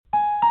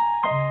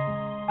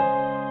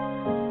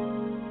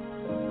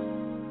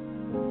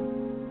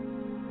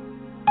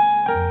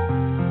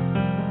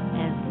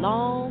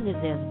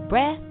there's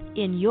breath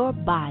in your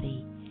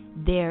body,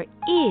 there is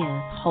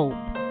hope.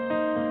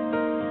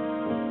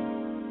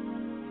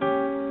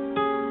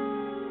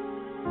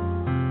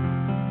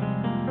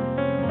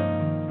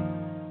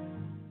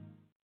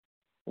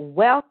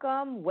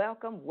 Welcome,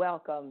 welcome,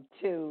 welcome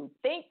to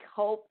Think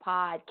Hope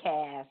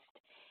Podcast.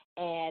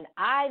 And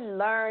I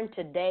learned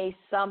today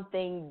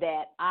something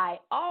that I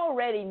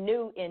already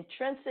knew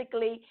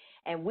intrinsically,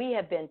 and we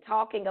have been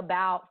talking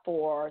about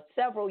for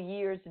several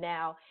years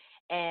now,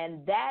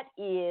 and that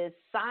is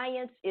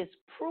science is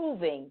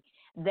proving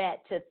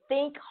that to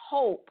think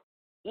hope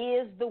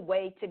is the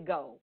way to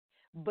go,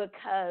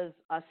 because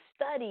a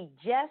study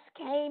just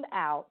came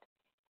out.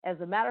 As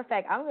a matter of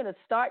fact, I'm going to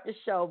start the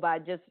show by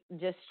just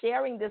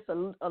sharing this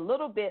a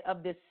little bit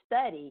of this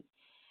study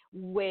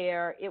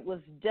where it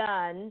was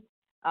done.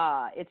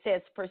 It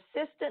says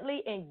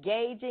persistently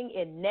engaging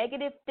in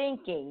negative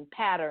thinking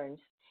patterns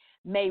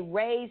may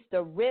raise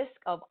the risk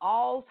of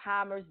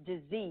Alzheimer's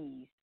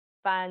disease,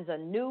 finds a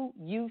new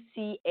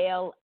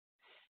UCL-led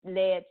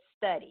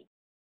study.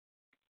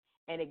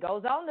 And it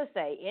goes on to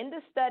say, in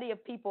the study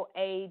of people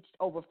aged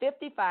over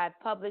 55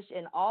 published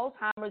in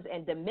Alzheimer's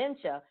and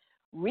Dementia,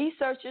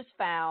 researchers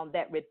found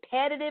that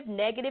repetitive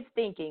negative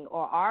thinking,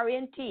 or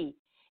RNT,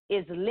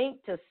 is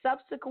linked to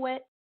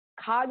subsequent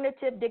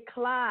cognitive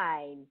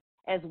decline,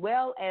 as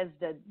well as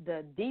the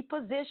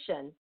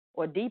deposition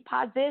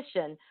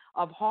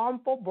of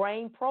harmful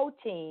brain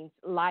proteins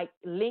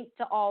linked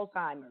to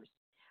Alzheimer's.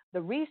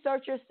 The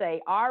researchers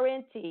say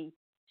RNT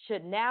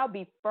should now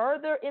be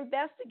further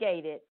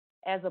investigated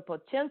as a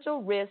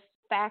potential risk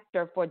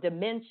factor for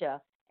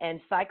dementia, and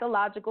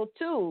psychological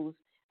tools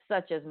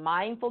such as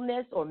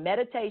mindfulness or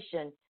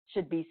meditation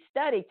should be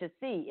studied to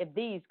see if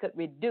these could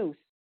reduce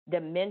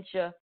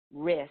dementia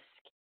risk.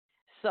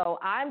 So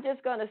I'm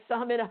just going to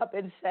sum it up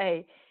and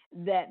say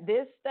that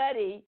this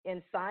study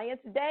in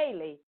Science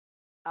Daily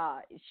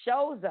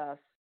shows us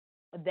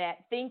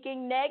that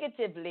thinking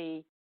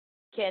negatively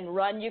can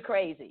run you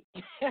crazy.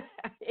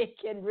 It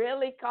can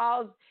really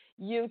cause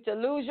you to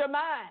lose your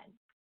mind.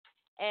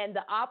 And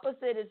the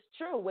opposite is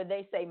true. When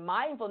they say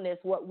mindfulness,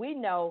 what we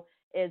know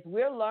is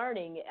we're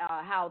learning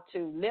how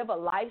to live a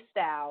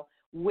lifestyle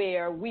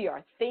where we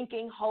are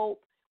thinking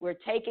hope, we're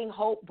taking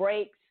hope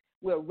breaks,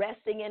 we're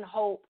resting in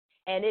hope,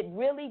 and it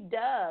really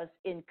does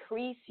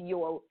increase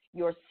your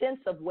sense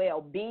of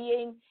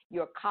well-being,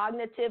 your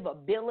cognitive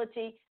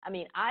ability. I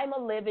mean, I'm a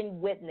living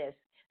witness.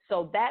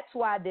 So that's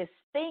why this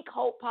Think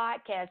Hope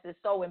podcast is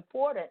so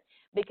important,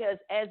 because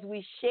as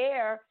we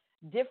share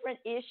different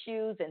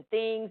issues and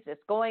things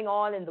that's going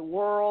on in the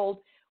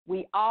world,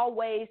 we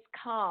always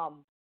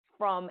come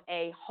from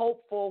a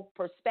hopeful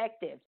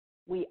perspective.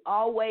 We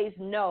always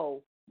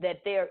know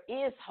that there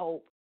is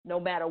hope no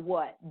matter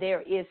what.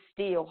 There is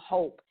still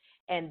hope.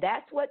 And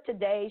that's what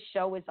today's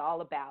show is all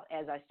about.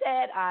 As I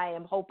said, I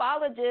am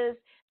hopeologist,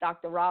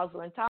 Dr.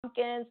 Rosalind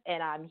Tompkins,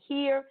 and I'm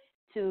here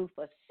to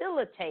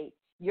facilitate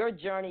your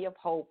journey of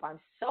hope. I'm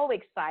so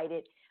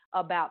excited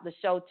about the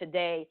show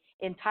today,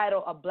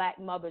 entitled A Black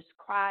Mother's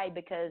Cry,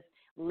 because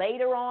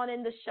later on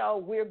in the show,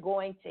 we're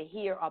going to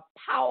hear a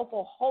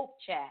powerful hope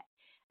chat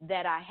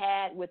that I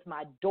had with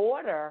my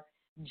daughter,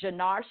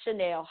 Jannar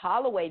Chanel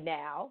Holloway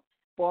now,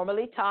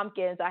 formerly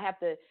Tompkins. I have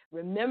to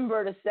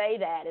remember to say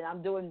that, and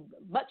I'm doing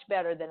much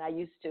better than I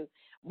used to,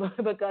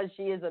 because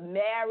she is a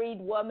married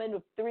woman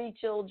with 3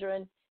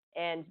 children,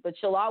 but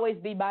she'll always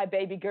be my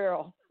baby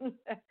girl.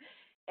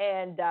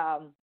 And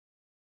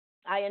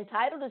I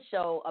entitled the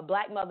show A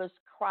Black Mother's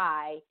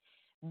Cry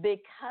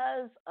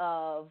because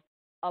of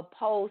a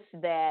post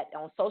that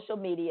on social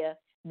media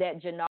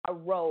that Jannar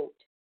wrote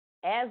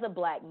as a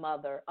Black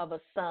mother of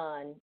a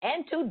son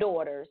and 2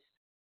 daughters.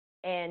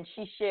 And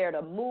she shared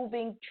a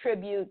moving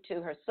tribute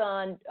to her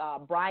son,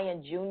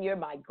 Brian Jr.,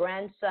 my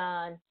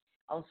grandson,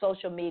 on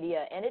social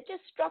media. And it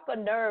just struck a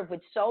nerve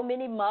with so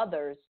many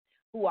mothers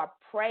who are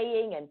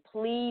praying and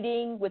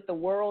pleading with the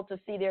world to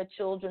see their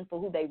children for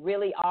who they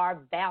really are: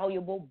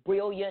 valuable,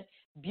 brilliant,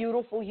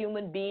 beautiful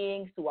human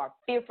beings who are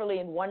fearfully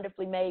and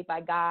wonderfully made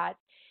by God.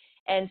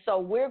 And so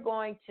we're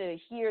going to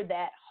hear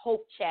that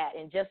hope chat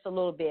in just a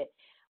little bit.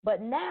 But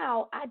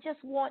now I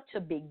just want to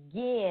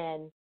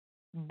begin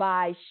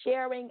by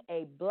sharing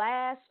a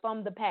blast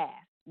from the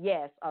past.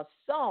 Yes, a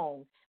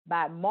song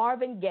by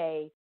Marvin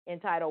Gaye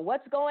entitled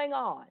What's Going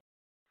On,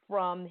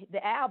 from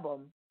the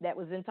album that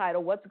was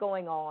entitled What's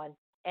Going On,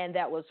 and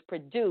that was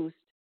produced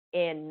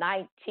in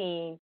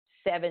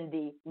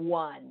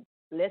 1971.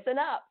 Listen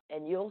up,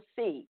 and you'll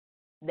see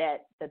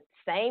that the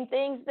same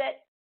things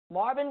that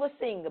Marvin was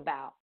singing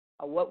about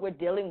are what we're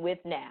dealing with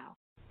now.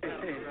 Hey,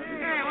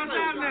 what's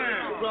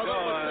happening? Brother,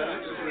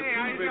 hey,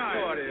 how you doing?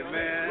 Party,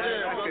 man. I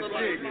can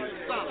dig it.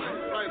 Stop it.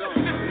 Right on.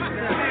 Hey,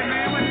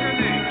 man, what's your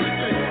name?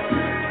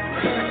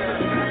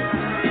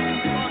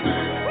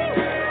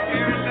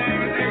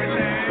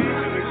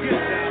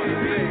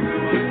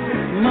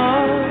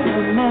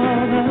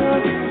 Mother,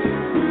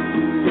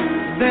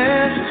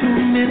 there's too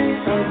many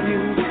of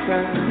you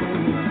crying.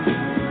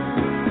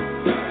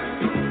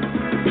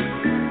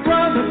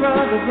 Brother,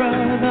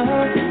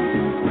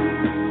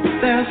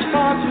 there's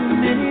far too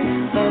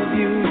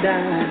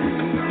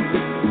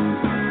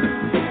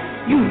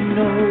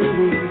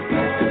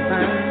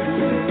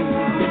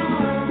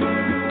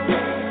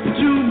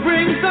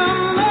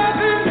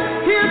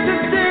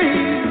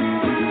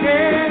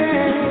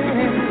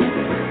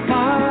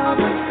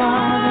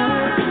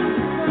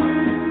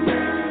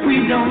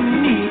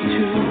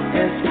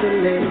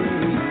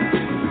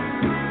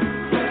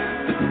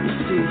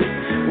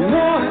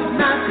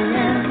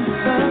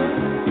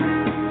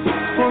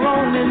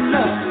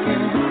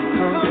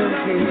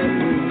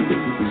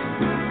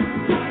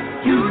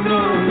You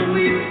know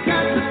we've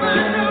got to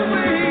find a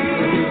way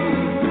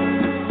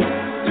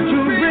to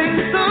bring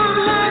some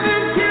love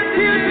and kiss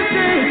here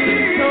today.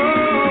 Oh,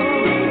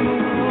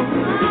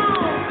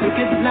 take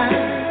it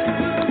light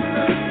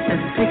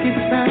and take it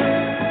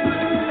fast.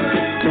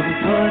 Don't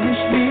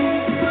punish me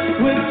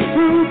with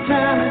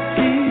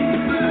brutality.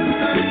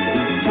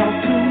 Talk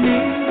to me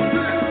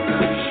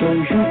so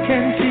you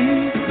can see.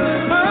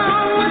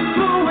 Oh, what's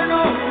going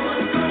on?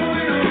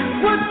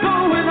 What's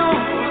going on?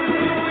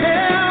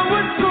 Yeah,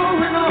 what's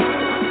going on?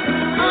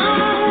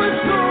 Oh,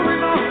 what's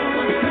going on?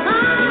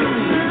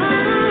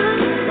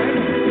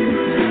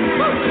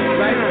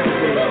 Right on.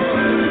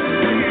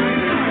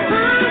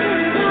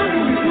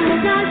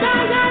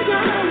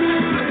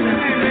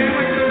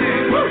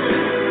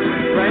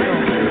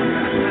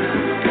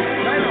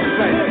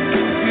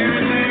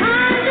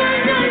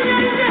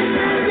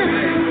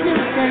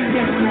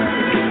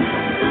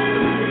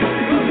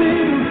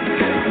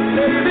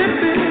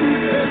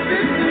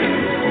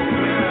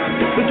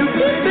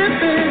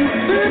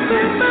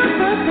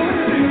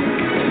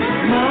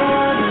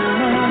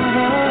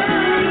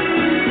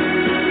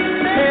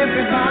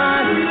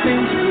 Everybody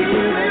thinks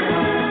we're at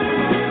home.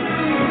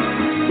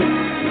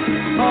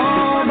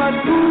 Oh, but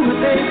who would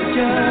they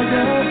judge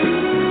us?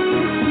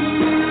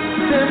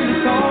 Simply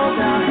cause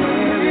our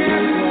hair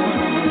is long.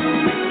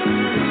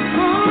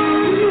 Oh,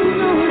 you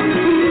know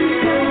who's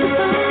going.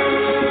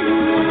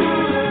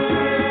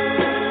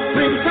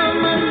 Bring some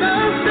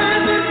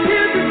understanding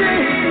here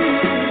today.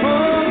 Oh,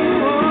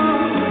 oh,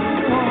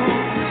 oh.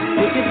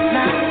 Take it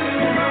back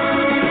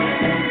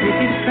and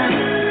take it back.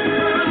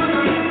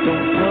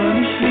 Don't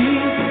punish me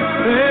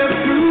with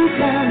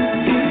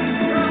brutality.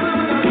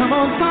 Come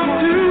on, talk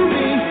to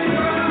me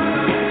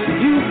so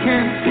you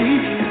can see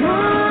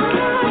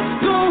what's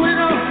going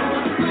on.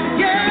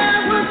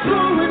 Yeah, what's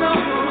going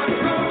on?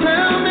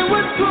 Tell me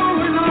what's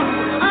going on.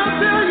 I'll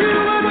tell you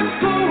what's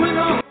going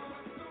on.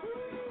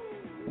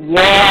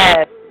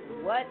 Yes.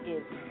 What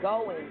is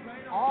going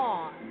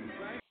on?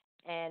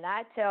 And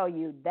I tell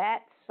you,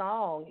 that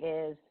song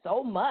is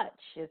so much.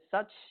 It's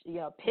such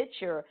a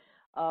picture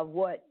of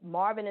what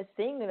Marvin is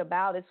singing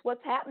about. It's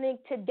what's happening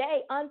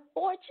today.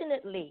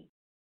 Unfortunately,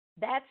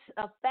 that's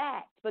a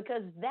fact,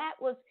 because that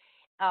was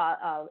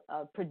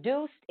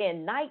produced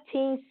in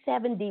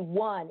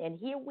 1971, and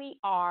here we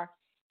are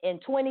in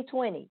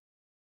 2020,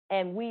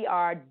 and we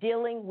are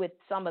dealing with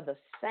some of the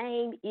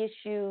same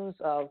issues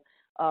of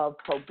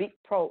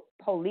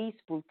police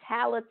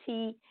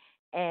brutality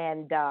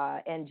and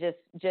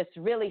just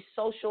really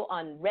social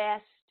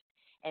unrest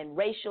and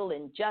racial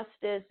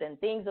injustice and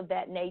things of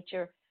that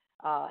nature.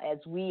 As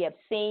we have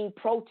seen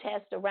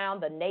protests around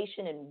the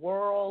nation and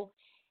world,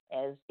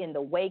 as in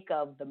the wake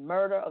of the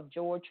murder of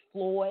George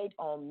Floyd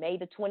on May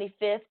the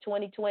 25th,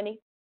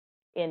 2020,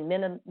 in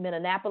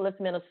Minneapolis,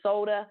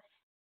 Minnesota,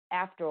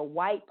 after a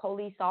white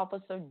police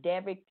officer,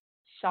 Derek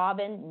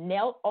Chauvin,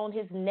 knelt on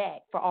his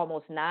neck for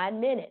almost 9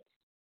 minutes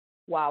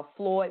while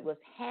Floyd was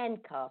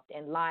handcuffed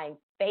and lying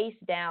face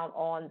down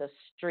on the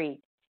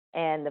street.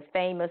 And the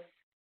famous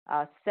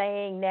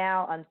saying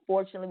now,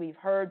 unfortunately, we've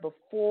heard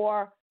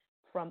before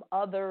from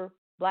other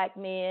black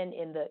men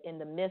in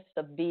the midst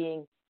of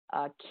being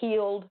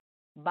killed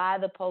by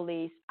the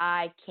police,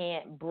 I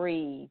can't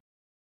breathe,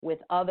 with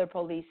other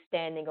police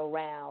standing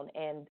around.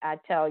 And I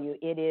tell you,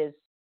 it is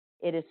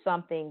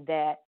something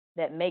that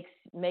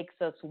makes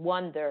us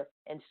wonder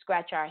and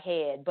scratch our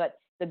head. But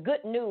the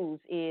good news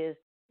is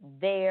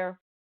there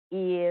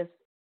is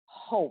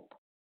hope.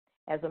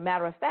 As a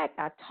matter of fact,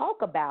 I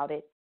talk about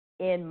it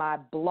in my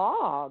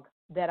blog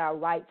that I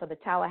write for the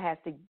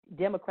Tallahassee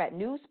Democrat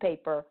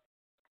newspaper,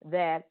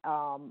 that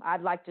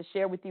I'd like to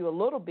share with you a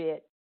little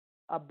bit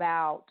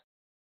about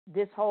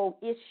this whole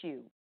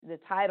issue. The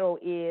title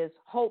is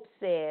 "Hope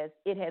Says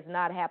It Has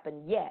Not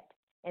Happened Yet."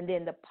 And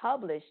then the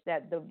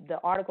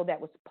article that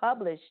was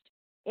published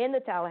in the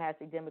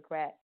Tallahassee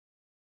Democrat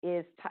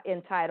is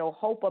entitled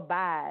 "Hope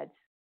Abides,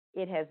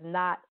 It Has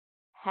Not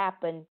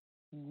Happened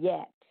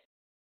Yet."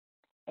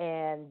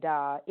 And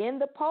in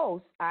the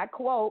post, I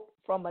quote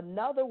from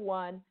another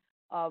one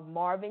of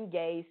Marvin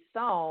Gaye's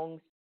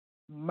songs,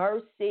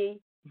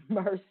 "Mercy,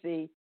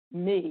 Mercy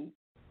Me."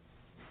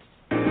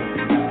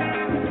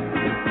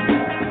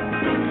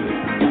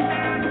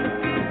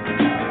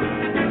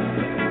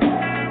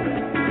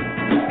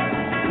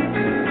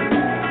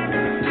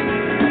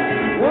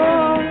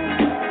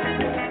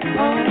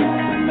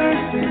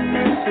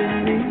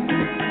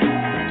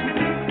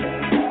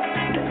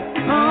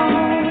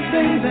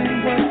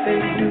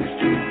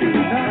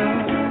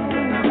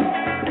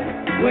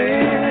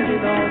 Where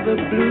did all the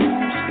blue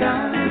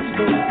skies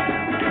go?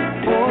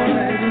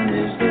 Poison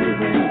is the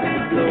wind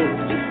that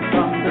blows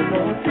from the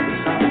north, the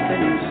south,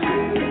 and east.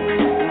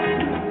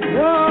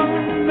 Oh,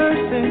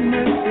 mercy,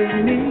 mercy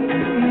me.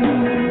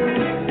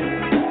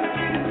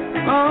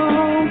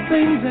 All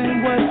things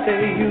ain't what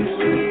they used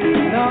to be.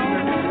 No,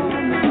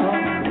 no.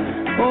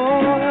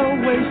 Oil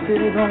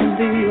wasted on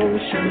the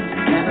ocean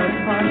and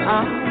upon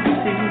our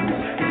seas,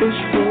 fish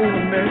full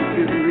of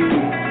mercury.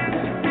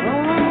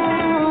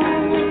 Oh,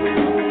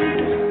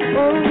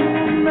 Oh,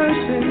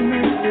 mercy,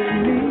 mercy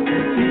me.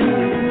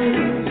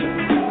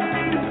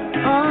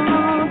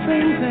 All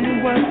things ain't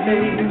what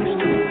they used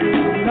to be.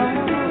 No,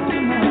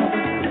 no.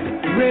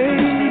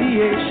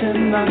 Radiation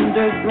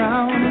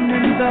underground and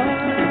in the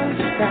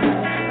sky.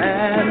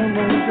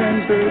 Animals and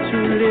birds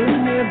who live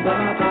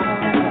nearby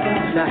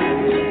die.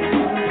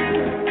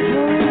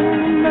 Oh,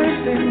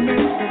 mercy,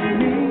 mercy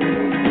me.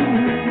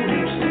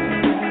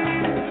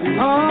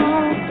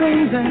 All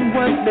things and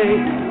what they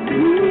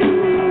used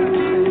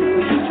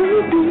to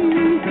be.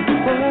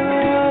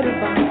 What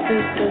about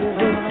this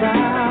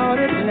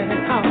overcrowded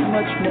land? How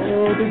much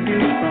more do you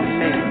from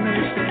man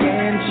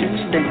can't you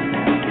stand?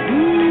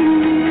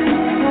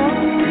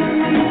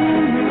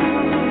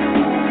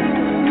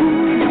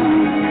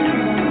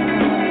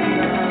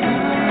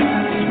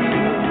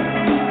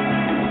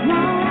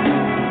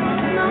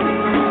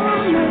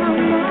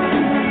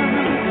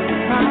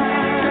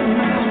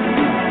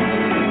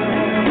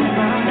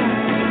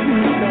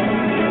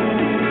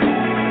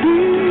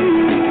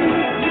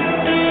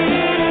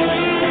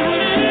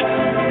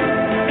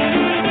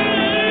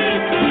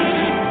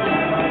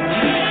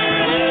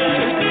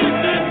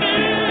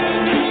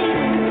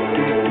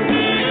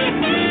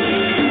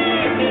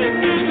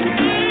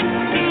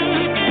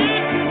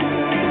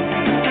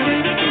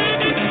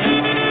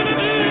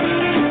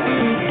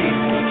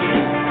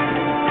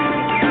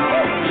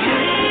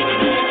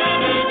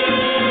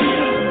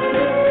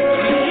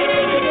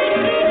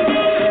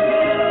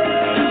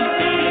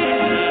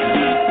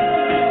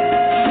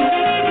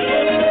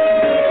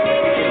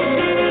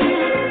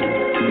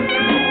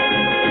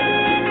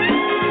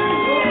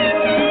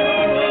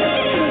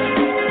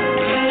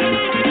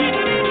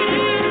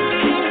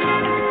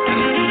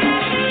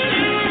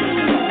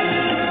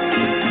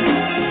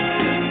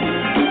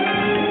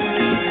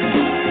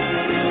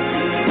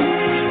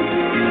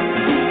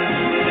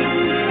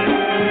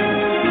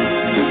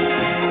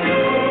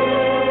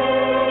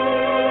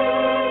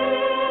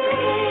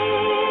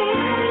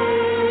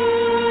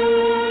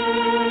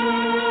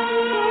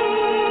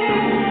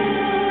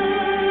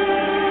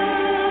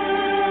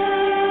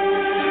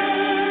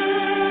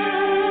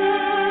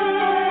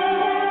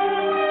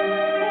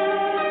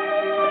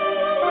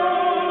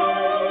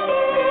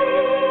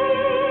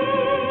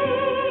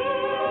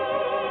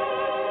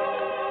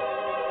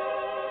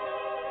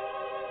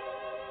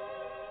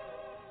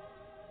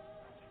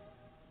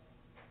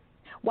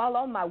 While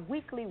on my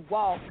weekly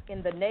walk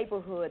in the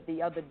neighborhood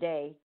the other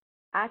day,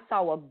 I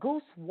saw a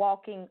goose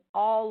walking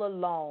all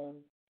alone,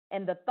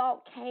 and the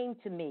thought came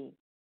to me,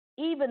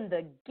 even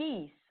the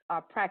geese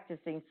are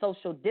practicing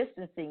social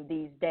distancing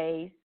these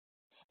days.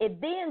 It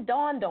then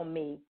dawned on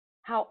me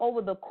how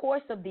over the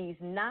course of these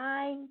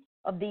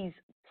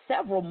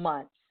several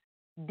months,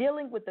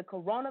 dealing with the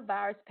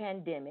coronavirus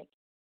pandemic,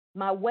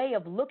 my way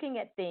of looking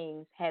at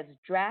things has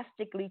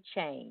drastically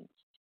changed.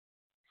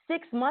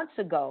 6 months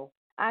ago,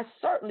 I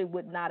certainly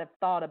would not have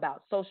thought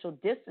about social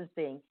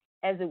distancing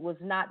as it was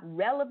not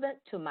relevant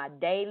to my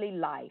daily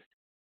life.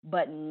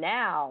 But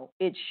now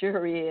it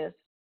sure is.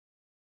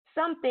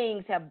 Some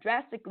things have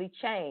drastically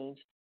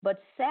changed,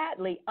 but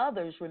sadly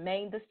others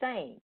remain the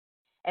same.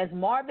 As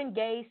Marvin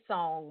Gaye's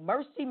song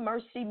Mercy,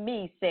 Mercy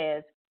Me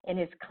says in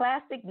his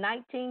classic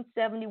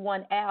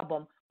 1971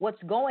 album,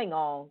 What's Going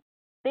On,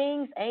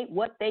 things ain't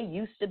what they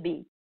used to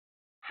be.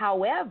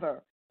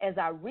 However, as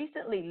I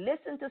recently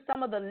listened to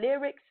some of the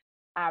lyrics,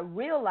 I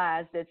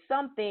realized that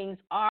some things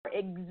are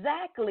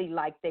exactly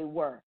like they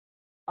were.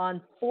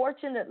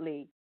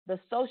 Unfortunately, the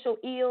social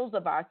ills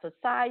of our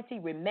society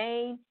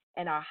remain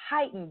and are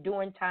heightened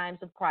during times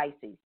of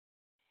crisis.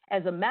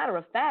 As a matter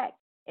of fact,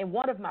 in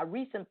one of my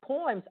recent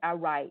poems, I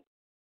write,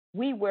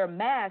 we wear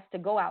masks to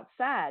go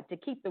outside to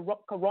keep the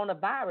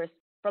coronavirus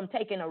from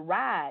taking a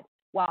ride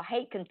while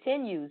hate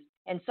continues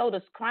and so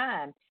does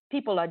crime.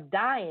 People are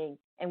dying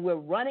and we're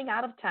running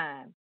out of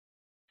time.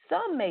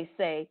 Some may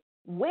say,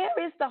 where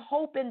is the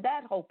hope in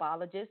that,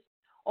 hopeologist?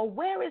 Or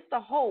where is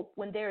the hope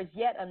when there is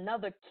yet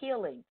another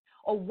killing?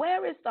 Or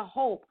where is the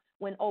hope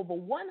when over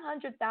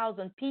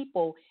 100,000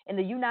 people in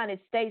the United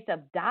States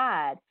have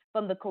died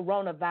from the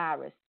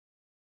coronavirus?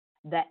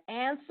 The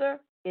answer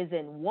is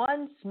in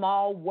one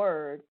small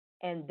word,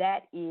 and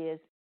that is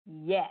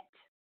yet.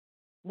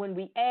 When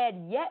we add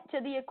yet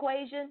to the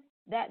equation,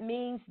 that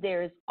means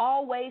there is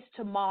always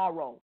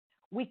tomorrow.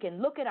 We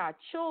can look at our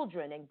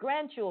children and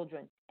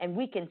grandchildren and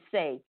we can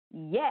say,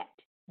 yet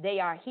they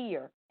are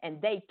here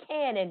and they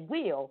can and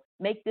will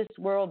make this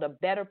world a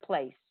better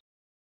place.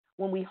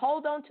 When we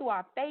hold on to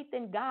our faith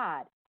in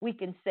God, we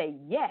can say,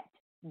 yet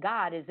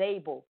God is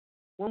able.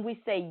 When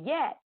we say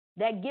yet,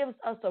 that gives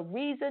us a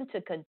reason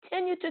to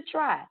continue to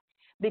try,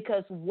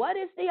 because what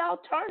is the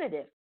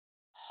alternative?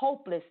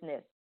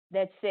 Hopelessness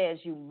that says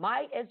you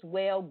might as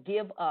well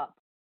give up.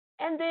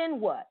 And then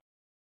what?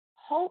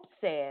 Hope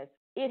says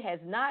it has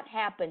not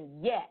happened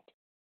yet.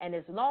 And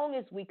as long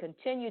as we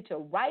continue to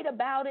write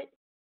about it,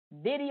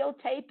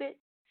 videotape it,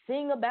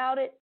 sing about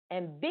it,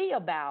 and be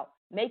about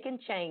making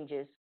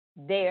changes,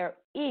 there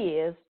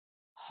is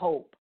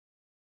hope.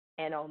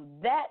 And on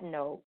that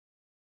note,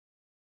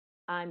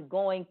 I'm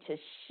going to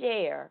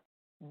share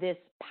this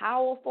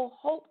powerful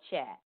hope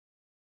chat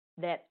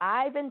that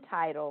I've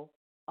entitled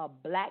A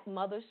Black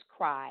Mother's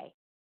Cry,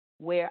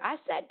 where I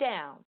sat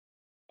down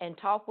and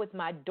talked with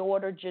my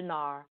daughter,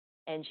 Jannar,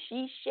 and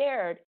she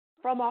shared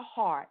from her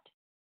heart,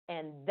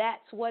 and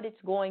that's what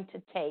it's going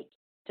to take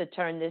to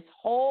turn this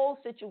whole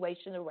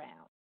situation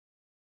around.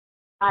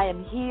 I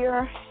am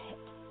here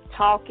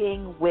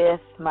talking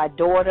with my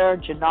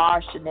daughter,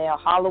 Jannar Chanel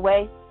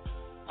Holloway,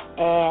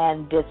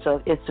 and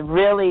it's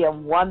really a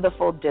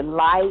wonderful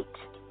delight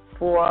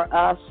for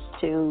us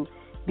to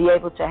be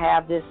able to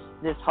have this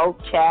Hope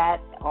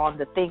Chat on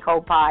the Think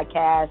Hope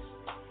podcast,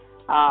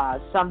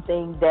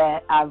 something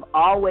that I've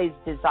always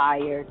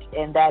desired,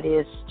 and that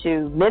is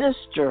to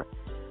minister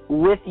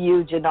with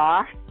you,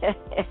 Jannar.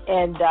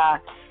 And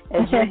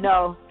as you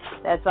know,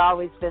 that's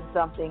always been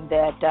something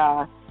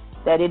that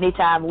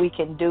anytime we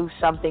can do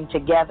something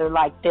together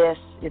like this,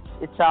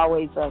 it's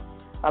always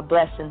a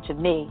blessing to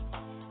me.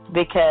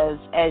 Because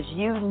as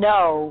you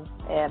know,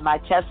 my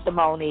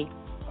testimony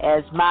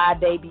as my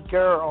baby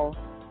girl,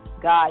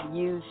 God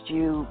used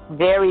you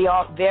very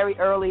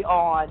early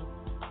on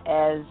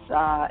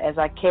as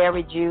I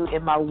carried you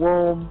in my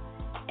womb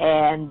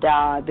and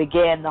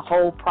began the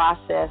whole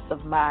process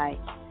of my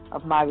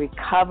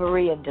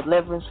recovery and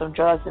deliverance from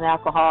drugs and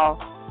alcohol.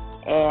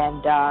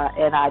 And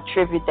I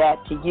attribute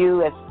that to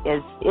you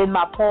as in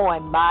my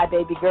poem, My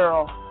Baby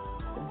Girl,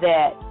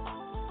 that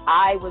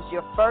I was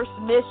your first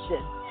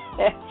mission.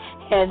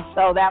 And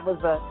so that was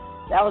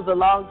a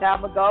long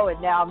time ago,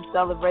 and now I'm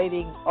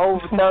celebrating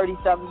over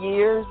 30-some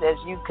years as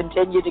you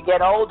continue to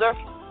get older.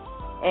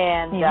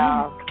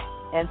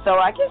 And so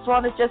I just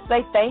want to just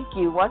say thank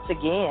you once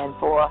again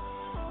for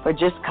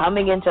just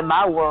coming into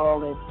my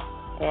world,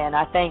 and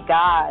I thank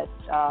God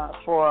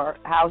for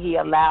how He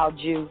allowed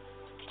you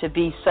to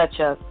be such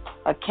a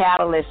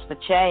catalyst for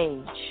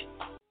change.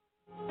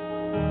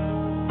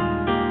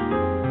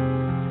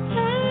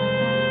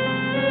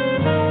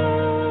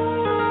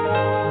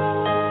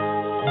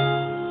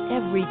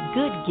 Every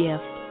good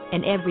gift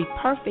and every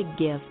perfect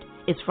gift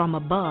is from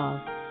above,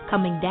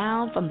 coming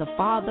down from the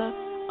Father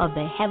of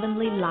the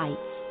heavenly lights,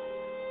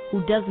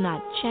 who does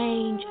not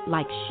change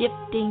like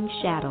shifting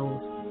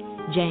shadows.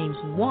 James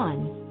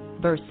 1,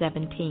 verse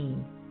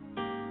 17.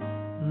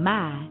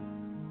 My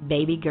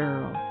baby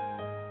girl.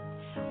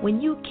 When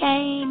you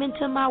came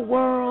into my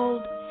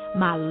world,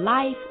 my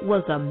life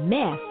was a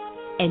mess,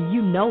 and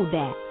you know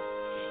that.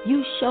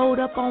 You showed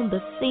up on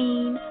the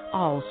scene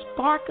all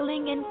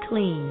sparkling and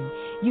clean.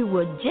 You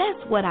were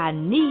just what I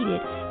needed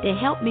to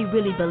help me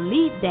really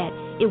believe that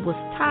it was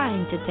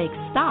time to take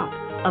stock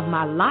of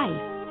my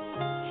life.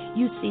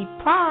 You see,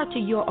 prior to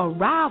your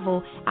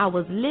arrival, I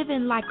was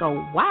living like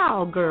a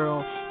wild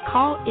girl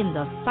caught in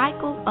the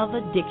cycle of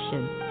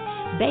addiction.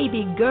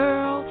 Baby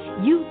girl,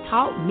 you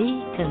taught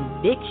me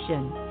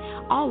conviction.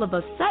 All of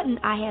a sudden,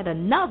 I had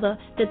another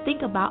to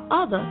think about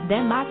other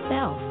than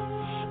myself.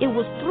 It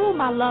was through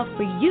my love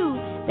for you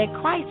that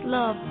Christ's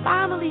love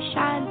finally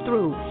shined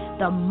through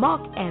the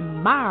muck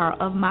and mire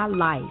of my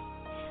life.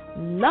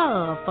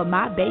 Love for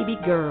my baby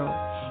girl.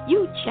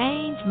 You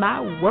changed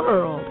my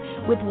world.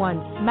 With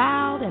one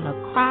smile and a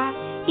cry,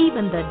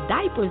 even the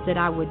diapers that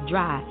I would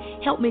dry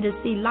helped me to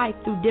see life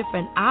through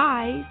different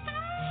eyes.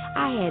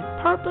 I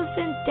had purpose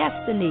and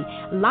destiny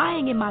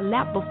lying in my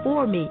lap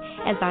before me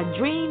as I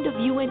dreamed of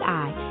you and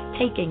I,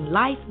 taking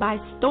life by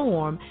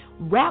storm,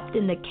 wrapped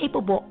in the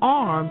capable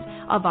arms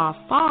of our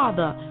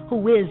Father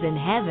who is in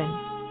heaven.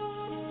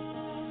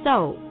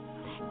 So,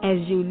 as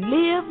you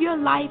live your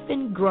life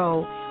and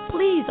grow,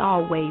 please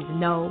always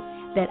know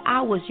that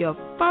I was your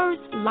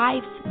first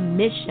life's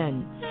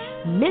mission.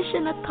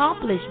 Mission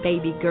accomplished,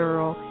 baby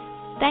girl.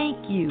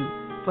 Thank you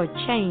for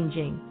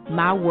changing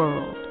my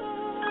world.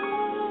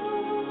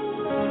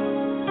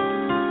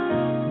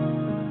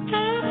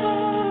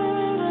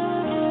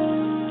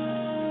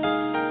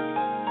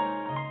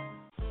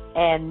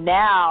 And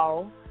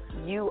now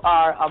you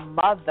are a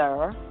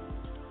mother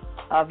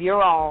of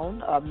your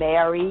own,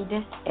 married,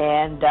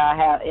 and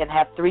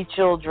have 3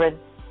 children.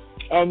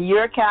 And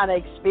you're kind of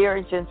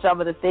experiencing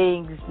some of the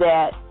things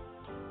that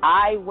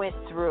I went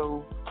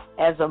through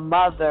as a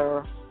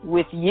mother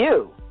with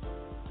you.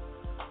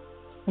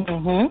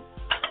 Mhm.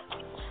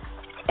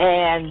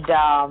 And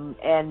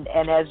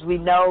as we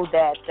know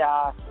that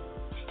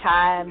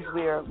times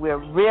we're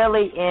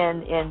really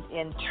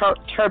in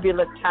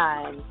turbulent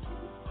times.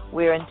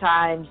 We're in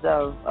times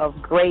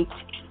of great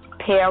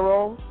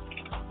peril,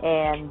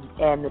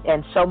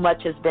 and so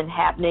much has been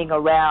happening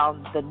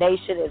around the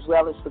nation as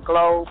well as the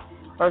globe.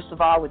 First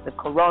of all, with the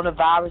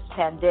coronavirus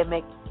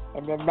pandemic,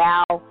 and then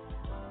now,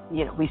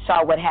 we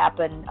saw what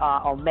happened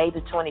on May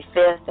the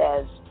 25th,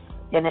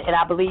 and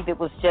I believe it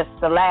was just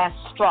the last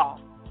straw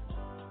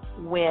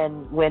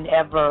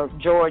whenever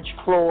George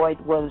Floyd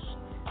was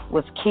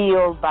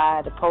killed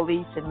by the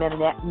police in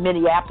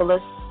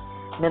Minneapolis,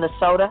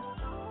 Minnesota,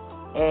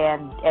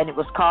 and it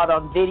was caught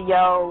on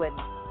video, and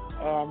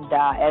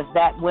as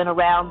that went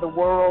around the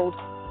world,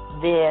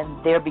 then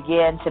there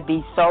began to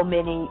be so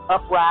many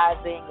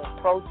uprising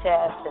and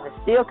protests, and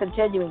it's still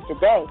continuing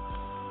today.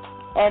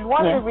 And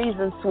one of the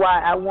reasons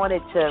why I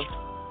wanted to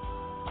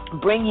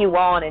bring you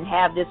on and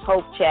have this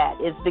Hope Chat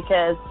is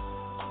because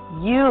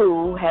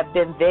you have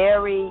been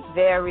very,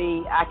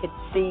 very, I could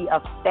see,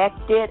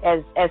 affected,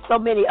 as so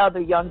many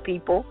other young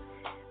people,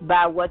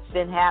 by what's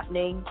been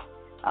happening.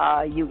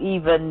 You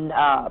even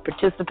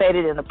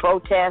participated in a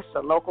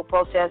local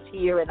protest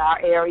here in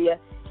our area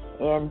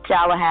in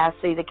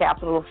Tallahassee, the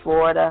capital of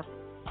Florida.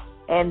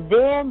 And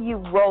then you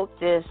wrote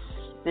this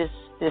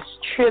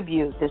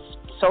tribute, this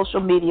social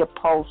media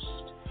post,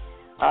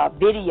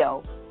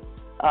 video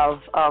of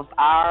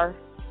our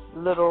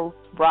little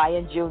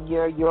Brian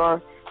Jr.,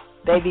 your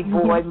baby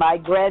boy, my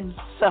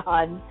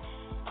grandson,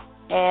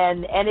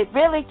 and it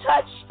really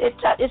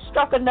it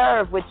struck a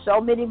nerve with so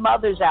many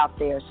mothers out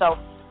there. So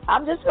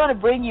I'm just going to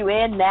bring you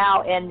in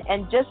now,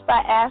 and just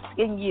by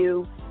asking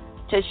you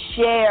to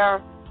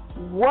share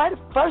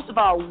first of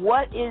all,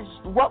 what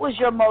was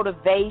your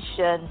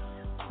motivation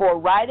for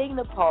writing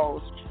the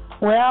post?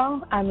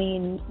 Well, I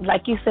mean,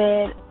 like you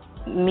said,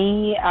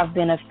 I've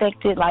been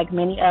affected like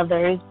many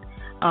others,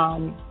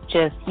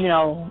 just,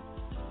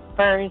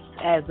 first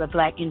as a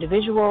Black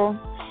individual,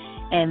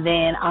 and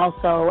then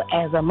also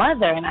as a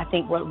mother. And I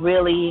think what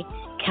really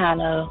kind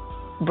of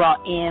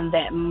brought in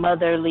that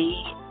motherly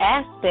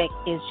aspect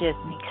is just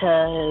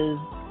because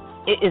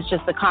it is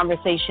just a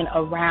conversation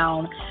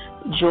around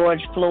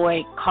George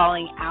Floyd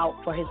calling out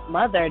for his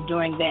mother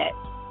during that,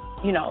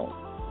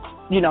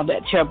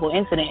 that terrible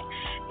incident.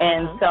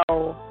 And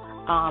so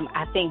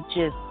I think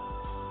just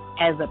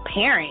as a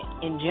parent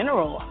in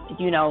general,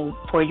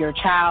 for your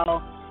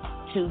child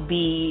to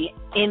be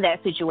in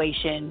that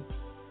situation,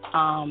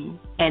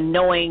 and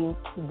knowing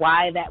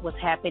why that was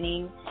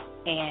happening,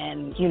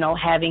 and,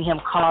 having him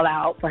call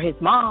out for his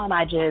mom,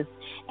 I just,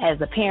 as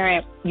a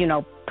parent,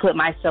 put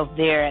myself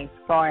there as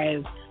far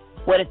as,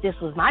 what if this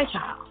was my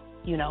child?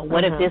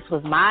 What if this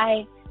was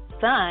my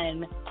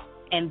son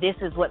and this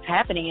is what's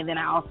happening? And then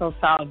I also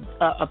saw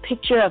a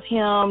picture of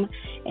him,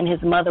 and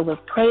his mother was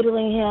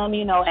cradling him,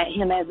 at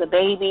him as a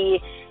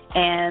baby.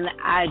 And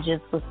I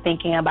just was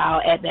thinking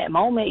about, at that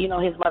moment,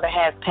 his mother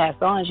has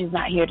passed on. She's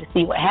not here to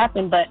see what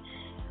happened. But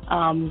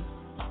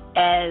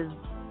as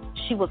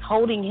she was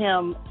holding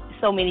him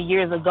so many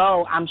years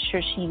ago, I'm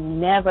sure she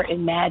never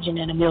imagined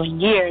in a million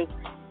years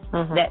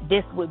that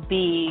this would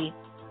be,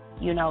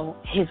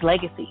 his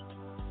legacy.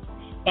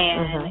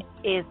 And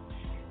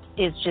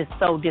it's just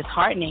so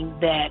disheartening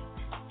that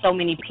so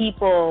many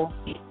people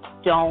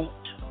don't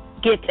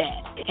get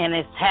that. And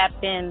it's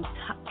happened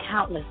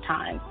countless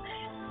times.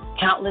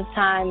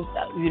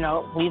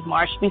 We've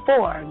marched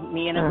before.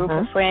 Me and a group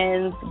of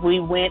friends, we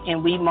went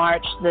and we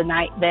marched the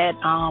night that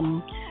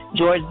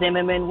George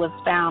Zimmerman was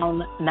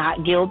found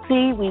not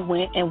guilty. We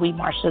went and we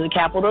marched to the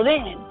Capitol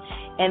then.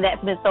 And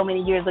that's been so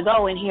many years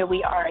ago, and here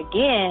we are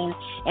again.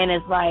 And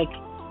it's like,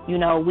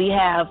 we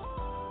have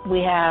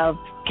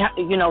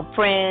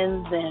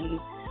friends and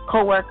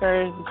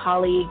coworkers and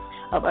colleagues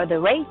of other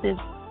races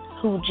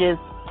who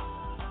just,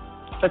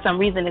 for some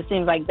reason, it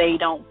seems like they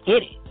don't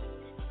get it.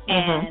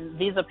 And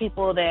these are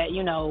people that,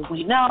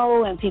 we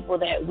know, and people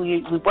that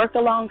we work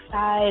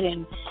alongside,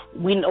 and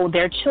we know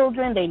their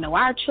children, they know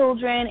our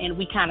children, and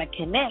we kind of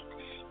connect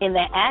in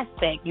that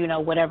aspect,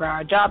 whatever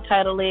our job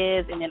title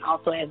is, and then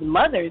also as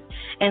mothers.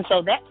 And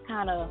so that's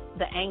kind of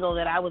the angle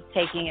that I was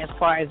taking as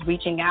far as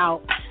reaching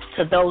out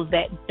to those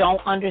that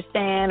don't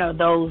understand, or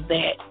those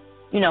that,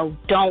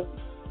 don't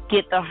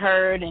get the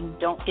hurt and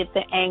don't get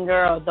the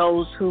anger, or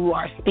those who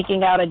are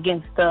speaking out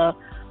against the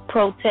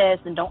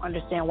protest and don't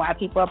understand why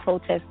people are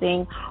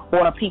protesting,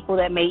 or people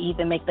that may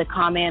even make the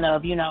comment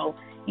of, you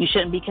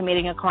shouldn't be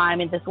committing a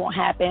crime and this won't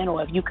happen,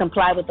 or if you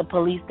comply with the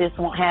police, this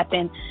won't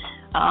happen.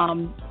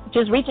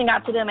 Just reaching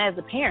out to them as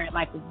a parent,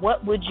 like,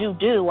 what would you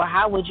do, or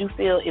how would you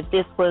feel if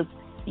this was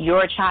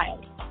your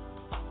child?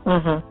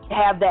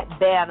 Have that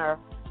banner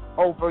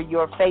over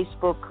your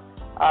Facebook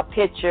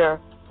picture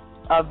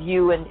of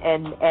you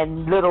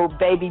and little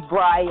baby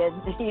Brian.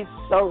 He's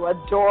so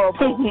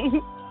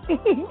adorable.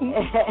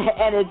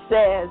 And it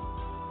says,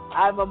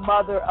 I'm a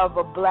mother of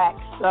a Black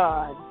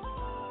son.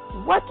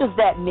 What does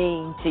that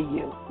mean to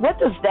you? What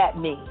does that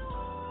mean?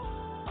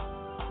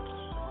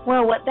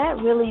 Well, what that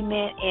really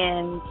meant,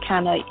 in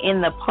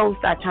the post,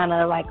 I kind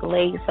of like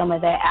laid some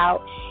of that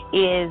out,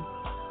 is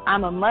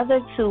I'm a mother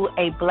to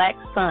a Black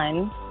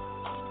son,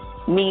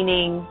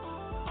 meaning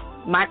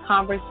my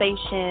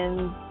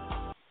conversations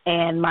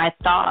and my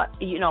thought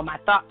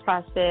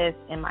process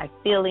and my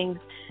feelings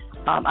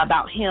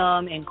about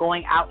him and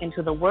going out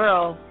into the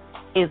world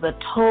is a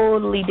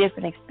totally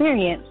different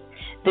experience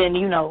than,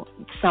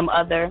 some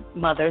other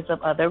mothers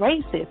of other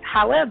races.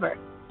 However,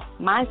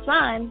 my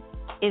son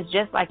is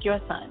just like your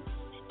son.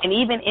 And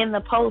even in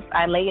the post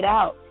I laid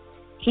out,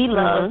 he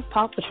loves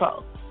Paw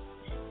Patrol.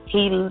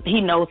 He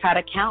knows how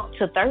to count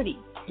to 30.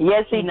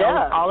 Yes, he knows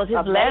does. All of his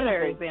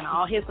letters and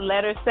all his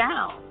letter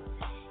sounds.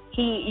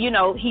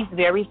 He's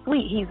very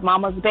sweet. He's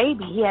mama's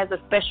baby. He has a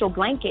special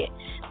blanket.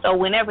 So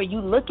whenever you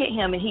look at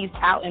him and he's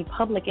out in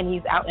public and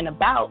he's out and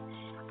about,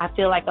 I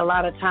feel like a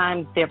lot of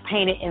times they're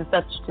painted in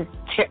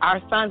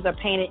our sons are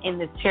painted in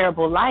this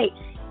terrible light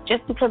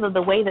just because of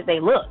the way that they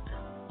look.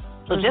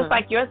 So just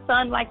like your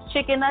son likes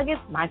chicken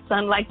nuggets, my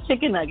son likes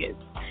chicken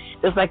nuggets.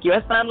 Just like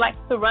your son likes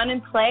to run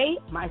and play,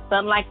 my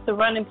son likes to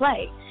run and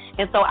play.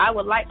 And so I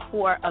would like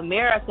for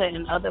America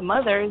and other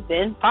mothers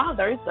and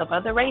fathers of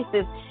other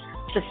races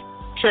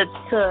to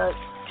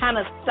kind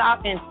of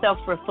stop and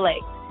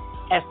self-reflect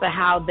as to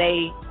how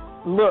they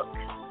look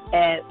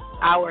at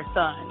our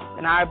sons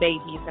and our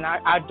babies and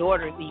our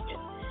daughters even.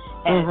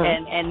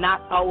 And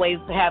not always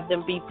have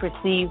them be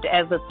perceived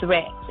as a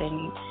threat.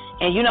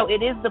 And you know,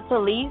 it is the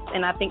police,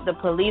 and I think the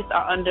police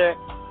are under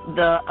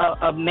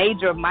a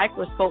major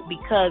microscope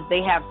because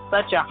they have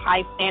such a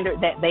high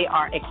standard that they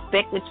are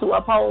expected to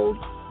uphold.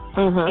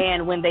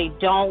 And when they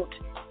don't,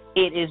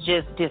 it is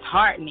just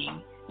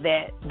disheartening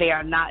that they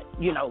are not,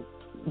 you know,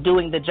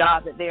 doing the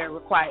job that they're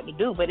required to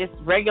do. But it's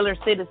regular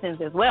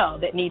citizens as well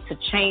that need to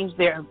change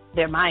their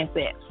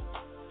mindsets.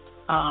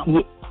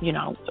 You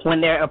know,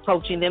 when they're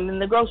approaching them in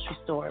the grocery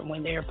store,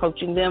 when they're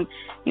approaching them,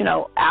 you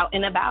know, out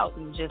and about,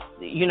 and just,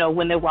 you know,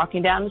 when they're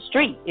walking down the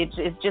street. It's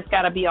just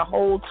got to be a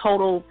whole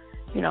total,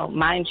 you know,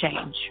 mind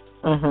change.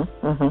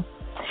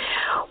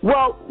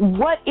 Well,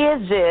 what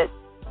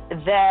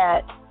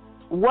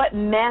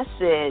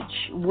message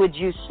would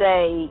you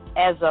say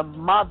as a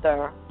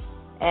mother,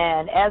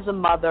 and as a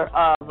mother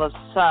of a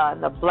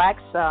son, a black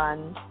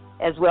son,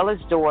 as well as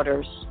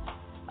daughters,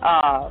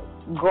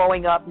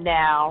 growing up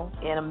now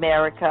in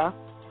America,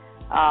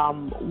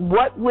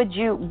 what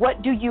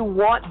do you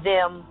want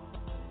them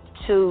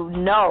to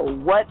know?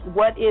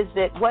 What is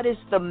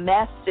the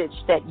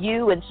message that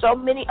you and so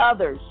many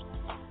others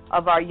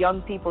of our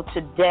young people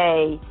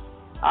today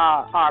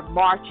are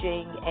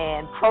marching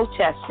and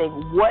protesting?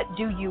 What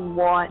do you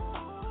want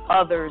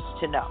others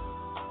to know?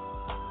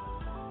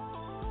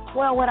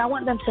 Well, what I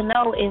want them to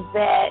know is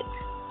that,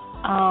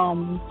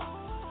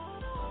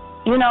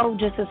 you know,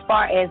 just as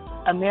far as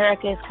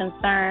America is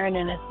concerned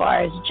and as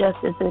far as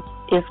justice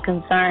is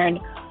concerned,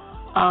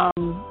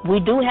 we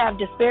do have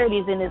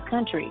disparities in this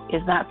country.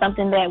 It's not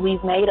something that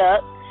we've made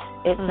up.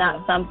 It's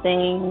not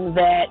something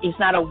that, it's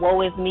not a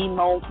woe is me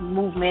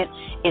movement.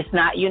 It's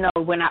not, you know,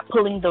 we're not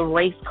pulling the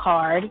race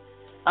card,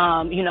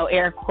 you know,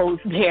 air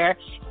quotes there.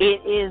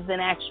 It is an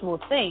actual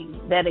thing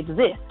that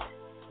exists.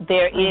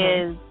 There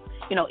is,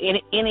 you know,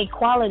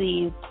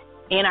 inequalities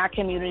in our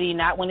community,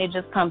 not when it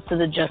just comes to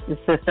the justice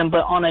system,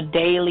 but on a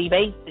daily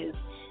basis,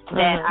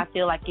 that I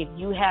feel like if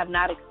you have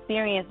not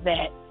experienced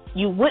that,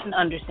 you wouldn't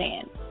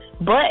understand.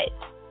 But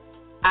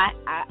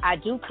I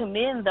do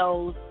commend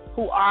those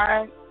who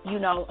are, you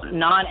know,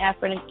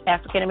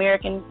 non-African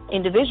American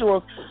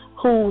individuals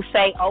who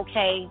say,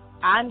 okay,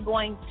 I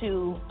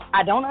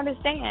don't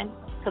understand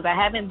because I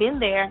haven't been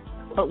there,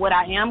 but what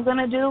I am going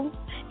to do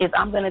is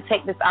I'm going to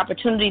take this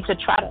opportunity to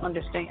try to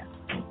understand.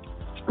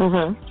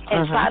 And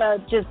try to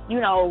just, you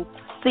know,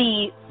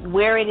 see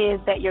where it is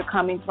that you're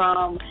coming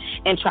from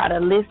and try to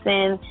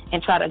listen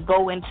and try to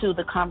go into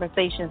the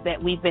conversations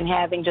that we've been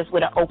having just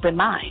with an open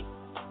mind.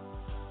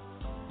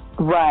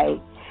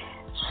 Right.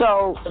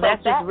 So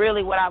that's just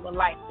really what I would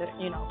like to,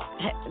 you know,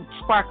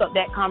 spark up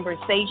that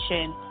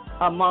conversation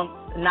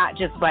amongst not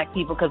just black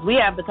people, because we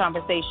have the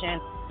conversation,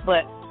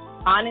 but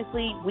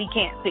honestly, we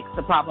can't fix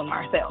the problem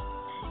ourselves.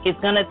 It's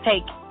going to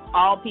take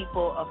all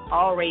people of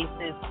all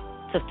races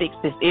to fix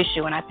this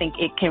issue, and I think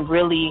it can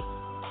really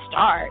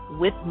start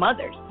with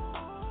mothers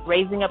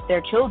raising up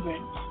their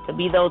children to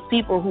be those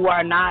people who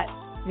are not,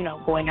 you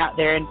know, going out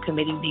there and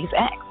committing these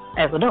acts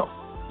as adults.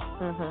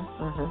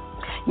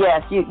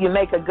 Yes, you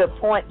make a good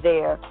point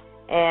there,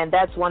 and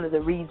that's one of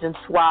the reasons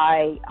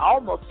why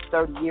almost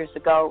 30 years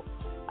ago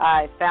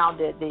I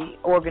founded the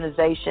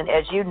organization,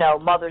 as you know,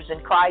 Mothers in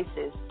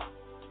Crisis.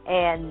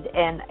 And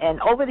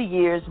over the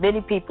years,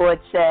 many people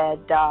had said,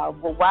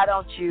 well, why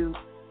don't you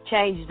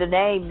change the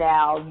name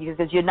now,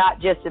 because you're not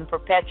just in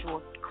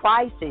perpetual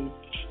crisis.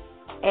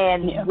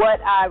 And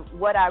what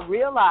I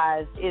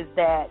realized is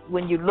that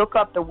when you look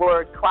up the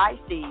word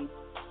crises,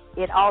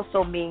 it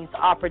also means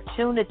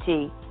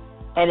opportunity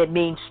and it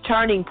means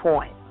turning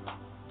point.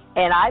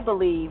 And I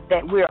believe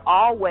that we're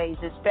always,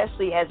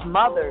 especially as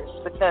mothers,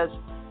 because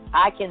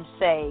I can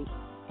say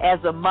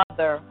as a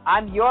mother,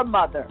 I'm your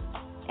mother,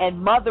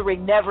 and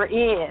mothering never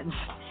ends.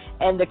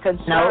 And the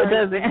concern, no, it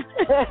doesn't.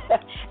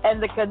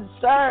 and the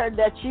concern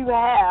that you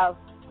have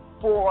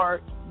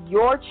for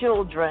your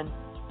children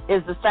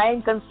is the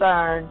same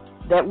concern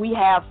that we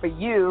have for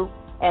you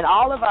and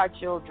all of our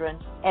children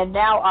and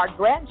now our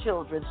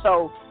grandchildren.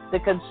 So the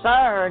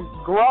concern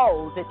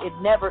grows. It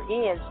never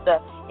ends.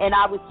 And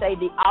I would say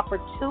the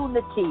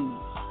opportunities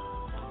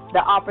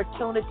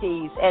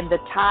and the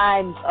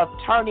times of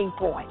turning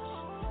points,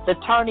 the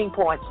turning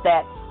points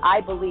that I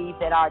believe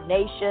that our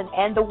nation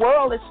and the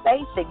world is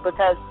facing,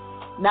 because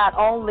not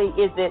only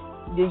is it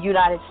the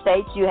United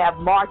States, you have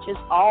marches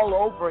all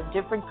over in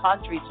different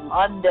countries,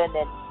 London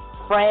and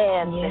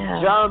France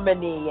and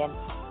Germany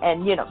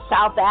and you know,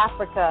 South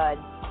Africa.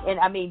 And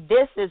I mean,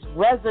 this is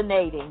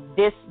resonating,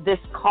 this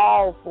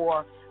call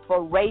for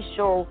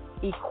racial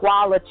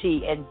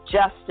equality and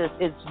justice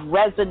is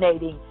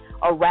resonating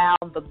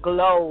around the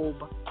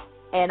globe.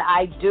 And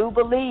I do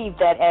believe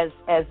that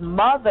as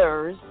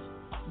mothers,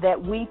 that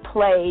we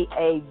play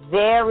a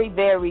very,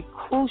 very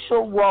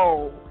crucial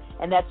role,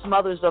 and that's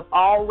mothers of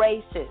all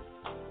races,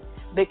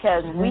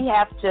 because we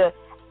have to,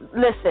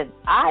 listen,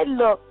 I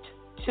looked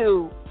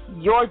to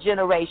your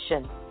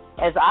generation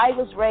as I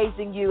was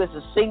raising you as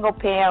a single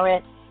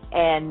parent,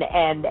 and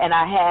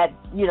I had,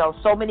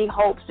 so many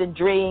hopes and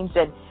dreams,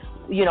 and,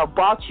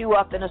 brought you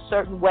up in a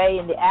certain way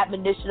in the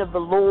admonition of the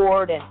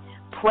Lord, and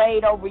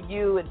prayed over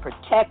you and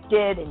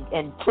protected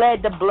and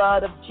pled the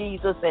blood of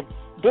Jesus and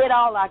did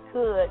all I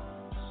could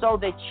so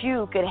that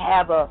you could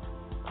have a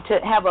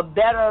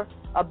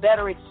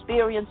better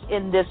experience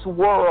in this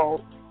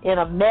world, in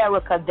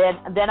America,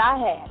 than I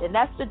had. And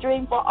that's the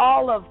dream for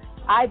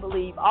I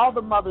believe, all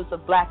the mothers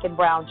of black and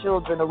brown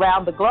children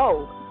around the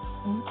globe,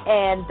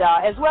 and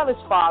as well as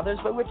fathers,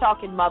 but we're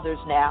talking mothers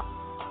now.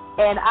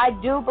 And I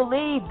do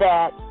believe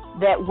that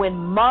when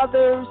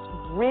mothers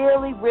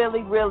really,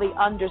 really, really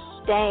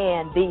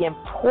understand the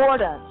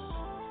importance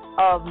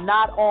of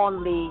not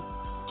only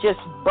just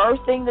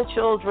birthing the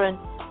children,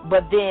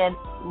 but then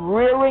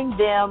rearing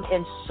them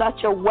in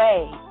such a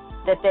way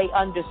that they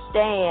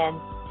understand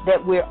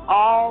that we're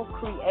all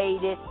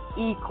created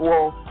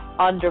equal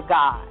under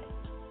God,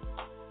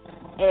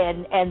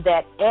 and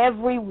that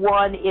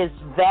everyone is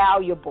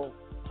valuable,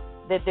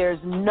 that there's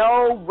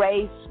no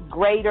race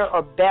greater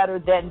or better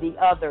than the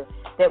other,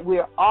 that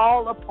we're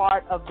all a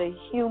part of the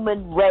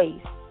human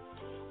race,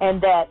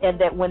 and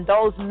that when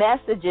those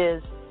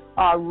messages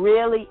are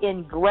really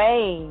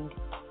ingrained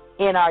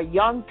in our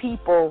young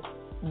people,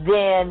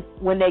 then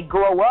when they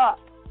grow up,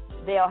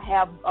 they'll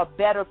have a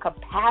better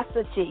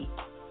capacity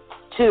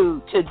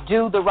to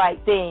do the right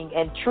thing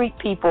and treat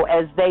people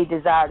as they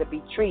desire to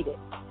be treated.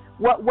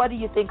 What do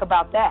you think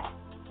about that?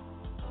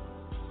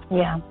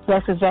 Yeah,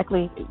 that's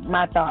exactly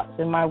my thoughts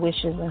and my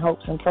wishes and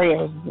hopes and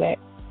prayers, that,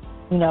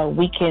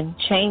 we can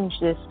change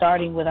this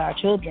starting with our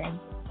children.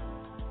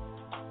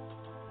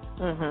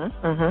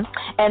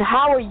 And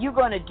how are you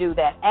going to do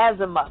that as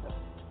a mother?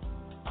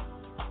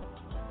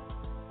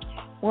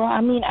 Well,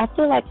 I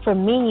feel like for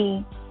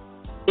me,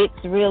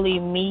 it's really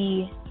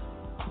me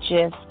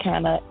just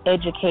kind of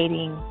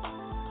educating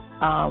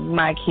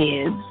my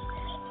kids.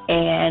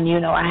 And,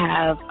 I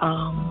have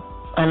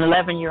an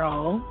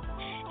 11-year-old,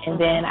 and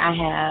then I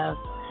have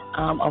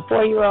a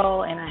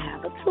 4-year-old, and I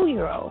have a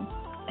 2-year-old.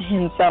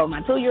 And so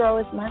my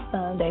 2-year-old is my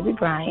son, David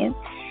Bryan.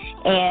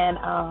 And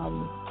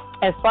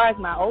as far as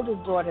my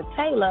oldest daughter,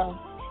 Taylor,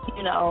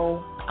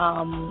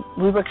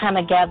 we were kind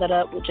of gathered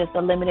up with just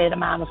a limited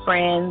amount of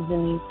friends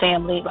and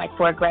family, like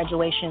for a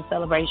graduation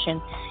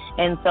celebration.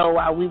 And so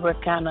while we were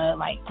kind of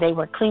they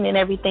were cleaning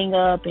everything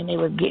up and they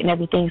were getting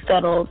everything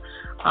settled,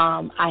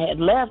 I had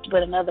left,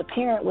 but another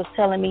parent was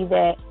telling me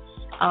that,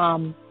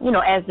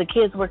 as the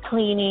kids were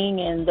cleaning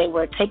and they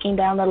were taking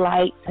down the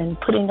lights and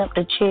putting up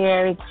the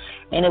chairs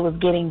and it was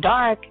getting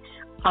dark,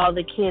 all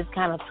the kids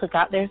kind of took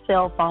out their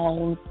cell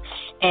phones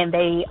and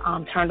they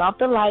turned off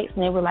the lights,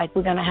 and they were like,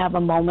 we're going to have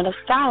a moment of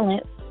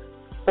silence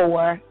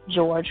for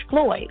George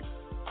Floyd.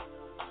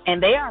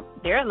 And they're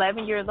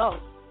 11 years old.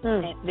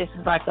 And this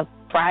is like a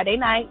Friday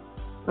night,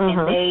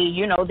 and they,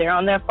 they're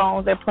on their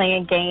phones, they're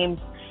playing games.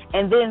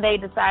 And then they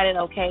decided,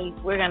 okay,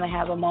 we're going to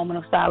have a moment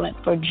of silence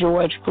for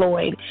George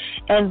Floyd.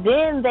 And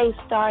then they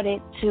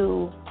started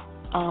to,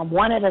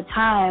 one at a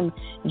time,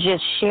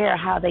 just share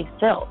how they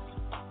felt.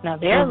 Now,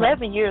 they're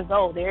 11 years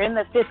old. They're in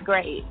the 5th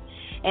grade.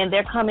 And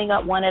they're coming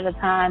up one at a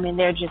time, and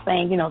they're just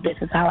saying, this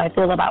is how I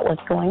feel about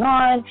what's going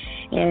on.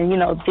 And,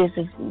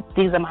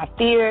 these are my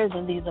fears,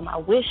 and these are my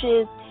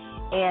wishes.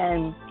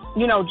 And,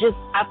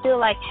 I feel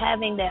like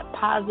having that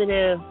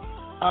positive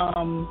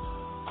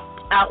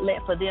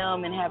outlet for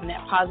them and having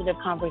that positive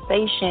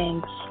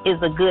conversation is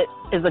a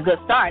good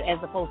start, as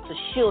opposed to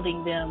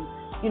shielding them,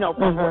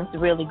 from what's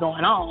really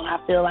going on.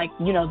 I feel like,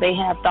 they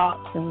have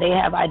thoughts and they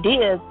have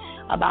ideas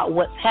about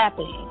what's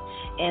happening.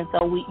 And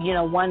so we,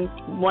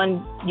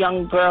 one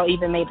young girl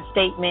even made a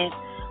statement,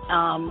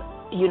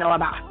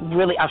 about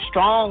really a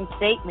strong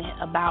statement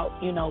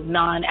about,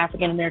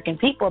 non-African American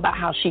people, about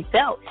how she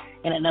felt.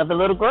 And another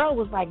little girl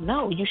was like,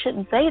 no, you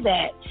shouldn't say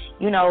that.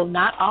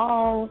 Not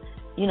all,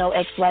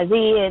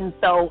 XYZ. And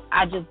so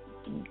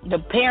the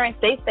parents,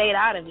 they stayed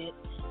out of it.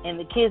 And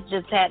the kids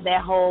just had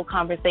that whole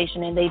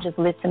conversation, and they just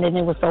listened, and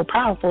it was so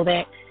powerful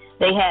that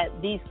they had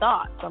these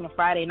thoughts on a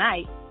Friday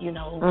night,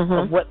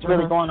 of what's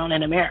really going on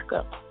in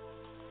America.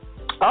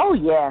 Oh,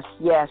 yes.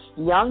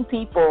 Young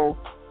people,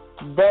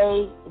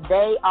 they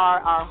are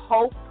our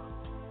hope,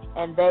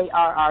 and they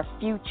are our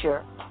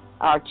future.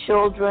 Our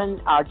children,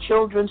 our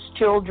children's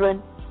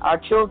children, our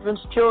children's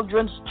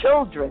children's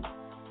children.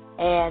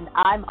 And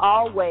I'm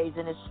always,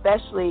 and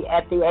especially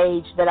at the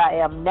age that I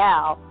am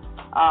now,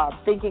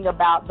 thinking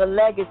about the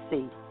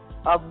legacy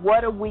of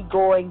what are we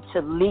going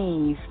to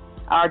leave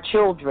our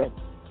children.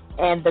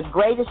 And the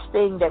greatest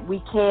thing that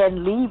we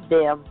can leave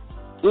them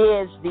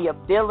is the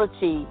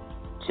ability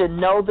to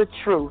know the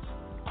truth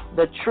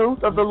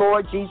of the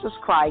Lord Jesus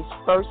Christ,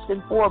 first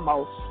and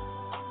foremost,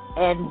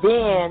 and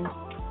then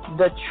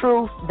the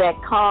truth that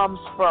comes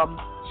from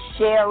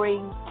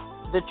sharing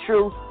the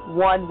truth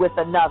one with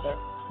another.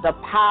 The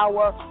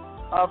power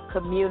of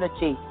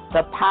community,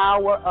 the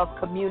power of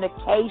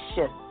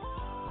communication.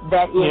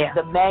 That is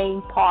the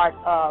main part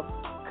of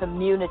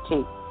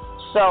community.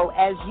 So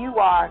as you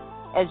are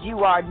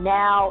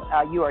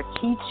now, you're a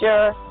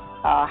teacher.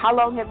 How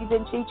long have you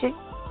been teaching?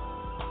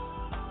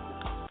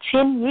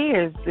 10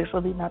 years. This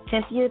will be my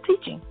 10th year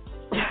teaching.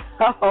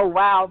 Oh,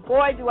 wow.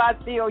 Boy, do I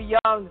feel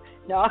young.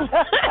 No.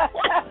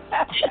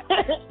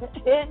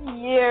 10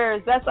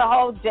 years. That's a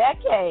whole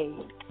decade.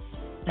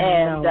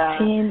 And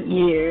 10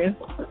 years.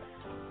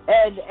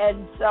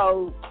 And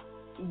so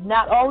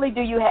not only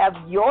do you have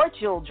your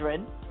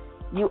children,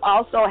 you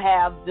also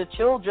have the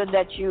children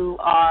that you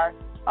are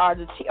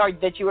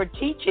that you are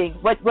teaching.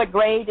 What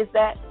grade is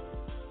that?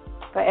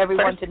 For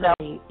everyone to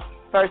know.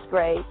 First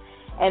grade.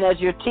 And as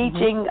you're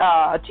teaching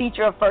a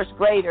teacher of first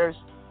graders,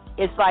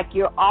 it's like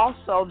you're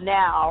also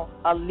now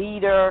a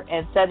leader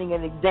and setting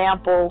an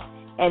example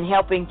and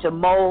helping to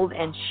mold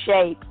and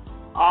shape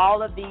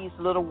all of these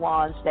little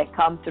ones that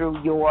come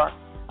through your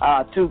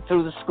through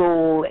the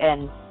school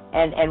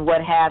and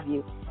what have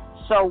you.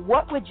 So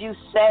what would you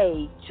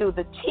say to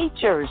the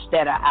teachers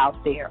that are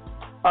out there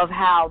of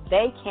how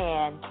they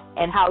can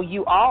and how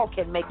you all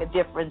can make a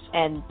difference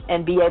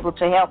and be able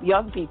to help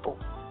young people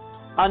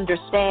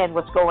understand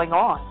what's going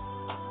on?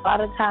 A lot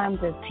of times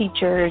as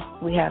teachers,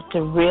 we have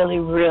to really,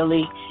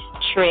 really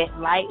tread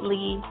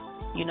lightly,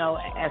 you know,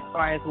 as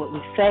far as what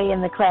we say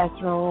in the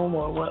classroom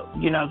or what,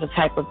 you know, the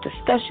type of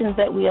discussions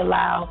that we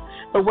allow.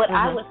 But what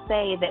I would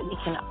say that we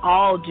can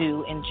all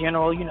do in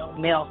general, you know,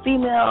 male,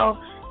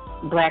 female,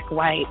 black,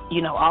 white,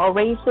 you know, all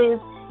races,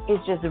 is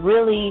just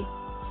really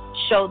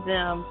show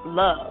them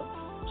love,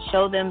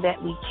 show them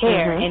that we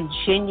care and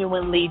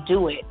genuinely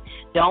do it.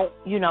 Don't,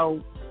 you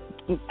know,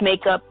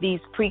 make up these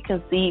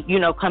preconceived, you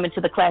know, come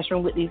into the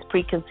classroom with these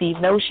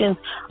preconceived notions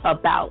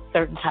about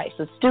certain types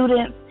of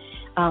students,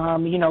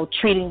 you know,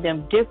 treating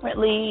them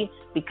differently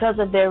because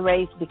of their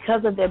race,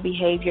 because of their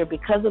behavior,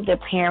 because of their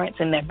parents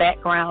and their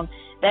background.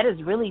 That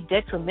is really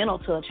detrimental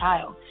to a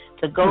child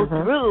to go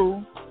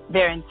through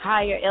their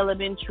entire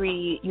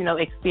elementary, you know,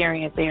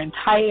 experience, their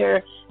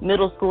entire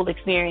middle school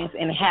experience,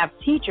 and have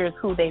teachers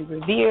who they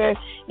revere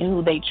and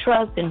who they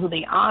trust and who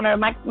they honor.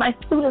 My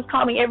students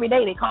call me every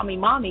day. They call me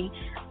mommy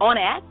on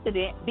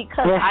accident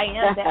because I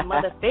am that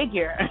mother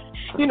figure.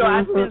 You know,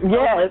 I spend so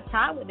much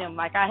time with them.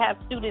 Like I have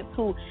students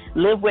who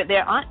live with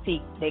their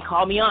auntie. They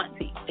call me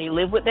auntie. They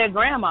live with their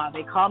grandma.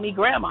 They call me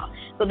grandma.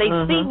 So they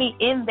see me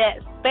in that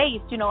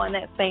space, you know, on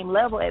that same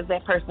level as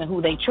that person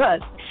who they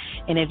trust.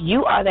 And if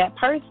you are that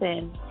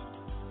person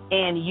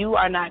and you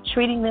are not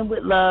treating them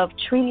with love,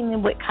 treating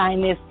them with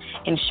kindness,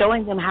 and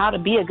showing them how to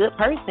be a good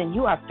person,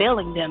 you are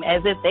failing them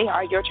as if they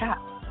are your child.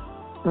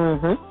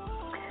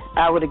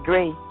 I would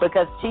agree,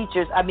 because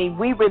teachers, I mean,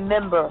 we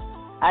remember,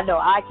 I know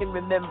I can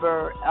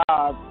remember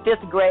a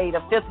fifth grade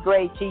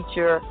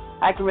teacher.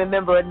 I can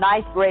remember a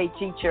ninth grade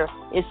teacher.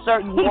 It's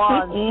certain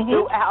ones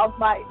throughout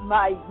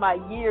my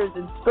years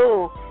in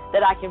school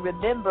that I can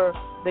remember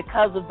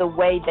because of the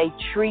way they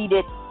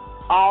treated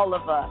all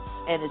of us,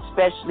 and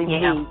especially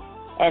me,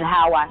 and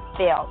how I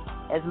felt.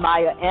 As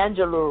Maya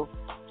Angelou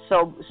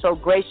so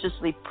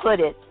graciously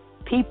put it,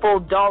 people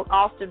don't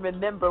often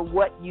remember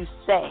what you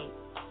say,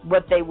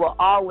 but they will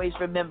always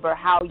remember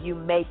how you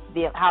made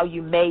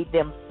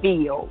them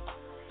feel.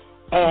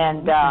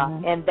 And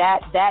and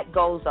that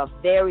goes a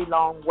very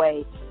long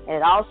way. And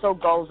it also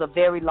goes a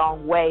very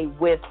long way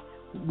with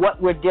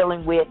what we're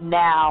dealing with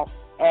now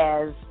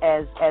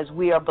as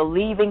we are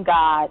believing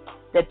God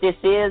that this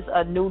is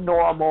a new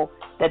normal,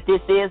 that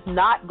this is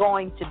not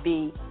going to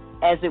be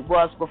as it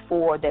was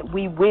before, that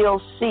we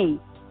will see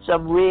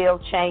some real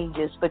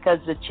changes, because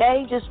the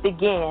changes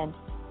begin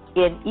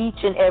in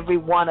each and every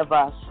one of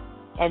us.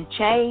 And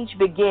change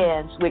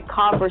begins with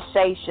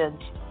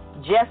conversations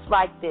just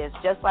like this,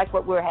 just like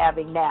what we're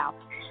having now.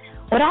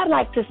 What I'd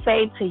like to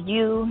say to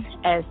you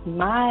as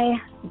my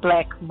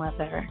black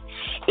mother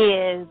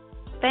is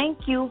thank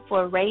you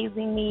for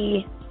raising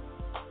me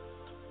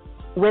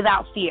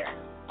without fear.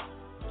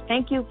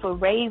 Thank you for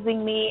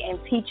raising me and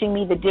teaching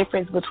me the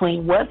difference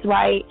between what's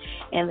right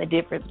and the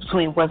difference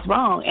between what's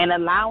wrong, and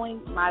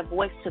allowing my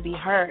voice to be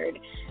heard.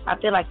 I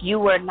feel like you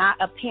were not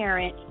a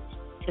parent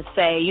to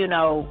say, you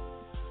know,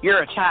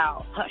 you're a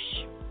child,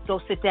 hush, go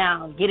sit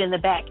down, get in the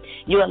back.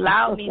 You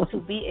allowed me to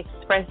be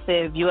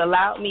expressive. You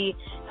allowed me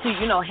to,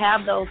 you know,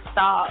 have those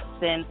thoughts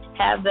and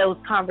have those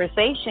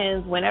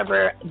conversations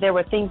whenever there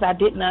were things I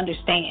didn't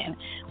understand,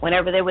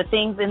 whenever there were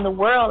things in the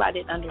world I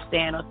didn't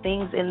understand, or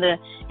things in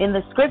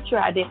the scripture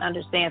I didn't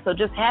understand. So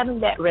just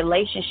having that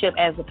relationship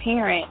as a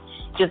parent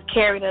just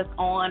carried us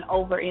on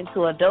over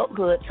into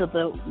adulthood to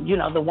the, you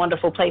know, the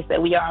wonderful place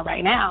that we are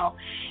right now.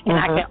 And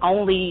I can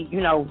only, you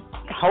know,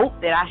 hope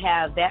that I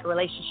have that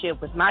relationship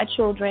with my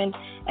children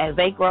as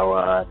they grow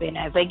up and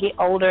as they get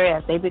older,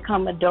 as they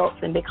become adults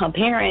and become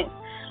parents.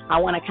 I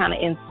want to kind of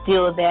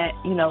instill that,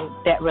 you know,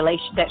 that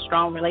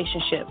strong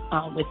relationship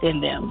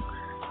within them.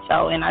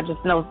 So, and I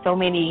just know so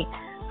many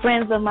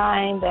friends of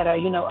mine that are,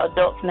 you know,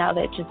 adults now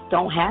that just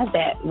don't have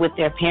that with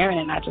their parent,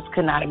 and I just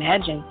could not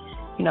imagine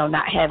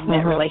not having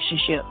that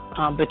relationship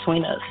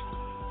between us.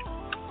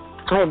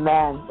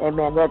 Amen.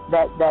 Amen.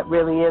 That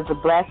really is a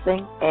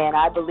blessing, and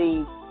I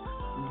believe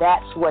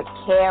that's what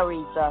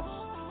carries us,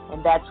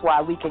 and that's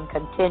why we can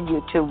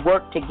continue to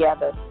work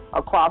together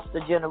across the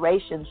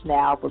generations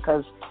now,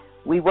 because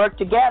we work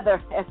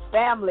together as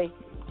family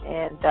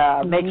and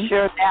make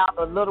sure now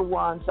the little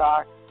ones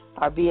are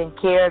being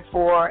cared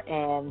for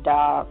and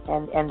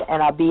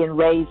are being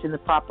raised in the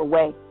proper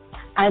way.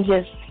 I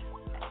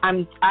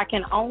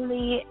can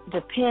only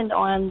depend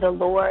on the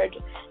Lord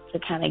to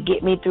kind of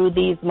get me through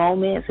these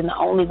moments, and the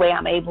only way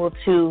I'm able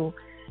to,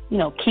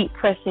 keep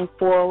pressing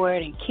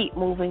forward and keep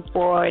moving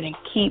forward and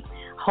keep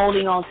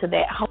holding on to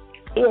that hope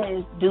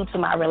is due to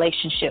my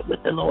relationship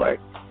with the Lord.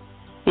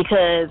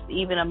 Because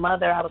even a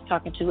mother I was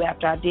talking to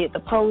after I did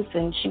the post,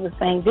 and she was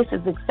saying, this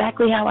is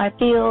exactly how I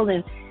feel,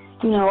 and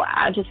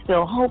I just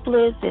feel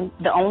hopeless, and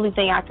the only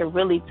thing I could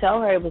really tell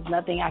her, it was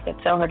nothing I could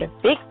tell her to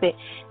fix it.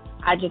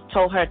 I just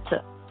told her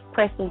to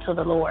press into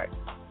the Lord.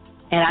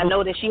 And I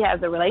know that she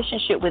has a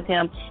relationship with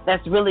him.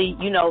 That's really,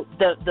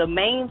 the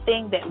main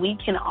thing that we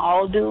can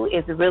all do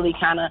is really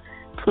kind of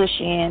push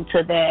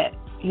into that,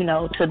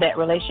 to that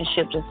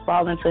relationship, just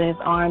fall into his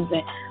arms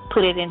and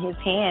put it in his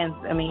hands.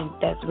 I mean,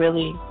 that's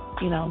really,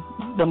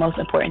 the most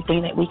important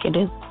thing that we can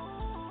do.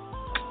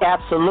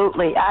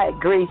 Absolutely. I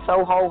agree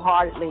so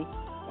wholeheartedly.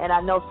 And I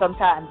know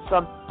sometimes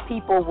some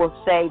people will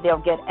say, they'll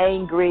get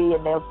angry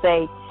and they'll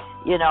say,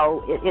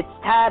 it's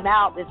time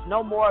out. It's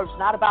no more. It's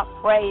not about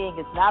praying.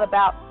 It's not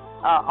about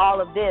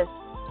all of this.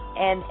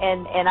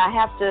 And I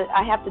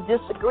have to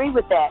disagree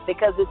with that,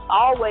 because it's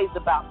always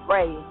about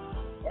praying.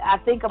 I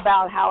think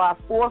about how our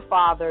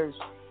forefathers,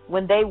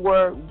 when they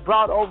were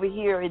brought over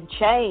here in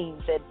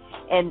chains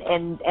and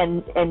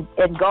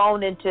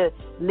gone into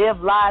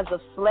live lives of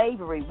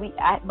slavery.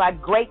 My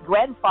great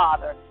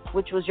grandfather,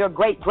 which was your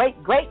great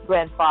great great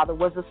grandfather,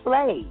 was a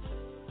slave,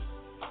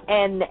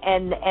 and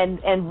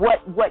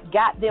what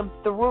got them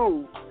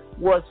through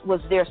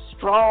was their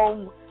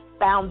strong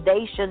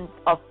foundation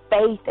of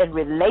faith and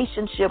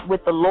relationship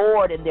with the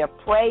Lord, and their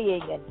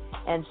praying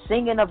and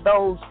singing of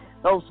those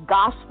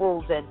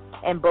gospels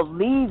and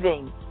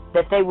believing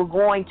that they were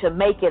going to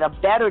make it a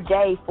better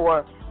day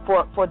for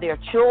their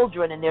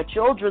children and their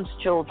children's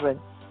children,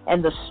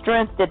 and the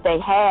strength that they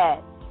had.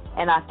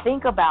 And I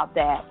think about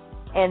that,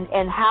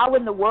 and how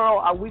in the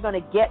world are we going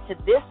to get to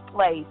this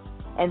place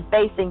and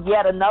facing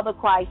yet another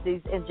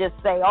crisis and just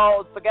say,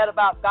 oh, forget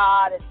about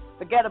God and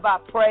forget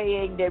about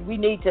praying, that we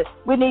need to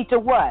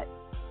what?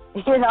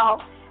 It's from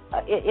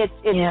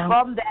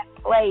that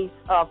place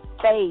of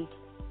faith,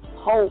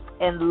 hope,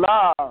 and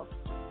love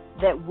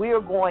that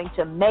we're going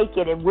to make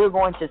it, and we're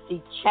going to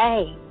see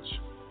change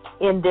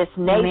in this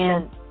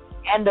nation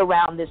and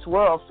around this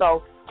world.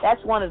 So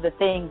that's one of the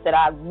things that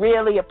I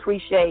really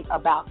appreciate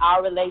about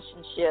our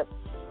relationship,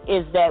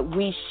 is that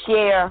we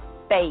share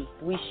faith.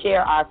 We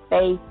share our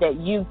faith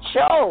that you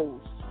chose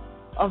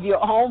of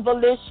your own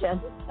volition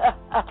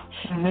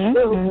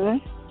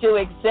to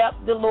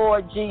accept the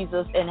Lord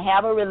Jesus and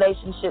have a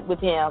relationship with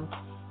him.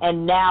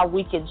 And now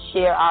we can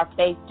share our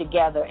faith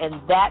together.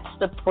 And that's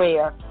the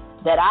prayer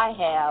that I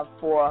have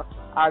for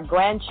our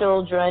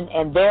grandchildren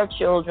and their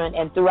children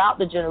and throughout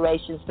the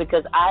generations,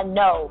 because I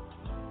know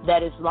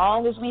that as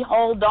long as we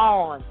hold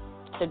on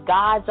to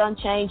God's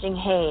unchanging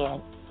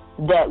hand,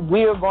 that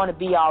we're going to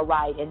be all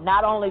right. And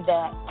not only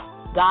that,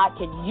 God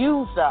can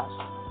use us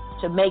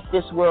to make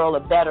this world a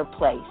better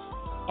place.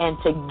 And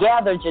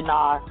together,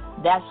 Jannar,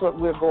 that's what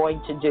we're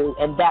going to do,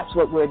 and that's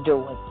what we're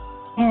doing.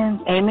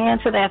 And amen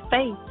to that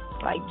faith.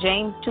 Like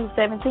James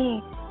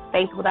 2:17,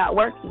 faith without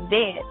works is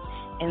dead.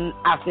 And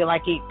I feel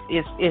like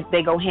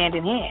they go hand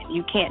in hand.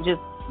 You can't just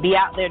be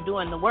out there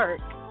doing the work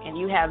and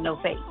you have no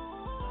faith.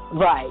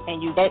 Right.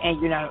 And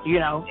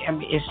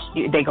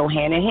they go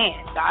hand in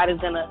hand. God is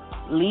going to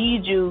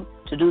lead you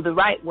to do the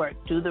right work,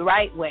 do the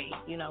right way.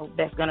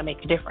 That's going to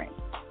make a difference.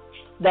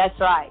 That's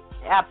right.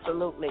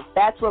 Absolutely.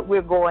 That's what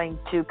we're going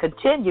to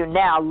continue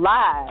now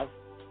live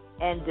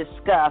and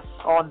discuss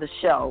on the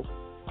show.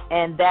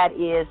 And that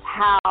is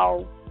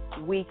how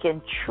we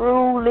can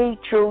truly,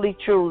 truly,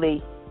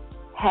 truly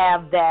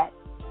have that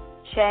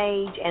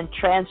change and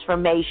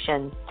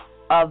transformation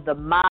of the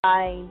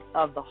mind,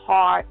 of the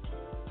heart,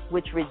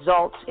 which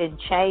results in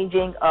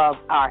changing of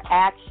our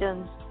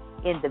actions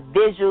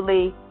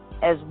individually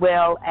as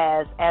well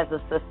as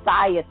a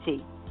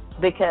society.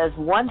 Because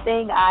one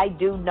thing I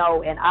do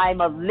know, and I'm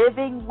a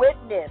living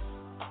witness,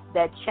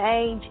 that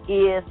change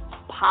is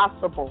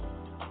possible.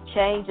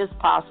 Change is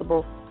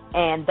possible,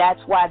 and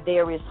that's why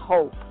there is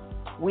hope.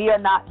 We are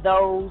not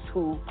those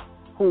who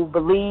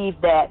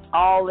believe that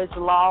all is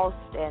lost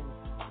and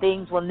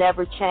things will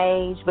never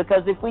change,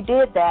 because if we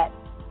did that,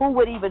 who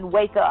would even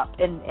wake up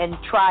and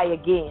try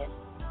again?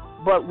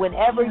 But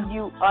whenever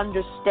you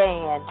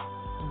understand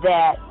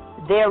that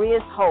there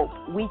is hope,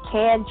 we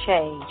can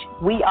change,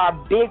 we are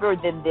bigger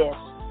than this.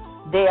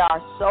 There are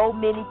so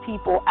many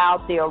people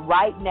out there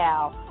right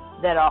now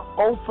that are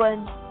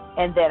open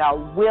and that are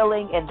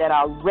willing and that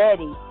are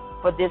ready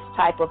for this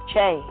type of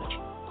change,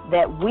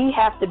 that we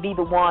have to be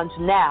the ones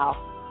now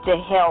to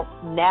help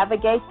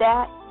navigate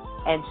that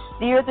and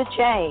steer the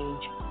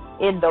change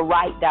in the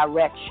right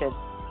direction.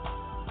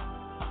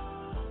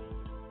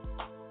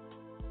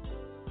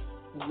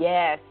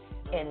 Yes,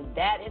 and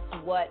that is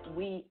what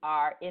we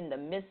are in the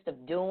midst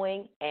of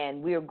doing,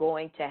 and we're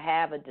going to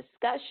have a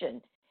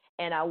discussion.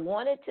 And I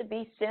want it to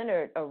be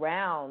centered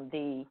around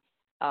the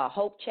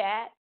Hope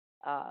Chat,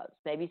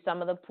 maybe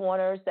some of the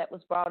pointers that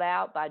was brought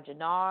out by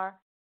Jannar,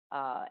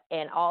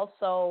 and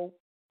also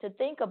to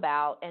think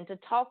about and to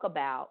talk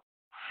about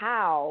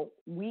how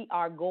we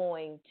are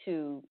going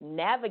to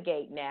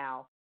navigate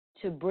now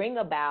to bring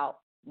about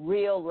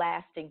real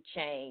lasting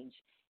change.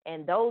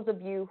 And those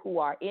of you who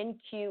are in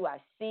queue, I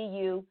see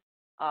you.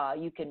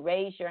 You can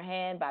raise your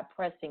hand by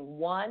pressing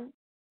 1,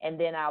 and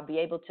then I'll be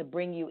able to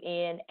bring you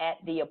in at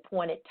the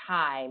appointed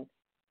time.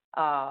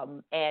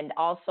 And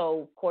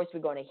also, of course,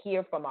 we're going to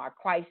hear from our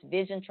Christ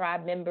Vision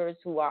Tribe members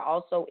who are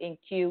also in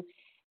queue.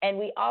 And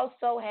we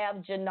also have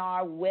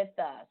Jannar with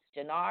us.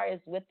 Jannar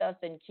is with us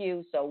in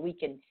queue, so we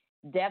can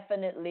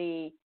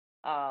definitely,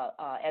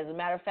 as a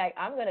matter of fact,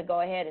 I'm going to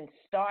go ahead and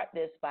start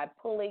this by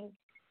pulling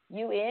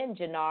you in,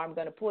 Jannar. I'm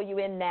going to pull you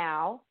in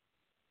now.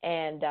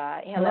 And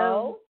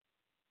hello.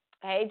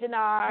 Hey,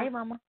 Jannar. Hey,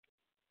 Mama.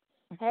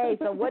 Hey,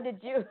 so what did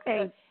you?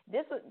 Hey,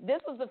 this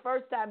was the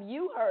first time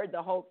you heard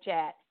the Hope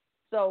Chat.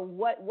 So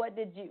what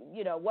did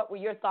you what were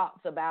your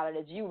thoughts about it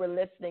as you were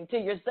listening to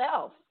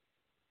yourself?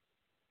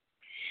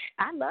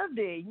 I loved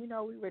it. We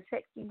were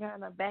texting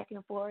kind of back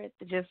and forth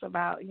just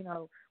about,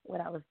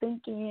 what I was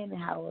thinking and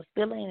how I was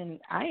feeling, and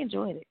I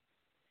enjoyed it.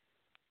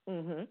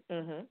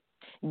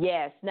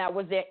 Yes. Now,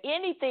 was there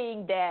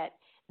anything that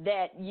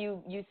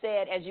you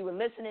said as you were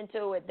listening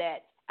to it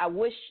that I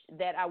wish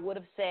that I would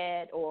have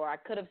said or I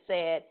could have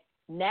said?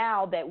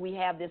 Now that we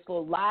have this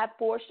little live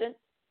portion,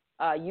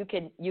 you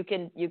can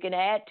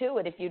add to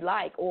it if you'd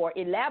like, or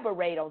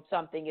elaborate on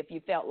something if you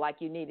felt like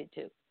you needed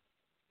to.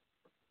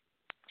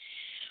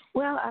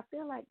 Well, I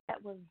feel like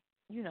that was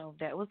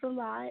a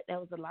lot. That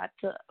was a lot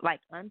to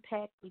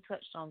unpack. We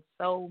touched on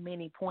so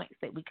many points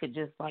that we could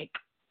just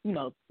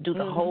do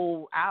the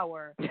whole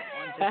hour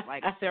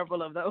on just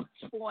several of those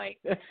points.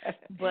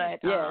 But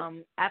yes.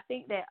 I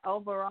think that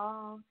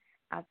overall,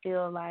 I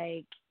feel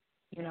like,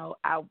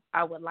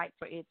 I would like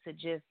for it to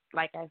just,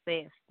 like I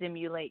said,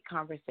 stimulate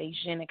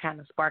conversation and kind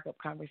of spark up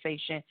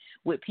conversation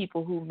with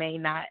people who may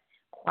not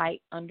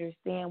quite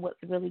understand what's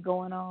really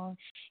going on.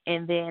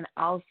 And then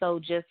also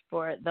just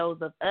for those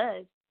of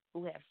us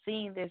who have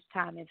seen this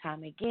time and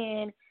time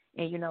again,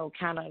 and,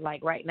 kind of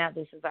like right now,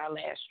 this is our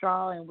last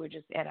straw and we're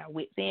just at our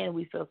wit's end.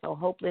 We feel so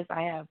hopeless.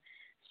 I have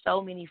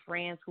so many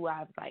friends who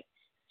I've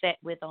sat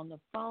with on the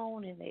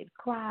phone and they've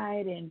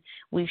cried and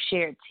we've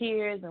shared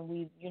tears and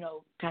we've,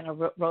 kind of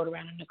rode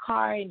around in the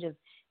car and just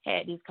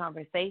had these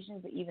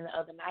conversations. Even the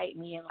other night,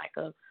 me and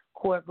a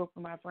core group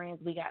of my friends,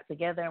 we got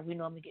together, and we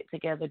normally get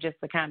together just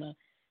to kind of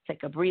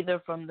take a breather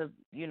from the,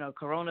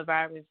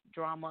 coronavirus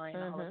drama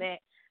and all of that.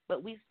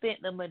 But we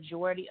spent the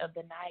majority of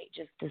the night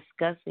just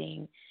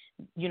discussing,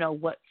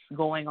 what's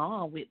going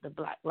on with the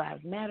Black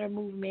Lives Matter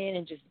movement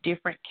and just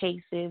different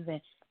cases and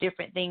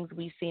different things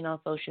we've seen on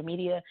social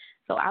media.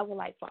 So I would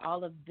like for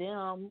all of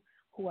them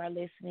who are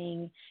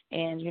listening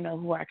and,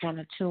 who are kind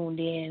of tuned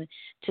in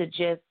to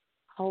just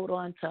hold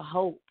on to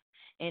hope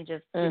and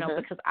just,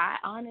 because I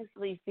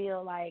honestly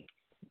feel like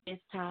this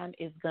time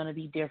is going to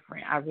be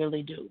different. I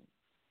really do.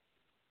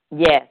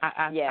 Yes.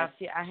 I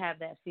have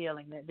that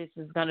feeling that this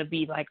is going to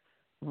be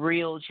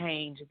real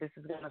change. This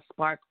is going to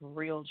spark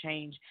real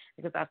change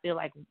because I feel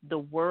like the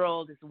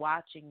world is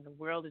watching, the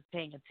world is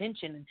paying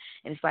attention,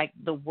 and it's like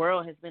the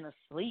world has been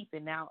asleep,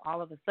 and now all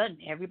of a sudden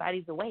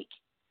everybody's awake.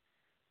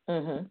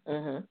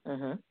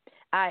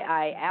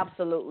 I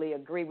absolutely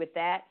agree with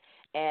that,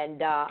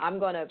 and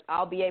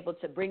I'll be able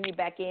to bring you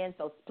back in,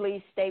 so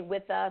please stay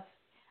with us.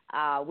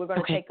 We're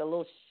going to take a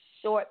little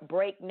short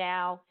break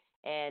now.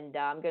 And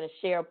I'm going to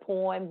share a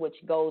poem which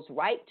goes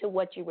right to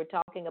what you were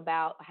talking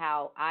about,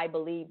 how I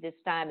believe this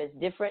time is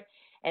different.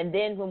 And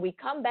then when we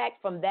come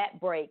back from that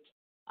break,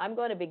 I'm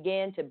going to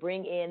begin to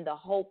bring in the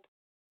Hope,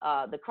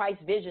 the Christ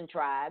Vision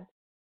Tribe,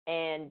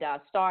 and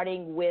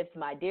starting with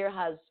my dear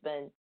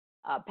husband,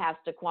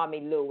 Pastor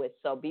Kwame Lewis.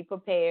 So be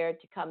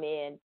prepared to come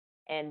in,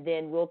 and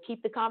then we'll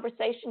keep the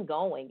conversation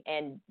going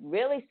and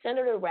really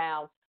centered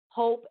around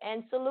hope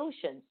and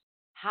solutions.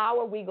 How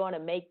are we going to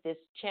make this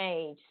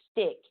change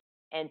stick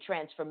and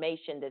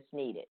transformation that's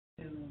needed?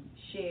 To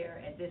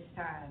share at this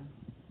time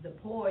the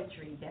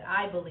poetry that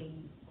I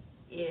believe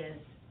is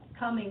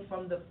coming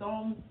from the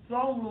throne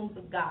rooms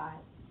of God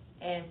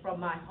and from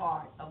my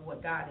heart of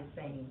what God is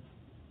saying.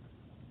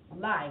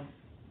 Life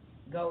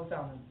goes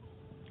on.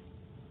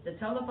 The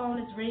telephone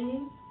is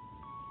ringing,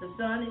 the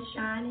sun is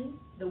shining,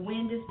 the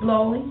wind is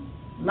blowing,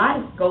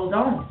 life goes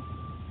on.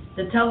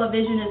 The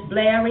television is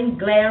blaring,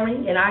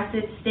 glaring, and I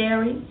sit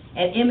staring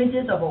at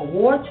images of a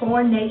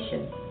war-torn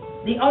nation.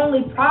 The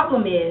only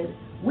problem is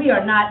we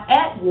are not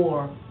at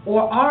war,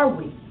 or are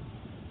we?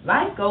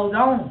 Life goes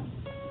on.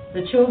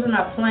 The children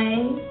are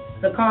playing,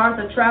 the cars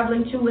are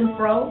traveling to and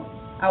fro.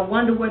 I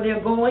wonder where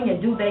they're going,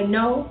 and do they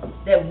know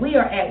that we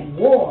are at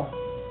war,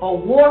 a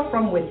war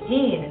from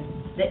within,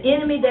 the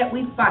enemy that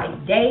we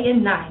fight day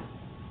and night.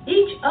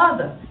 Each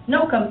other,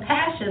 no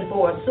compassion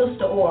for a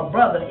sister or a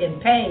brother in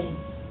pain.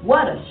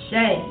 What a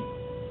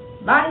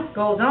shame. Life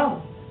goes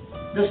on.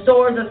 The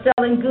stores are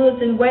selling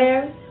goods and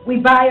wares. We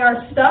buy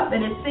our stuff,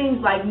 and it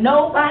seems like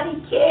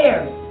nobody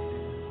cares.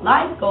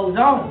 Life goes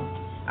on.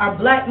 Our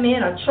black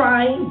men are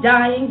trying,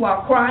 dying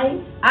while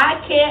crying.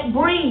 I can't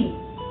breathe.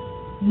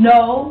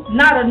 No,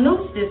 not a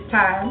noose this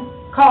time,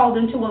 called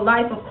into a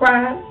life of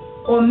crime,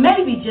 or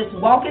maybe just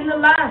walking the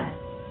line.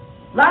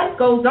 Life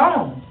goes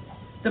on.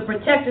 The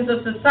protectors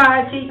of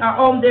society are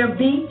on their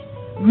beat.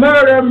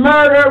 Murder,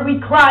 murder, we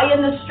cry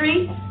in the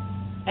streets.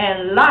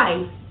 And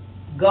life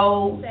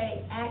goes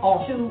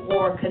on. 2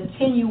 or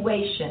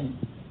continuation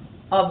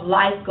of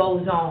Life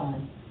Goes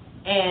On.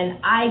 And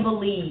I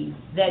believe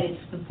that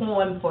it's the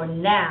poem for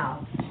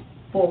now,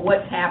 for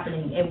what's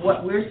happening and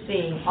what we're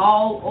seeing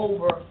all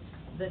over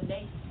the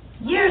nation.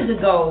 Years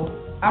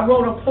ago, I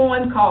wrote a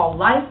poem called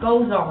Life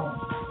Goes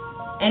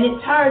On, and it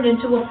turned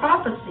into a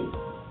prophecy.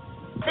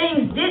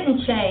 Things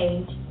didn't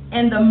change,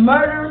 and the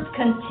murders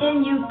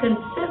continued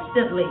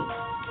consistently.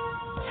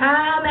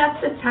 Time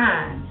after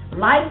time,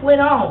 life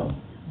went on,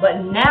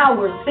 but now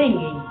we're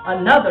singing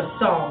another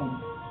song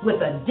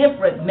with a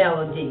different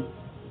melody.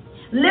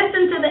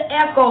 Listen to the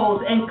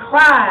echoes and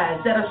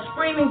cries that are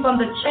screaming from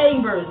the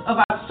chambers of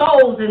our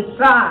souls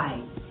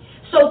inside.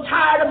 So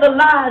tired of the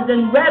lies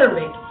and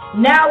rhetoric,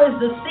 now is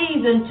the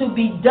season to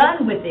be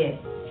done with it.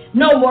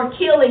 No more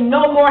killing,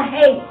 no more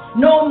hate,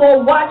 no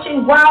more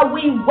watching while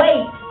we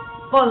wait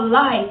for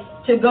life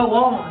to go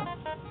on.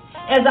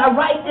 As I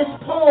write this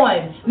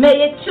poem,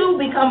 may it too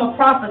become a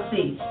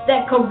prophecy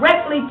that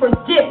correctly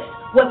predicts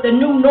what the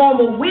new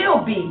normal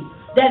will be,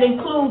 that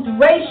includes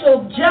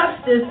racial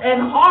justice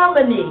and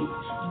harmony,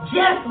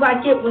 just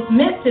like it was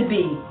meant to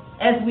be,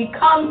 as we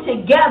come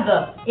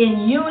together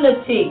in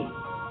unity.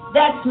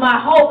 That's my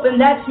hope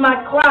and that's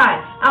my cry.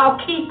 I'll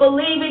keep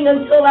believing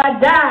until I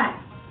die,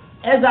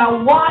 as I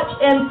watch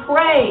and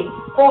pray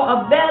for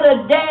a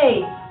better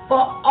day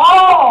for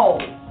all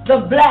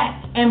the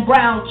black and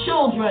brown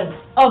children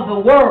of the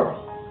world.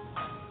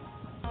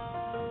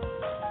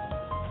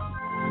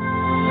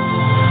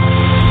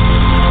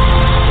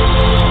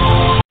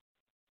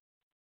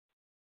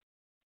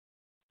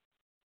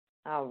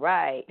 All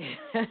right.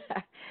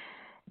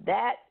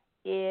 That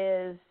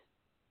is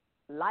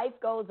Life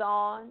Goes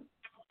On,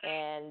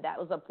 and that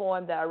was a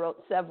poem that I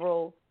wrote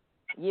several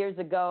years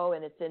ago,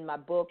 and it's in my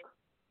book,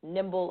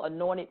 Nimble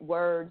Anointed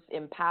Words,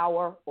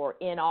 Empower or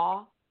In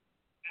Awe.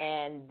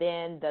 And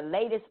then the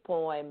latest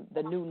poem,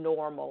 The New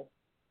Normal.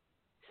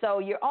 So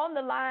you're on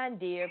the line,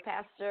 dear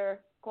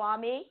Pastor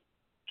Kwame,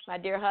 my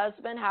dear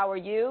husband. How are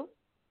you?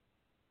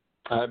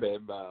 Hi,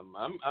 babe.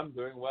 I'm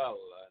doing well,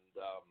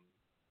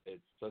 and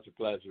it's such a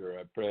pleasure.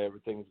 I pray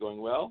everything's going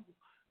well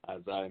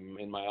as I'm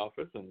in my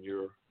office and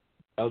you're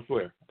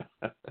elsewhere.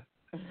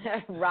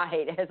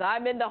 Right, as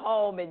I'm in the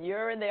home and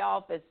you're in the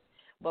office,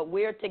 but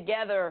we're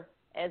together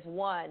as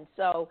one.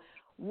 So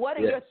what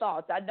are your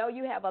thoughts? I know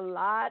you have a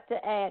lot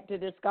to add to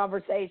this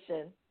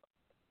conversation.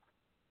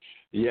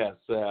 Yes,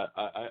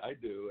 I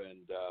do,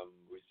 and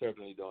we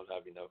certainly don't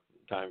have enough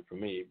time for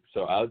me,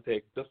 so I'll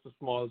take just a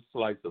small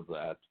slice of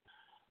that.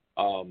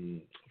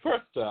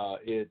 First,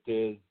 it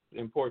is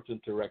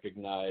important to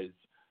recognize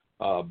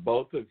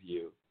both of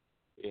you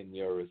in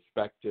your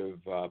respective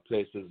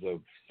places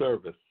of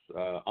service,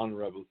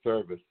 honorable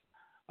service,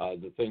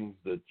 the things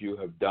that you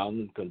have done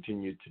and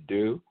continue to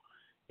do,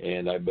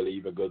 and I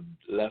believe a good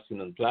lesson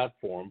and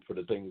platform for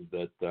the things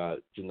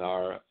that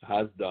Jannar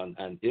has done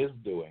and is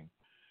doing.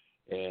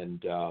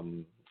 And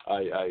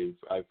I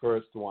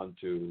first want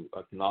to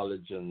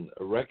acknowledge and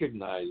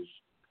recognize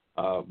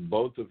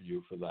both of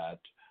you for that.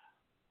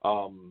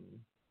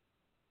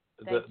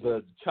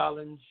 The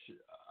challenge,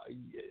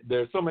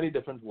 there are so many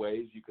different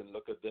ways you can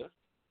look at this.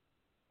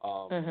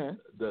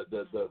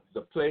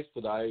 The place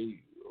that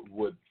I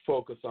would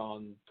focus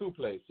on, two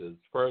places.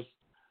 First,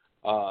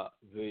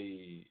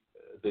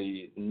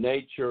 the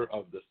nature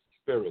of the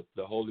Spirit,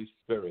 the Holy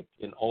Spirit,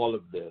 in all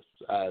of this,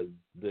 as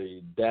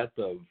the death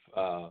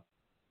of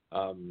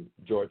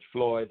George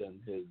Floyd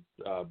and his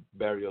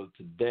burial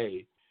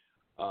today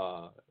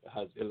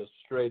has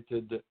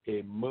illustrated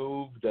a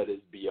move that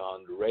is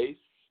beyond race,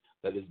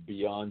 that is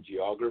beyond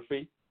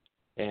geography,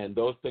 and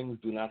those things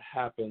do not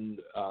happen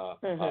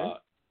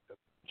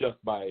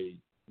just by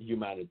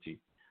humanity.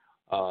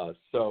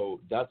 So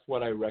that's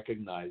what I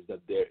recognize,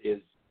 that there is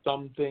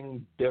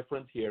something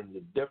different here, and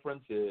the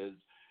difference is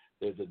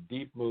there's a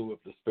deep move of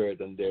the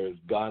Spirit, and there is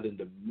God in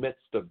the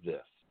midst of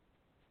this.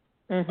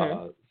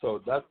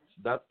 So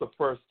that's the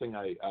first thing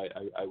I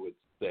would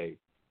say.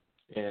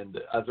 And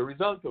as a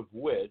result of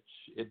which,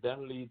 it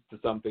then leads to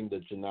something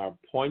that Jannar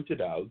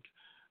pointed out,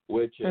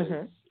 which is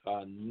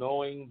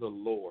knowing the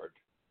Lord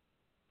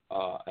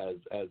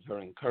as her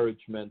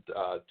encouragement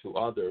to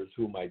others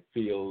who might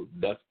feel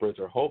desperate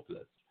or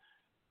hopeless,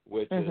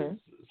 which is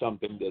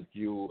something that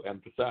you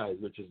emphasize,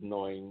 which is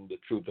knowing the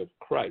truth of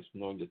Christ,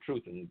 knowing the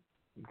truth. And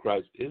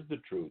Christ is the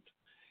truth.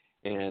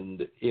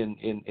 And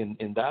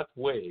in that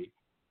way,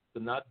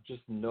 to not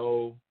just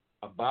know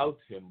about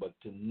him, but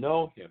to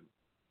know him,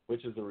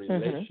 which is a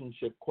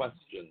relationship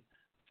question.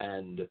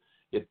 And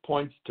it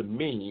points to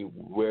me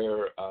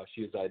where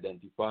she has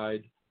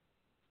identified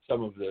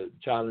some of the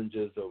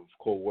challenges of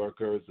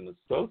co-workers and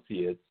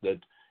associates, that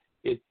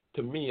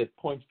to me, it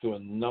points to a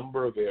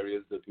number of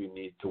areas that we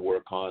need to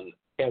work on,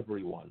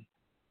 everyone.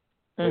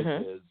 Which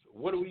is,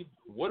 what are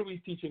we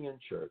teaching in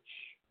church?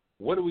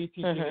 What are we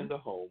teaching in the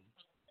home?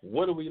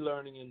 What are we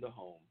learning in the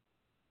home?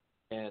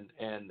 And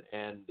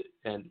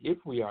if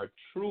we are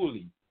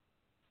truly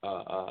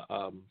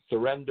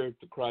surrendered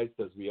to Christ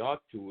as we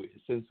ought to,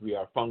 since we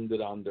are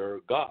founded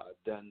under God,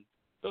 then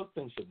those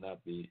things should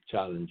not be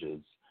challenges.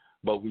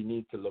 But we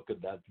need to look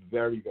at that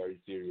very, very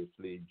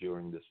seriously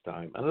during this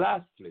time. And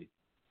lastly,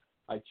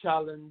 I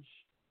challenge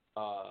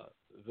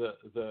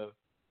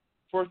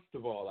first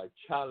of all, I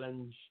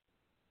challenge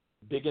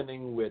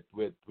beginning with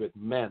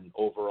men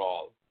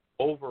overall.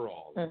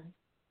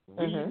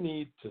 We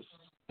need to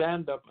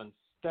stand up and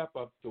step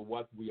up to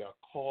what we are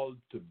called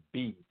to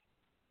be.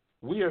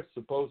 We are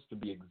supposed to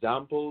be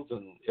examples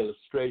and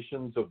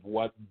illustrations of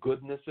what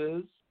goodness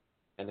is,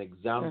 and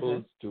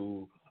examples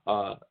to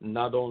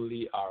not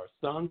only our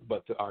sons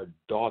but to our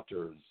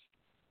daughters,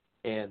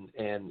 and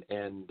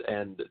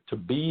to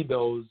be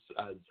those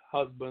as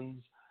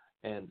husbands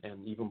and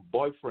even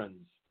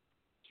boyfriends,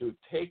 to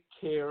take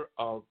care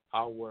of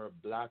our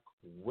black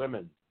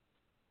women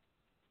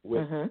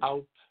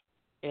without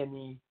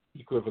any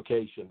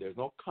equivocation. There's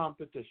no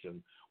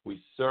competition.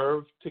 We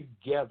serve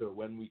together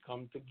when we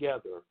come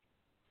together,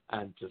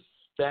 and to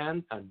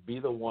stand and be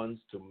the ones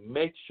to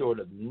make sure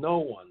that no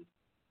one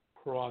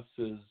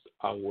crosses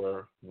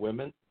our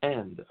women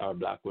and our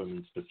black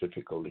women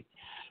specifically.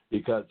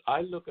 Because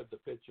I look at the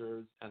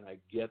pictures and I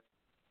get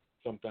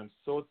sometimes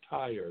so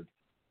tired.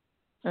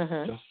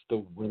 Just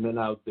the women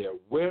out there.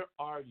 Where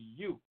are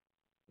you?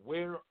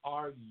 Where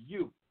are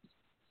you?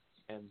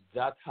 And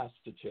that has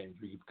to change.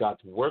 We've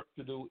got work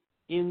to do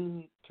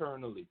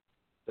internally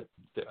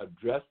to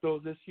address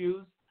those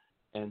issues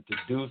and to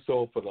do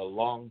so for the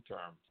long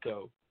term.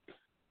 So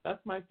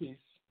that's my piece.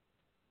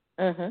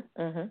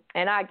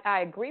 And I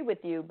agree with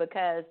you,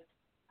 because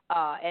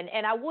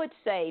and I would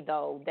say,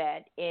 though,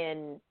 that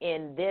in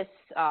this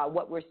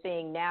what we're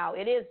seeing now,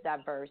 it is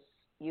diverse.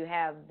 You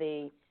have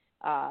the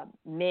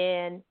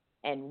men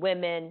and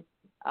women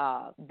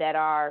that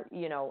are,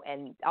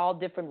 and all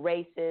different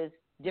races,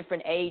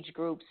 different age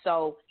groups.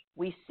 So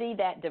we see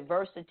that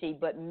diversity,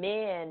 but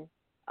men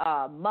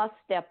must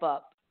step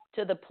up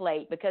to the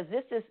plate, because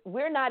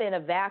we're not in a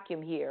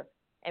vacuum here,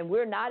 and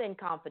we're not in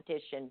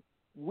competition.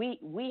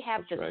 We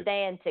have to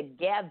stand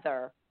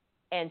together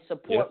and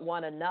support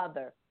one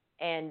another.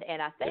 And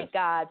I thank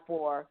God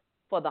for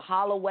the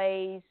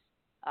Holloways,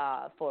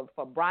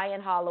 for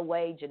Brian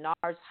Holloway,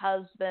 Janar's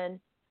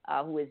husband,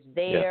 who is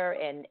there,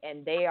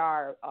 and they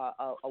are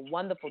a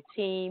wonderful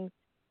team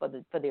for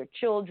their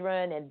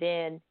children, and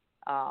then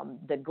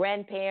the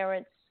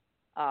grandparents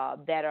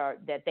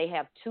that they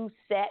have two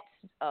sets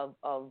of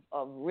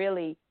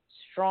really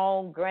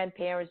strong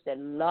grandparents that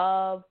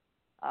love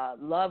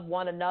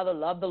one another,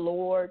 love the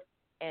Lord,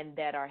 and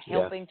that are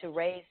helping to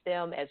raise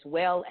them, as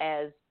well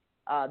as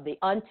the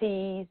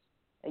aunties,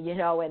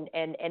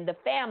 and the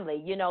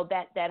family,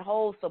 that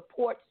whole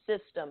support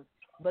system,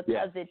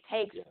 because it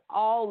takes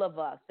all of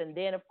us. And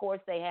then, of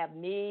course, they have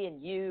me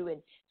and you,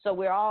 and so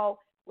we're all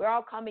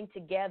coming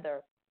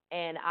together.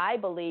 And I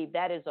believe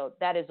that is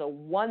a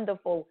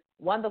wonderful,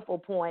 wonderful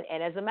point.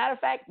 And as a matter of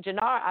fact,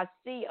 Janar, I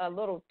see a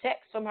little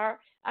text from her.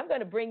 I'm going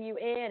to bring you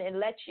in and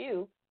let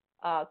you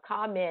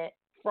comment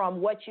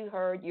from what you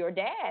heard your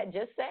dad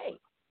just say.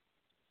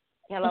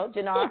 Hello,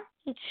 Janar.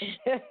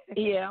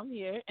 Yeah, I'm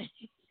here.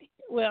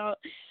 Well,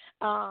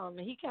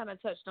 he kind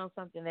of touched on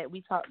something that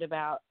we talked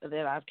about,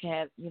 that I've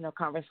had,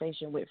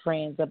 conversation with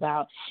friends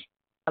about.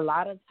 A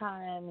lot of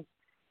times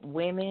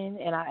women,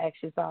 and I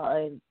actually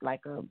saw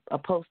a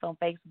post on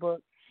Facebook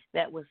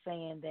that was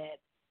saying that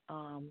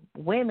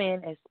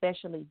women,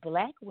 especially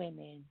black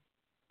women,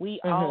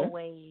 we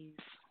always,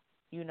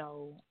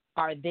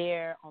 are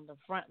there on the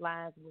front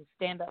lines. We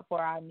stand up for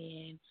our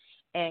men.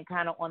 And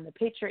kind of on the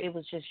picture, it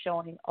was just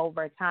showing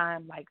over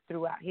time, like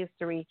throughout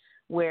history,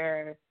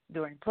 where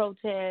during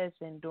protests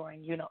and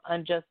during,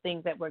 unjust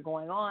things that were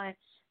going on,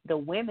 the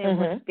women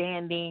were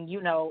standing,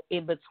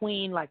 in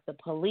between like the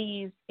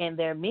police and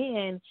their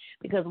men,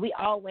 because we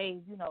always,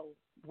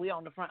 we're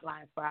on the front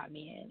lines for our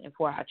men and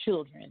for our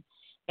children.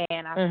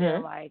 And I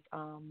feel like,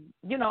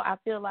 I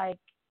feel like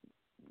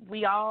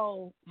we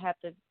all have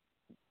to,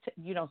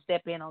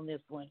 step in on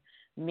this one.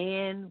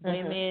 Men,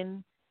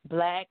 women,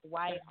 black,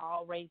 white,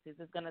 all races.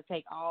 It's going to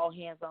take all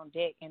hands on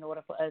deck in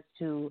order for us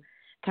to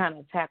kind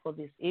of tackle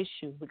this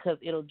issue, because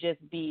it'll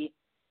just be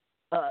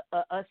a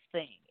us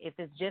thing. If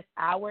it's just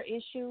our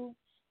issue,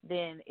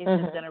 then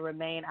it's just going to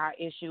remain our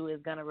issue.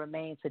 Is going to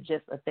remain to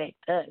just affect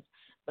us.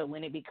 But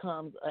when it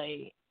becomes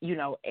a,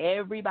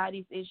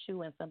 everybody's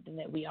issue and something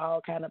that we all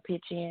kind of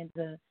pitch in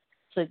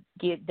to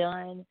get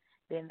done,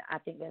 then I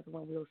think that's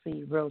when we'll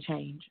see real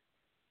change.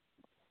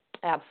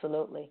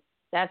 Absolutely.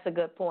 That's a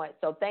good point.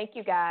 So thank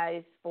you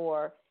guys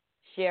for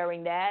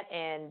sharing that,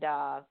 and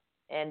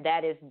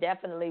that is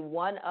definitely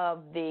one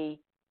of the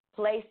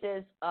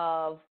places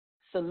of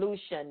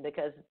solution,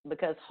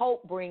 because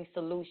hope brings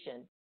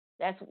solution.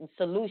 That's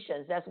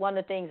solutions. That's one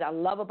of the things I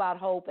love about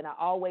hope, and I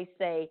always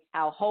say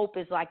how hope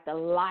is like the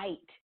light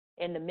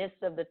in the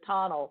midst of the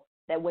tunnel,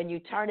 that when you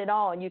turn it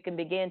on, you can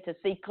begin to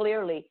see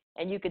clearly,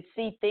 and you could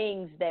see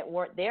things that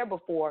weren't there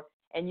before,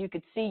 and you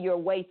could see your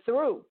way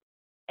through.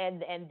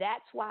 And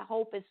that's why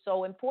hope is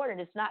so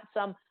important. It's not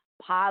some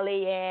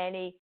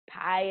Pollyanna,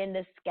 pie in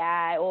the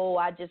sky, oh,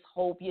 I just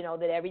hope,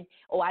 that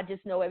I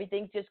just know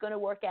everything's just going to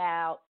work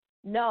out.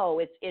 No,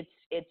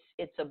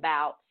 it's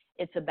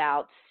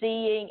about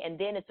seeing, and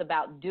then it's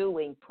about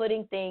doing,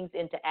 putting things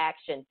into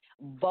action,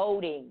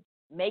 voting,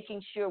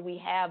 making sure we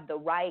have the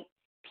right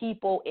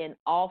people in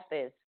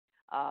office.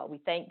 We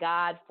thank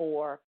God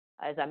for,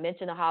 as I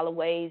mentioned, the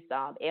Holloways,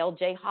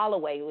 L.J.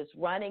 Holloway, who is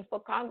running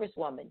for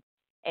Congresswoman,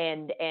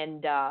 and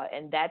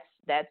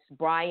that's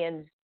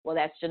Brian's. Well,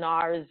 that's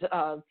Janar's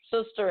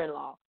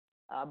sister-in-law,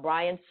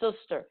 Brian's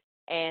sister,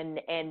 and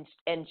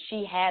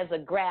she has a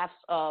grasp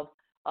of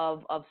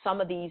some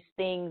of these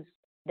things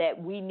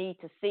that we need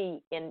to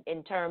see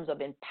in terms of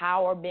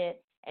empowerment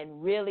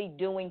and really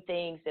doing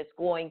things that's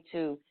going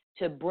to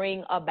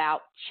bring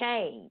about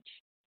change.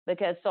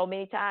 Because so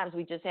many times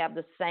we just have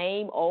the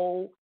same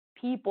old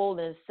people,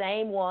 the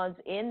same ones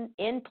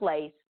in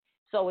place.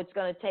 So it's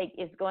going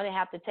to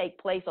have to take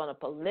place on a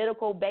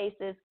political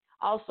basis.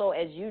 Also,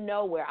 as you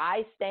know, where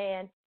I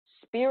stand,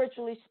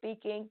 spiritually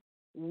speaking,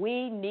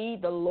 we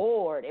need the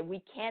Lord, and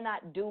we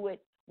cannot do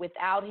it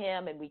without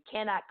him, and we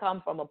cannot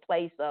come from a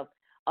place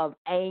of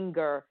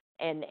anger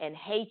and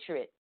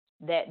hatred.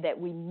 That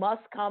we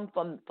must come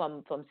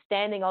from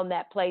standing on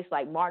that place,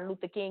 like Martin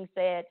Luther King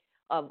said,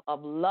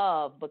 of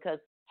love, because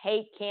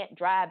hate can't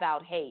drive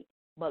out hate,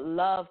 but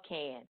love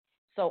can.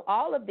 So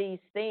all of these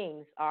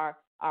things are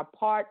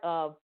part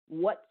of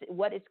what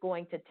it's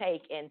going to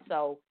take. And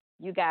so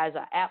you guys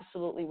are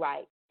absolutely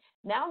right.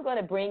 Now I'm going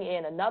to bring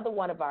in another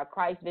one of our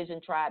Christ Vision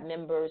Tribe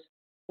members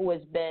who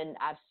has been,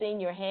 I've seen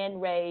your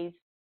hand raised,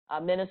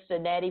 Minister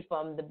Nettie,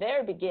 from the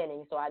very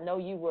beginning. So I know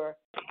you were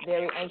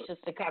very anxious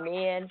to come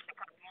in.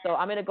 So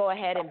I'm going to go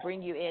ahead and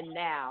bring you in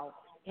now.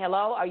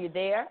 Hello, are you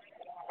there?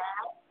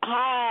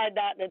 Hi,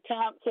 Dr.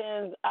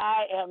 Tompkins.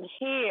 I am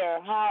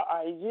here. How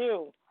are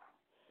you?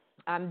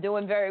 I'm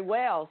doing very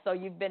well. So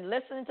you've been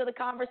listening to the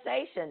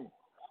conversation.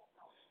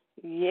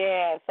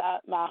 Yes,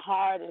 my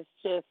heart is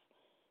just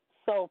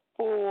so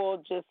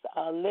full, just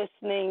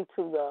listening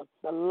to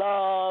the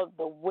love,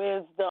 the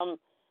wisdom,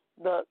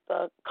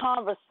 the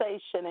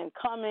conversation, and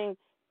coming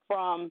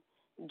from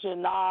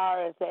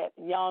Janar as that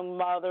young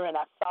mother, and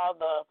I saw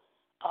the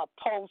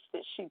post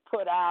that she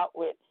put out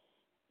with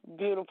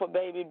beautiful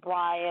baby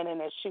Brian,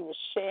 and as she was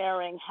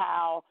sharing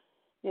how,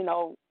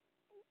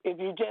 if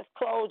you just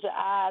close your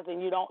eyes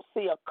and you don't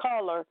see a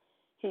color,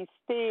 he's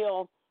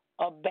still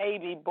a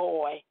baby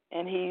boy,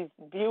 and he's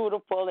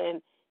beautiful,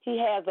 and he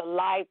has a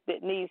life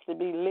that needs to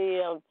be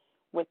lived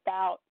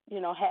without,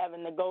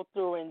 having to go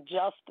through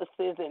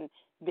injustices and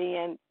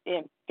being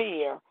in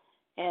fear.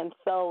 And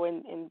so,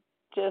 and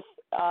just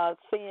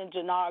seeing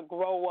Janar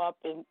grow up,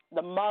 and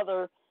the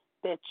mother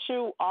that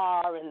you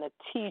are, and the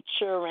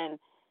teacher, and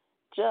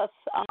just,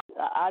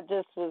 I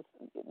just was,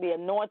 the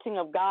anointing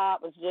of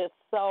God was just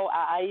so,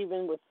 I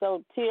even was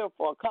so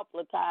tearful a couple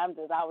of times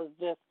as I was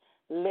just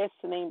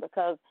listening,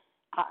 because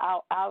I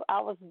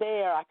was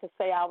there. I could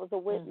say I was a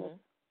witness.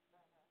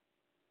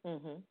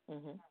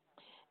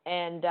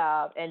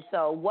 And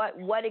so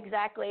what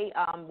exactly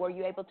were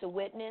you able to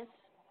witness?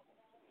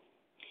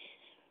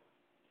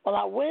 Well,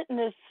 I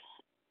witnessed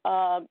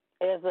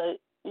as a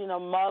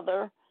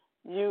mother,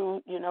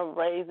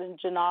 raising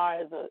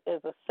Janar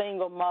as a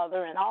single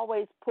mother, and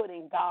always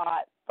putting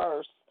God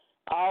first,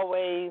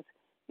 always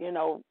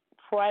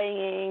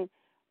praying,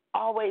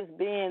 always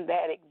being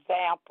that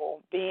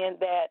example, being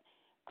that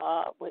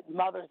with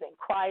mothers in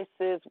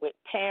crisis, with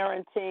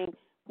parenting,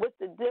 with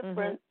the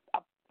different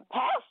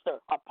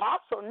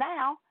apostle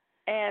now,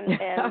 and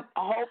a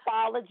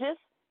hopeologist,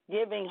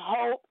 giving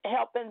hope,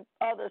 helping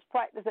others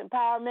practice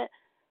empowerment,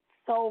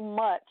 so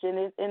much, and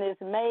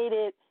it's made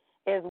it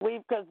as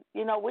because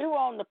we were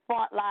on the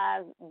front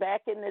lines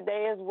back in the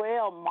day as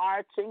well,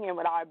 marching and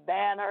with our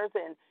banners,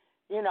 and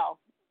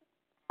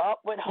up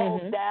with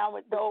hope, down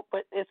with dope,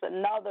 but it's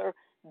another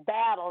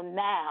battle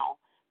now.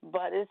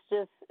 But it's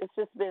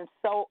just been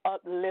so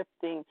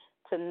uplifting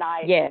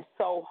tonight, and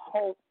so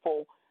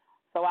hopeful.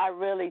 So I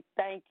really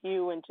thank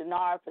you and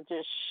Janar for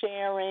just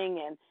sharing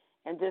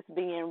and just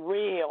being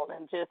real,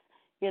 and just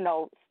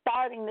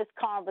starting this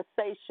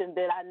conversation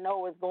that I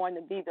know is going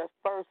to be the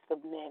first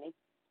of many.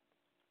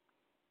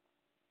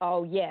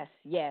 Oh yes,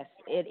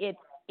 it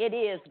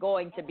is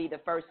going to be the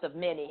first of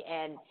many,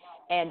 and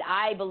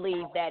I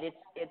believe that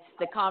it's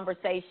the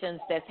conversations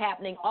that's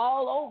happening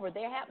all over.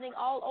 They're happening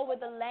all over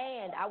the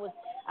land.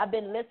 I've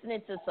been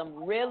listening to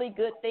some really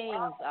good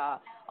things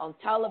on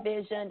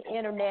television,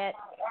 internet,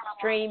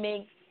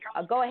 streaming.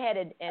 Go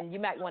ahead and you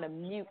might want to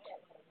mute.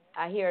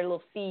 I hear a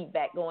little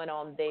feedback going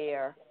on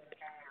there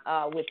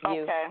with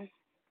you. Okay.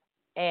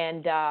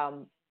 And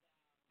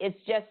it's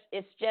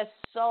just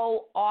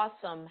so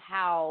awesome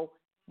how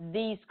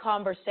these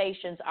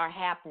conversations are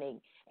happening.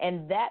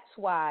 And that's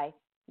why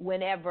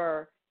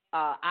whenever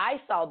I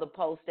saw the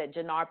post that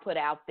Jannar put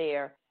out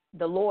there,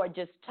 the Lord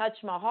just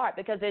touched my heart.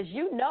 Because as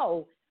you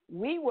know,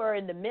 we were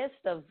in the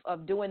midst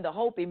of doing the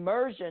Hope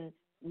Immersion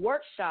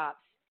workshops.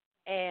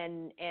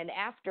 And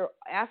after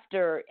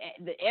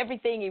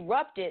everything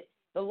erupted,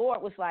 the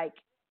Lord was like,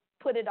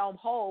 put it on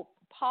hold,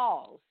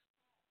 pause.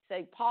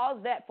 Say, pause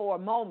that for a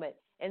moment.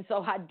 And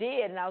so I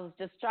did, and I was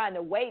just trying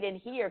to wait and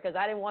hear because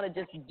I didn't want to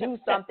just do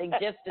something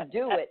just to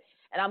do it.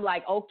 And I'm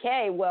like,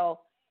 okay,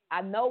 well,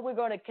 I know we're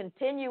going to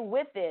continue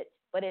with it,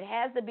 but it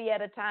has to be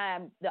at a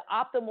time, the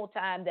optimal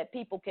time that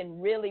people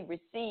can really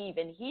receive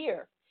and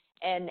hear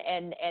and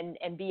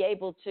be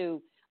able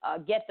to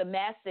get the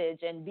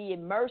message and be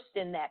immersed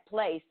in that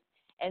place.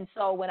 And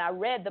so when I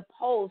read the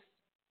post,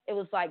 it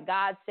was like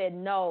God said,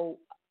 no,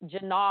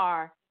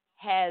 Jannar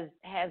has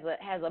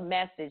a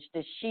message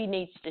that she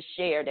needs to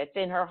share that's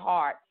in her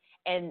heart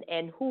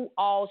and who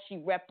all she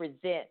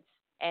represents.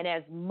 And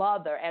as a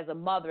mother,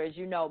 as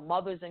you know,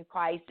 Mothers in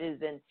Crisis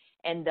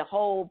and the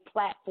whole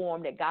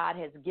platform that God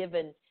has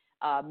given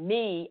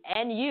me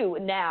and you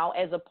now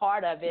as a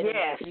part of it. Yes.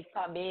 And as you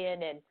come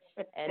in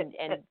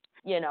and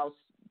you know,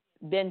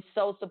 been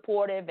so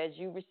supportive as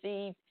you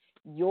receive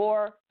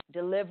your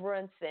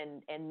deliverance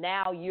and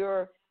now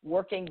you're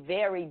working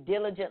very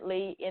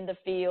diligently in the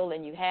field,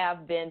 and you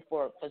have been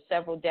for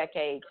several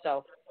decades.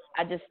 So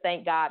I just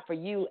thank God for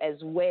you as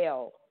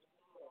well.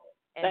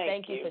 And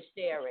thank you for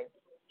sharing.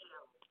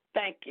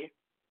 Thank you.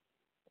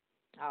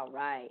 All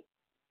right.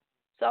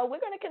 So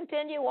we're going to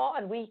continue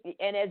on.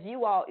 And as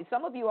you all,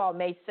 some of you all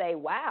may say,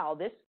 wow,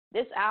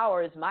 this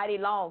hour is mighty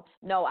long.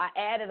 No, I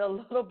added a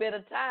little bit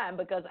of time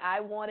because I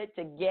wanted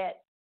to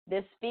get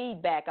this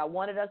feedback. I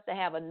wanted us to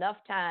have enough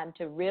time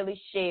to really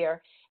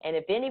share. And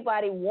if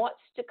anybody wants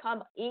to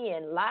come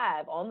in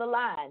live on the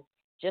line,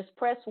 just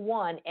press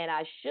 1, and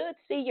I should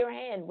see your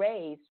hand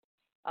raised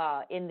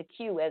in the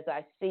queue as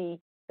I see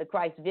the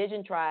Christ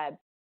Vision Tribe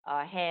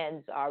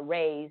hands are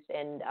raised.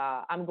 And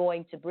I'm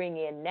going to bring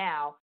in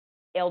now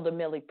Elder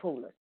Millie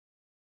Poulos.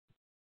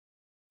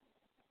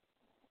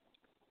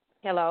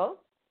 Hello.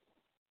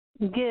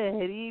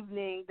 Good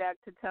evening,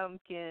 Dr.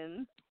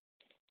 Tompkins.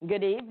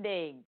 Good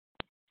evening.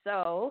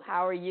 So,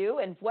 how are you?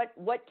 And what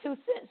 2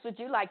 cents would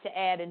you like to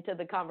add into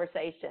the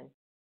conversation?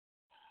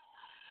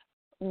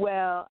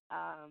 Well,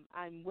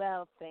 I'm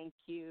well, thank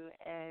you.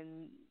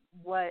 And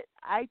what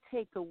I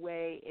take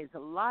away is a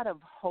lot of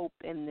hope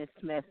in this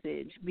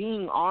message.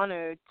 Being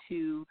honored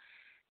to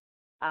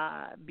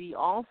be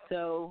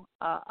also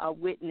a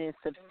witness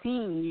of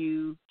seeing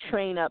you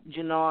train up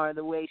Jannar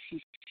the way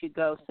she should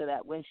go so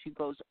that when she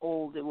grows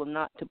old, it will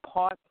not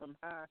depart from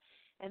her.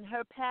 And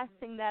her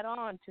passing that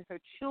on to her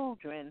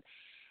children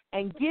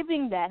and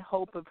giving that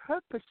hope of her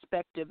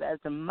perspective as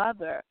a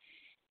mother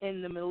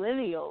in the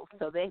millennials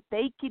so that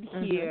they could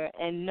hear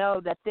and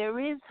know that there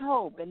is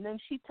hope. And then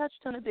she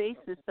touched on a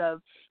basis of,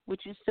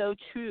 which is so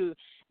true,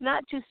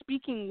 not just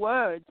speaking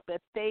words,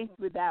 but faith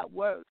without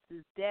works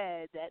is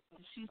dead, that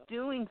she's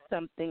doing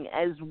something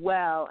as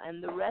well.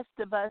 And the rest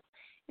of us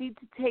need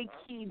to take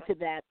heed to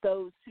that,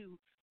 those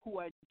who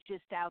are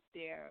just out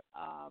there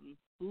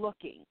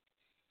looking.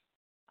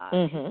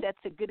 That's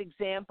a good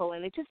example,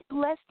 and it just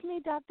blessed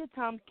me, Dr.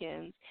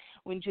 Tompkins,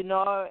 when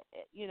Jannar,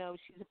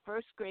 she's a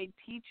first grade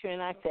teacher,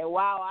 and I said,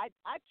 wow,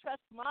 I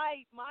trust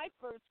my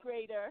first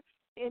grader,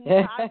 and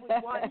I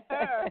would want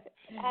her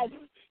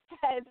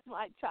as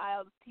my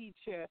child's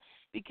teacher,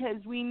 because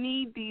we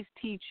need these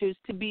teachers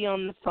to be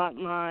on the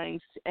front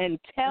lines and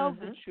tell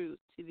the truth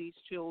to these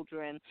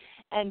children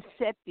and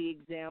set the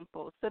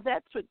example. So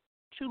that's what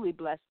truly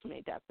blessed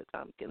me, Dr.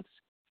 Tompkins.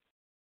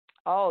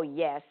 Oh,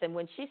 yes. And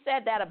when she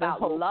said that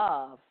about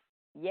love,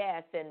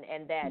 yes,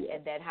 and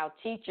that how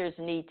teachers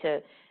need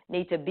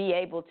to be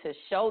able to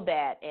show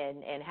that,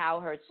 and how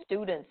her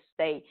students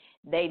they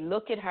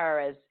look at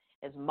her as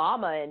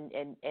mama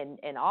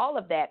and all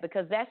of that,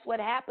 because that's what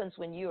happens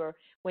when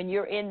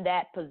you're in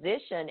that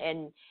position,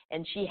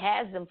 and she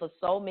has them for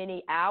so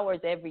many hours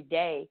every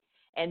day,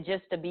 and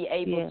just to be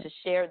able to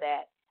share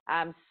that,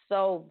 I'm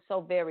so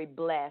very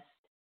blessed.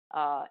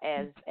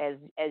 As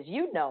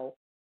you know,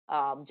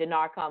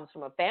 Jannar comes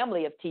from a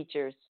family of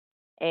teachers,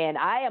 and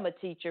I am a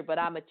teacher, but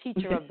I'm a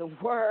teacher of the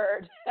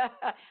word.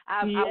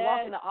 I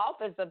walk in the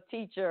office of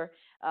teacher,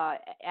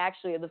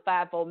 actually of the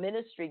fivefold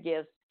ministry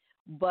gifts,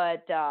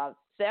 but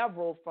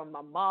several from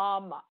my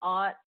mom, my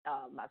aunt,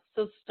 my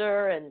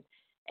sister,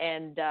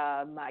 and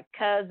my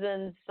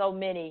cousins, so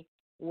many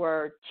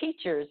were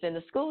teachers in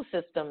the school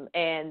system,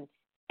 and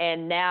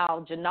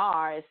now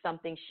Jannar is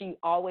something she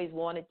always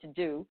wanted to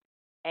do,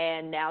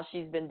 and now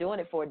she's been doing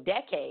it for a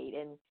decade,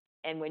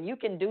 and when you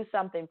can do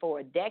something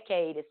for a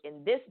decade, it's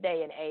in this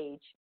day and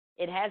age,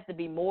 it has to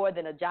be more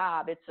than a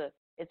job.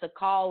 It's It's a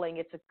calling.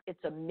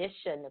 It's a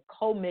mission, a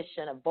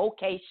commission, a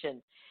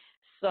vocation.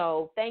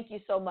 So thank you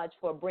so much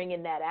for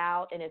bringing that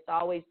out, and it's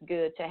always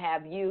good to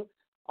have you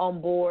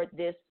on board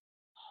this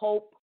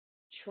hope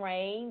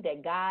train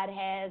that God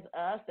has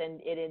us, and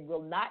it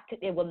will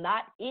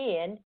not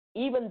end,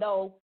 even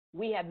though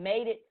we have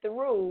made it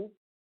through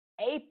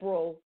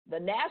April, the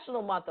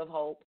National Month of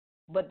Hope.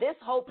 But this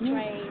hope train,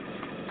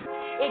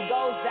 it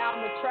goes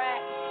down the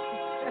track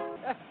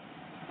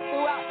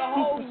throughout the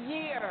whole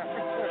year.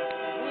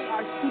 We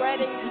are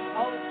spreading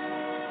hope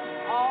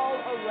all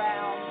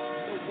around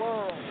the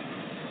world.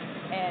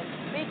 And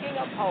speaking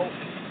of hope,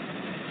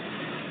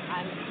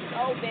 I'm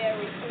so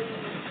very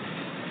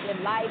pleased,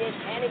 delighted,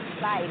 and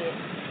excited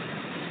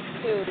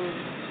to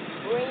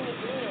bring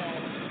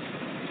in,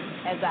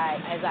 as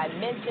I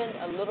mentioned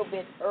a little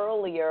bit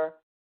earlier,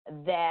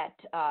 that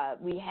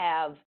we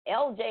have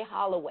L.J.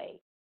 Holloway,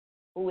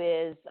 who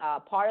is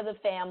part of the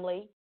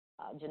family,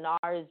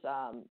 Janar's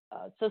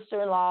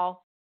sister-in-law,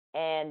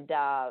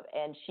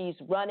 and she's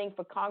running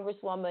for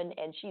Congresswoman,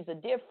 and she's a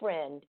dear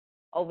friend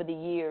over the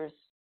years.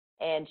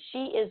 And she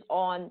is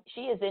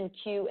in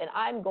queue, and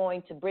I'm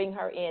going to bring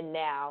her in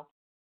now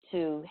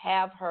to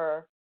have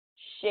her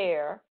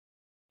share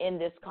in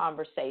this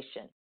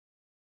conversation.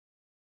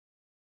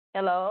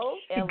 Hello,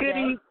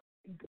 LJ.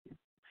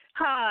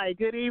 Hi,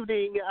 good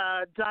evening,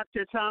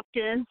 Dr.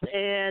 Tompkins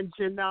and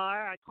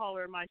Janar. I call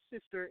her my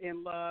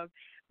sister-in-law.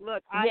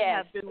 Look, I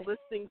have been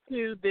listening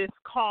to this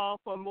call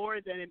for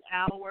more than an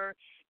hour,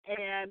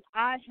 and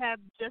I have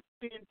just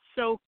been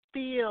so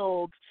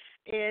filled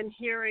in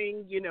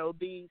hearing,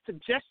 the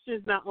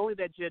suggestions not only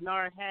that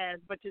Janar has,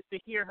 but just to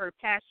hear her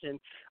passion.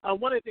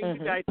 One of the things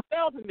you guys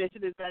failed to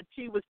mention is that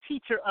she was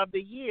Teacher of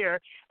the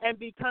Year, and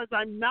because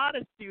I'm not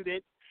a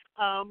student,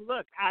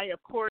 look, I,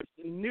 of course,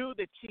 knew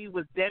that she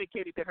was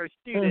dedicated to her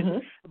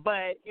students,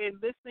 but in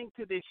listening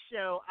to this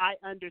show, I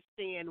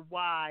understand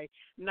why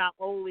not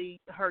only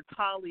her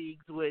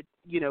colleagues would,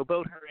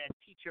 vote her as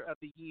Teacher of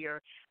the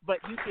Year, but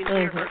you can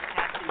hear her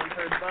passion and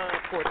her love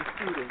for the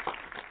students.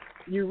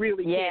 You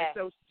really can.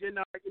 So,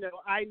 Janar,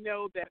 I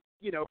know that,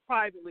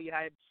 privately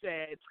I have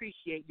said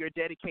appreciate your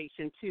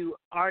dedication to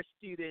our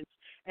students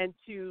and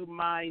to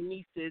my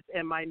nieces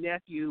and my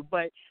nephew,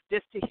 but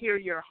just to hear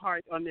your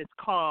heart on this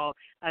call,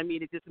 I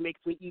mean, it just makes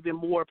me even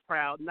more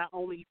proud, not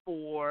only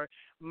for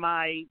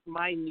my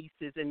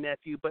nieces and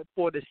nephew, but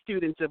for the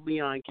students of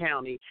Leon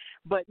County.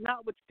 But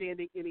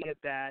notwithstanding any of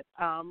that,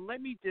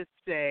 let me just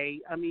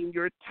say, I mean,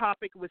 your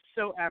topic was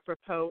so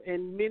apropos,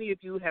 and many of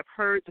you have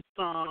heard the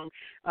song,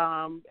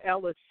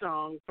 Ella's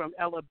song from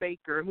Ella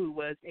Baker, who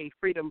was a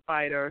freedom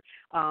fighter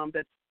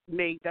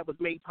that was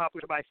made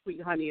popular by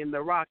Sweet Honey and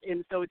the Rock.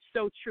 And so it's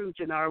so true,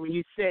 Janar, when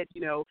you said,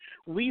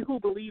 we who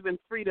believe in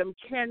freedom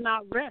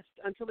cannot rest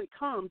until it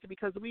comes,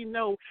 because we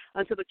know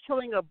until the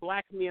killing of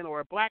black men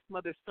or a black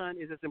mother's son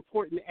is as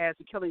important as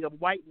the killing of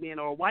white men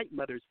or a white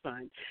mother's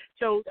son.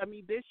 So, I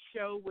mean, this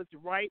show was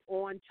right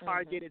on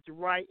target. It's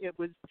right. It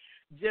was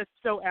just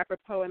so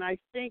apropos. And I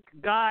think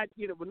God,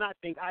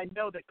 I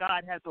know that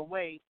God has a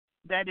way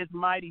that is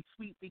mighty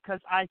sweet,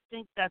 because I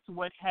think that's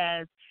what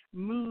has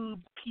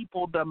moved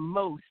people the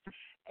most,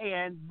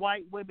 and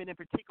white women in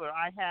particular.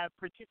 I have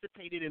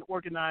participated and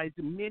organized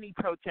many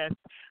protests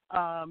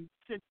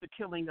since the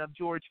killing of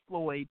George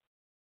Floyd,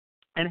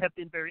 and have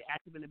been very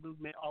active in the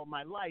movement all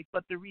my life.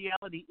 But the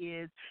reality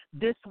is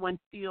this one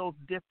feels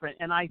different,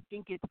 and I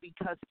think it's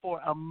because for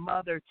a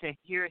mother to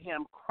hear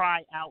him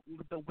cry out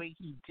the way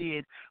he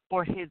did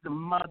for his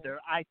mother,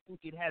 I think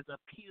it has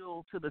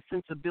appealed to the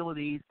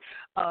sensibilities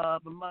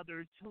of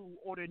mothers who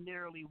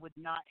ordinarily would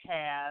not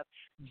have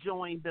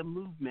joined the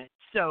movement.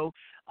 So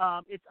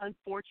it's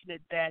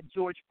unfortunate that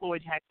George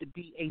Floyd had to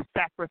be a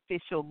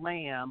sacrificial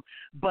lamb,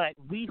 but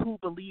we who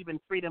believe in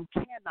freedom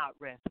cannot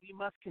rest. We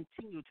must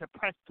continue to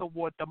press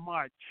toward the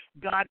mark.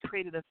 God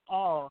created us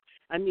all.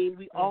 I mean,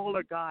 we all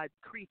are God's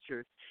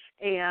creatures.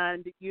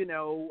 And,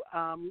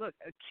 look,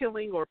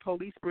 killing or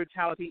police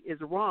brutality is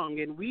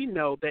wrong. And we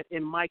know that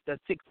in Micah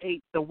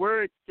 6:8, the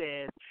word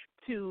says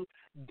to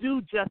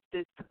do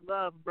justice, to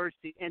love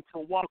mercy, and to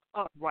walk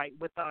upright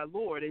with our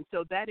Lord. And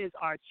so that is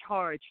our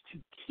charge to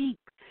keep.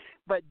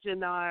 But,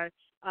 Janar,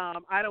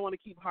 I don't want to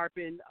keep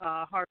harping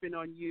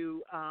on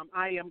you.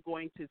 I am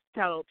going to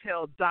tell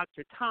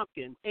Dr.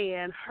 Tompkins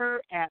and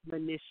her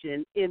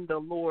admonition in the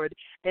Lord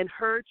and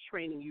her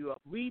training you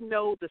up. We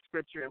know the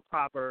scripture in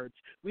Proverbs.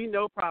 We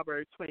know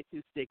Proverbs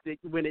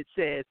 22:6 when it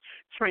says,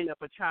 "Train up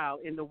a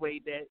child in the way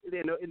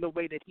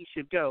that he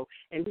should go,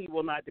 and he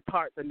will not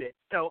depart from it."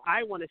 So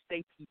I want to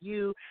say to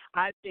you,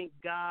 I thank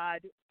God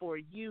for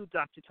you,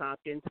 Dr.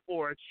 Tompkins,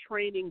 for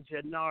training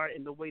Janar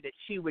in the way that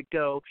she would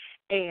go.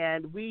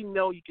 And we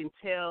know you can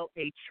tell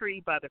a tree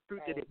by the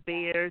fruit that it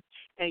bears,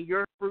 and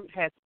your fruit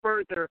has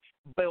further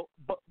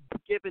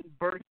given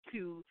birth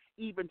to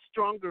even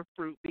stronger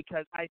fruit,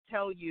 because I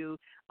tell you,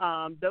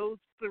 those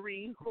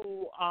three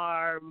who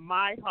are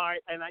my heart,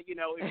 and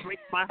it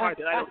breaks my heart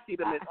that I don't see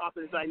them as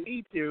often as I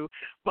need to,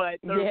 but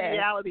the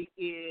reality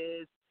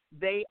is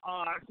they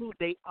are who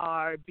they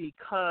are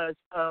because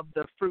of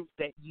the fruit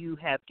that you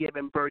have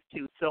given birth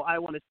to. So I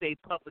want to say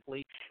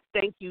publicly,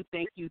 thank you,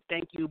 thank you,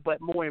 thank you.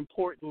 But more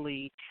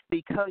importantly,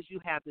 because you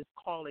have this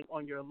calling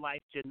on your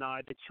life,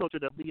 Jannar, the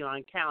children of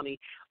Leon County,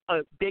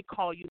 they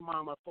call you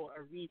mama for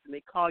a reason.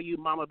 They call you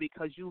mama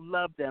because you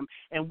love them,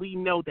 and we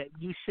know that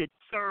you should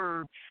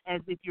serve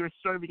as if you're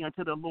serving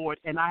unto the Lord.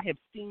 And I have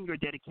seen your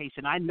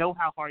dedication. I know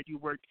how hard you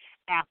work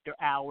after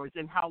hours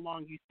and how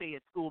long you stay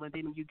at school, and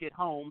then when you get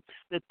home,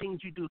 the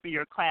things you do for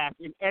your class.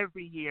 And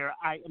every year,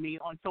 I mean,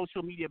 on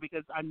social media,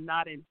 because I'm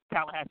not in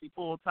Tallahassee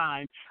full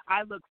time,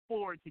 I look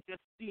forward to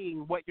just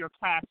seeing what your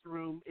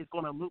classroom is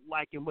going to look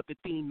like and what the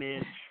theme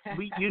is.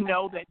 You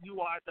know that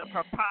you are the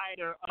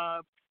proprietor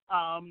of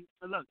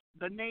look,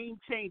 the name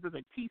change was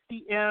a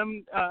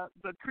TCM,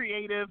 the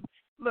creative.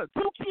 Look,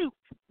 too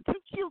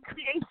cute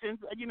creations.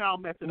 You know, I'll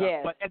mess it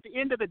up. But at the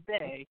end of the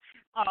day,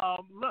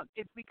 look,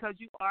 it's because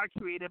you are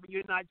creative.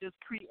 You're not just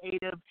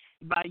creative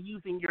by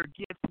using your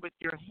gifts with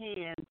your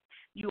hands.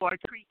 You are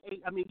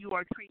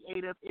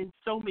creative in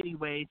so many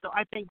ways. So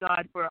I thank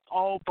God for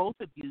both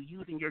of you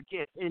using your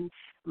gifts. And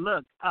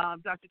look,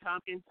 Dr.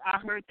 Tompkins, I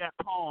heard that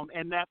poem,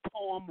 and that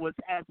poem was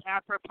as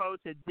apropos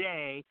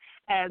today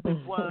as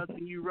it was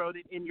when you wrote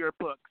it in your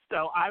book.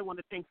 So I want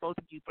to thank both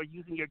of you for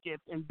using your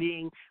gifts and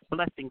being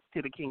blessings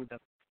to the kingdom.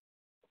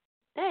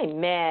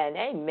 Amen,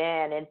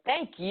 amen, and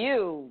thank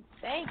you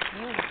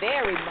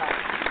very much.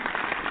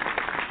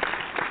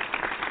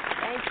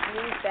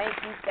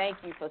 Thank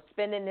you for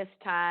spending this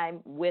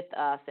time with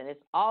us, and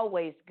it's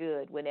always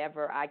good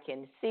whenever I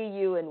can see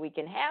you and we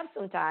can have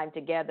some time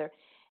together,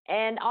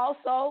 and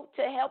also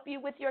to help you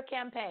with your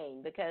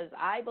campaign, because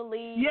I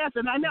believe. Yes,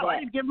 and I know I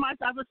didn't give myself.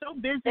 I was so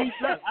busy.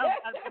 Look,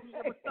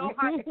 it was so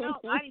hard to know.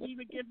 I didn't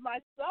even give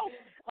myself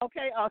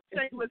a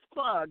shameless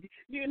plug.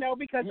 You know,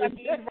 because I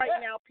mean,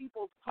 right now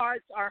people's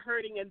hearts are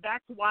hurting, and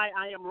that's why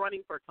I am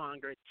running for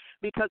Congress,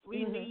 because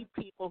we need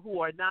people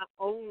who are not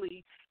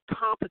only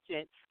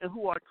competent and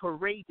who are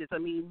courageous. I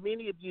mean,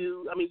 many of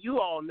you, you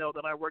all know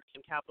that I worked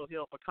in Capitol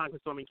Hill for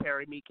Congresswoman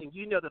Carrie Meekin.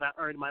 You know that I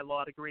earned my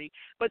law degree.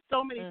 But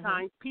so many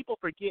times people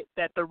forget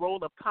that the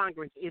role of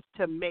Congress is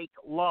to make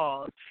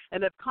laws.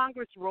 And if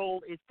Congress'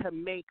 role is to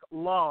make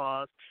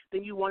laws,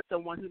 then you want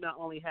someone who not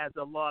only has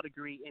a law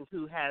degree and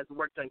who has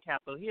worked on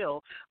Capitol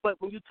Hill, but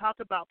when you talk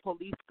about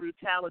police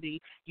brutality,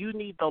 you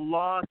need the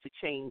laws to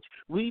change.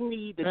 We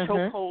need the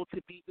chokehold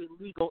to be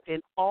illegal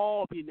in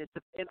all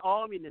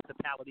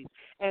municipalities.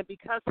 And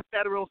because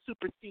federal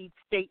supersedes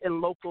state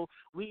and local,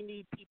 we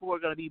need people who are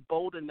going to be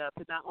bold enough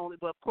to not only,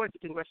 well, of course, the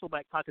Congressional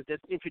Black Caucus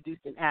just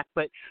introduced an act,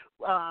 but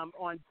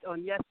on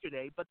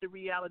yesterday. But the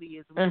reality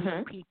is, we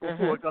need people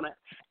who are going to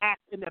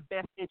act in the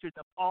best interest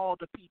of all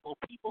the people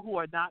who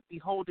are not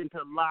beholden to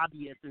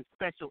lobbyists and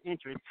special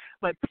interests,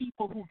 but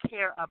people who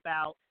care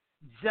about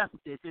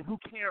justice and who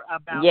care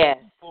about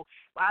people.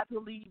 I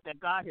believe that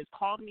God has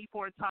called me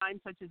for a time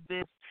such as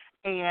this,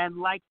 and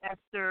like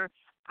Esther,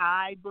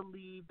 I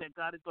believe that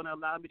God is going to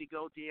allow me to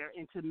go there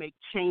and to make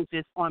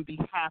changes on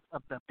behalf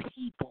of the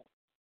people,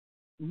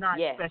 not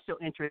special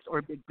interests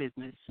or big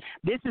business.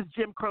 This is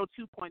Jim Crow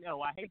 2.0.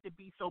 I hate to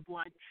be so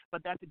blunt,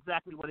 but that's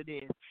exactly what it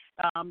is.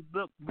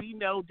 Look, we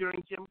know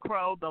during Jim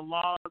Crow the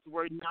laws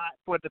were not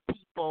for the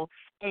people,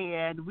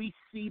 and we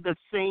see the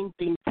same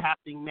things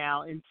happening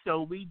now. And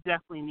so we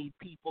definitely need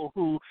people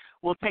who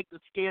will take the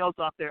scales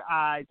off their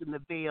eyes and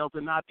the veils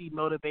and not be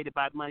motivated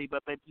by money,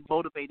 but be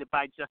motivated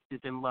by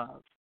justice and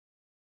love.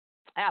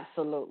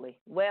 Absolutely.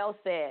 Well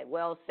said.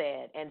 Well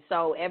said. And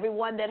so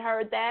everyone that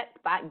heard that,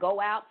 go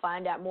out,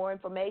 find out more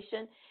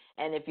information.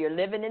 And if you're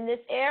living in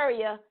this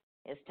area,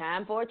 it's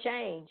time for a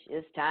change.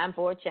 It's time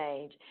for a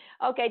change.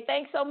 Okay,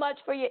 thanks so much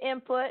for your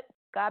input.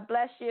 God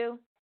bless you.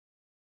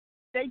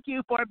 Thank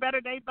you. For a better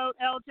day, vote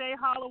L.J.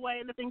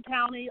 Holloway, Licking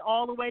County,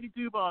 all the way to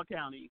Duval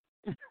County,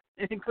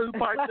 include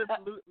parts of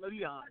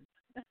Leon.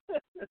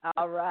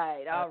 All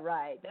right.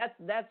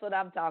 That's what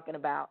I'm talking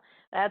about.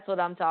 That's what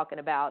I'm talking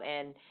about.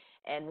 And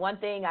one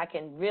thing I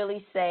can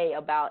really say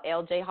about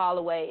L.J.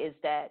 Holloway is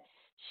that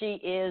she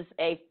is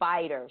a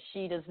fighter.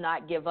 She does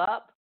not give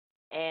up,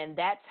 and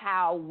that's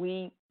how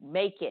we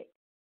make it.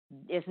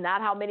 It's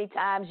not how many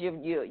times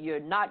you're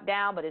knocked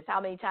down, but it's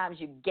how many times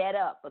you get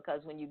up.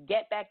 Because when you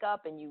get back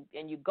up and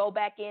you go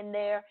back in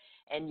there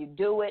and you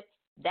do it,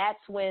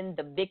 that's when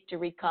the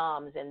victory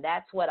comes, and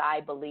that's what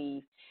I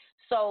believe.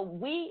 So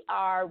we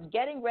are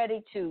getting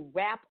ready to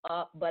wrap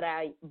up, but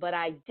I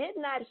did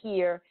not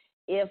hear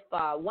if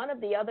one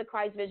of the other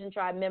Christ Vision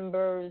Tribe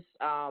members,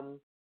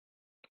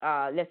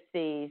 let's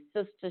see,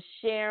 Sister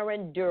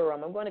Sharon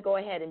Durham, I'm going to go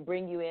ahead and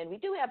bring you in. We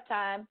do have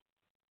time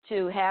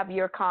to have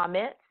your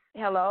comments.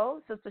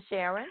 Hello, Sister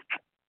Sharon.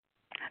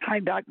 Hi,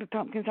 Dr.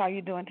 Tompkins. How are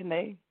you doing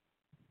today?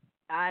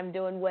 I'm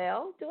doing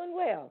well.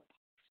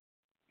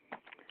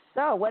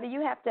 So what do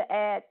you have to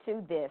add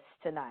to this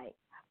tonight?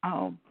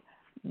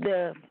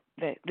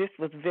 This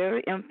was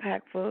very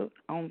impactful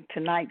on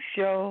tonight's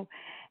show.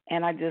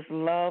 And I just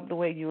love the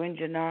way you and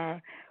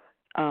Jannar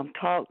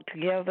talked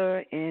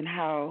together, and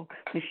how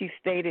when she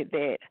stated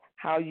that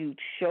how you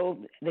show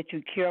that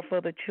you care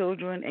for the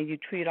children and you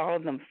treat all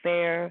of them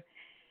fair.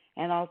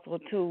 And also,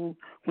 too,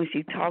 when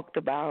she talked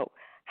about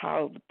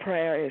how the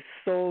prayer is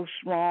so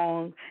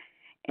strong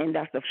and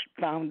that's the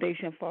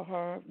foundation for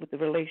her with the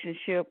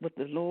relationship with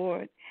the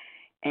Lord.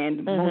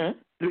 And the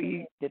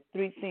three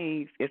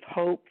things is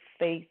hope,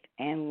 faith,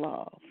 and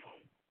love.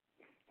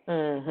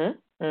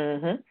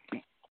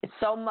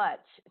 So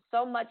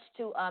much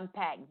to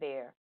unpack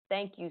there.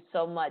 Thank you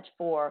so much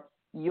for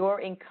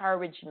your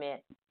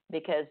encouragement,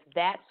 because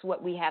that's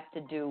what we have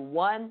to do,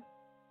 one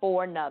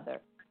for another.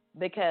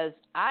 Because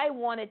I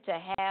wanted to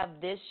have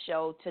this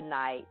show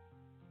tonight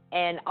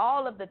and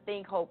all of the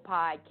Think Hope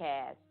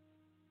podcast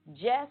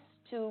just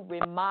to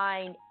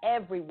remind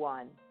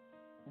everyone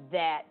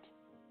that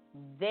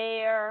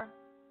there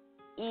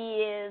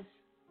is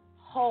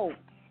hope.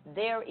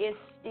 There is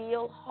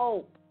still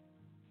hope,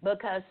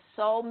 because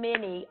so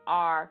many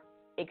are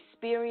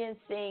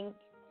experiencing,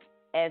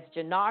 as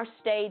Jannar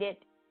stated,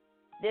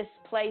 this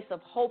place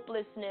of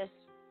hopelessness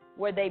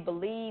where they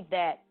believe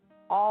that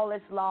all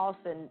is lost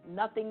and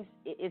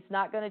it's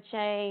not going to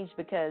change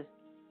because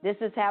this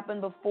has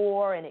happened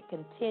before and it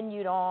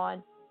continued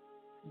on.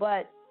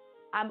 But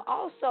I'm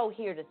also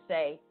here to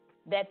say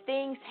that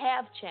things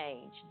have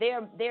changed.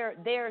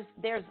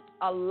 There's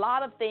a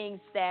lot of things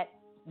that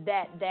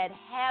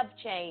have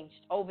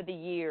changed over the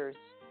years.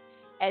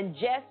 And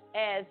just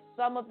as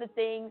some of the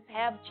things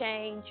have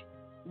changed,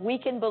 we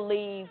can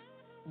believe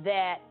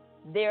that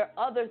there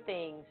are other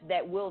things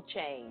that will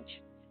change.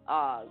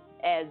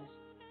 As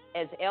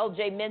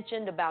LJ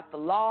mentioned about the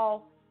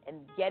law and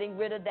getting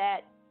rid of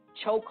that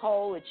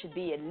chokehold, it should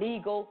be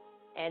illegal,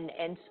 and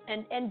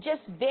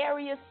just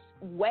various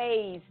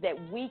ways that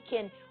we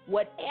can,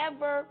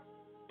 whatever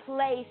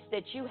place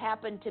that you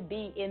happen to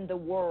be in the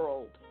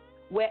world,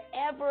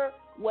 whatever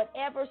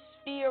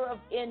sphere of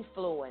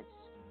influence,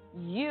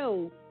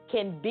 you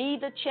can be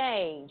the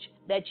change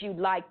that you'd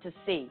like to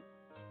see.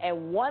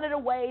 And one of the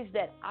ways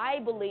that I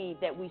believe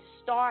that we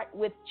start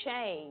with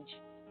change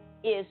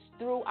is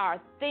through our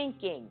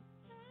thinking,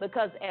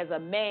 because as a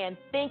man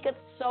thinketh,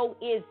 so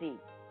is he.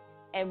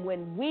 And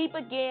when we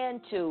begin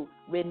to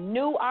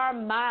renew our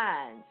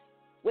minds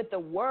with the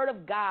Word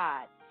of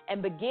God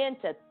and begin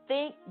to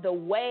think the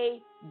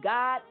way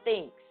God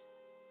thinks,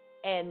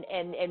 and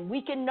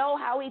we can know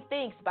how he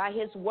thinks by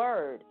his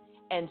Word,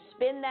 and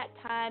spend that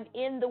time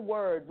in the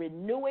Word,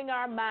 renewing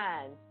our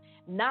minds,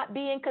 not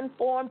being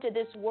conformed to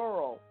this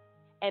world,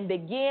 and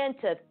begin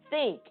to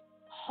think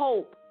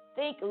hope,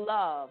 think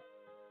love,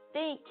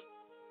 think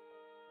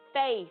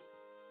faith,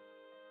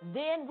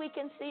 then we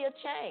can see a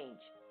change.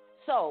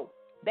 So,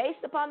 based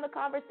upon the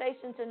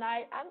conversation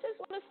tonight, I just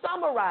want to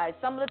summarize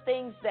some of the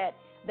things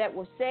that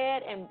were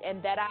said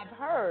and that I've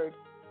heard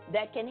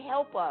that can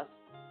help us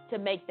to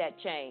make that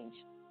change.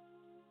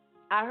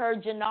 I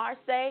heard Jannar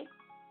say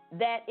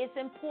that it's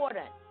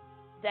important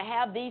to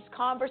have these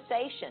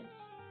conversations,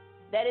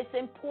 that it's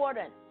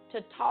important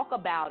to talk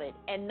about it,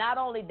 and not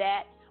only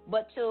that,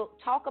 but to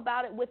talk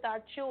about it with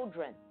our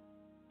children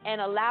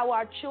and allow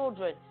our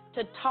children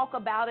to talk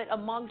about it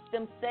amongst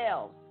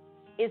themselves.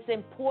 It's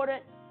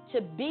important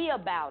to be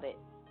about it,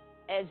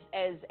 as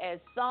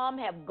some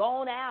have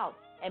gone out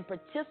and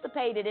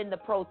participated in the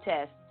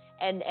protest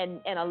and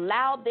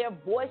allowed their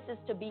voices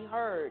to be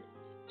heard,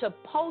 to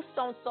post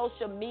on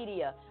social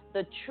media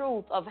the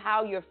truth of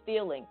how you're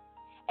feeling,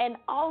 and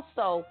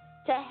also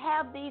to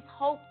have these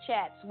hope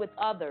chats with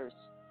others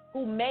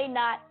who may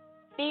not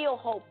feel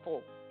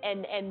hopeful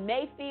and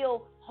may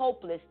feel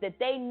hopeless, that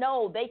they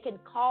know they can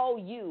call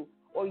you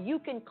or you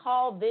can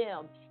call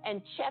them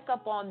and check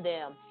up on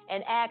them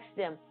and ask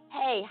them,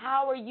 hey,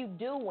 how are you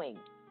doing?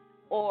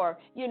 Or,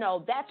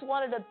 that's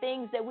one of the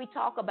things that we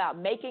talk about,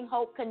 making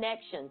hope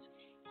connections.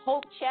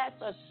 Hope chats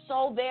are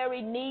so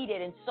very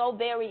needed and so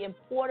very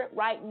important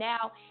right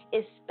now,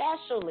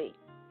 especially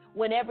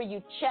whenever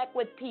you check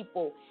with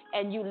people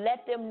and you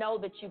let them know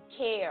that you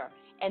care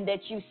and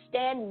that you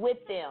stand with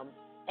them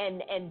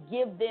and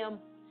give them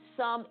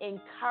some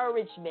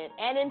encouragement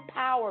and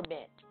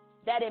empowerment,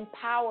 that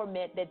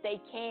empowerment that they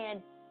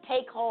can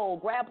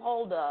grab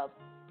hold of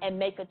and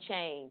make a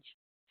change.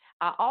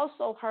 I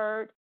also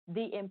heard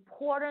the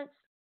importance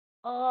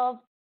of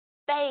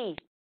faith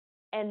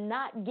and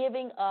not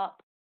giving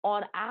up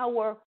on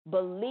our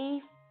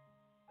belief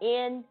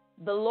in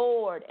the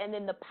Lord and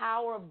in the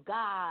power of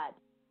God,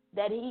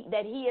 that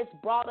he has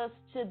brought us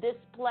to this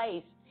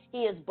place.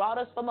 He has brought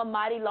us from a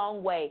mighty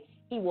long way.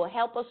 He will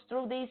help us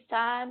through these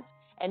times,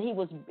 and he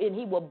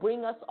will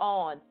bring us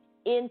on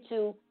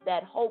into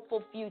that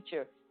hopeful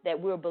future that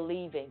we're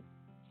believing.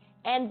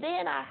 And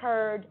then I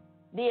heard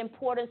the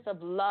importance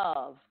of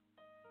love.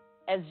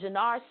 As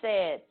Jannar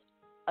said,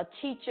 a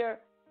teacher,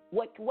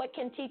 what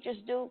can teachers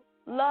do?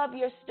 Love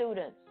your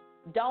students.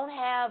 Don't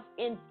have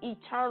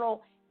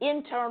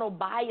internal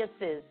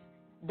biases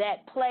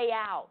that play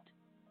out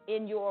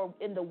in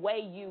the way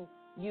you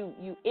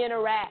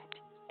interact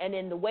and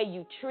in the way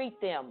you treat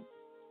them.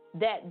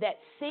 That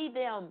see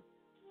them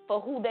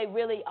for who they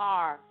really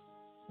are: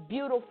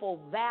 beautiful,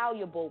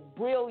 valuable,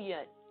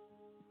 brilliant,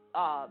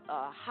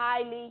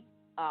 highly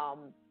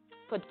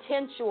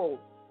potential,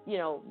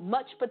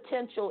 much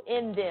potential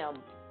in them,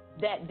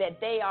 that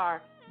they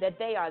are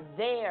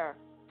there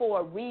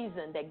for a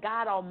reason, that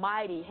God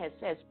Almighty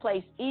has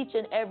placed each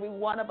and every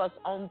one of us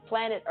on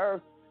planet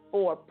Earth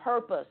for a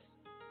purpose,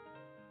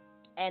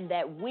 and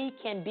that we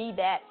can be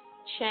that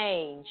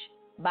change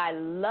by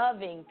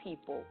loving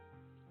people.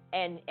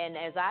 And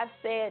as I've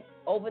said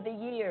over the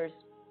years,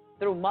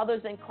 through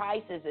Mothers in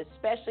Crisis,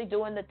 especially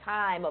during the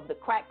time of the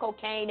crack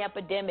cocaine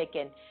epidemic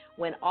and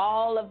when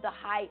all of the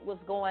hype was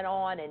going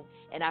on,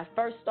 and I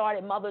first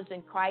started Mothers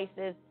in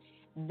Crisis,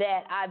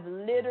 that I've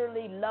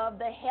literally loved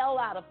the hell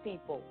out of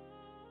people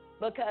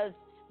because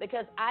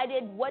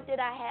what did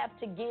I have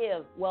to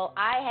give? Well,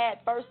 I had,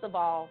 first of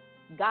all,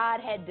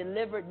 God had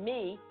delivered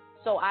me,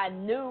 so I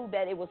knew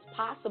that it was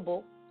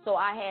possible, so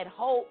I had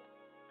hope.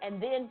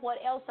 And then what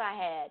else I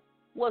had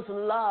was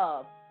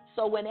love.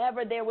 So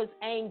whenever there was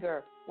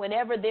anger,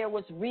 whenever there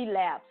was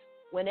relapse,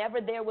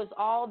 whenever there was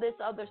all this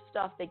other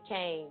stuff that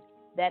came,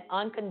 that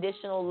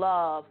unconditional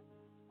love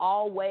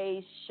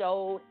always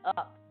showed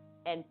up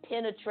and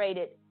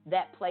penetrated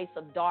that place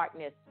of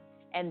darkness.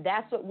 And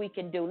that's what we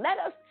can do. Let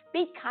us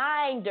be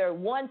kinder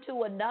one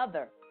to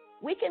another.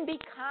 We can be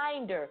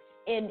kinder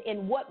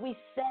in what we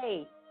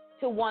say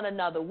to one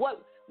another,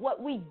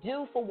 what we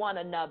do for one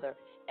another,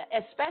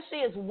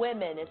 especially as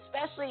women,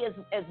 especially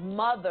as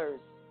mothers,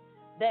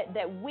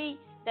 that we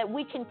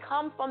can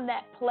come from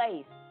that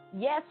place.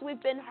 Yes,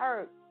 we've been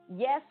hurt.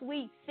 Yes,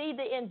 we see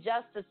the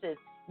injustices.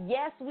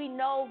 Yes, we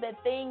know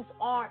that things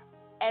aren't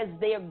as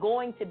they're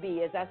going to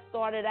be, as I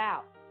started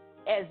out,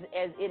 as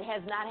it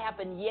has not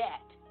happened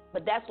yet.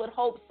 But that's what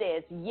hope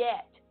says,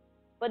 yet.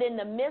 But in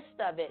the midst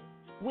of it,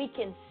 we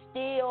can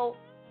still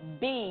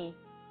be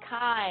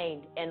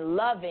kind and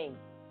loving,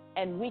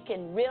 and we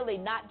can really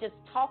not just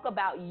talk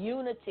about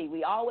unity.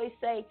 We always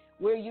say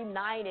we're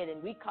united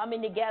and we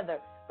coming together,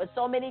 but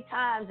so many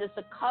times it's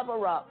a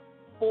cover-up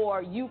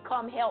for you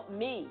come help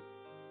me,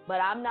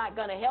 but I'm not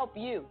going to help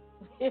you.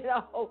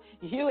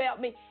 You help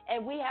me.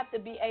 And we have to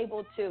be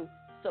able to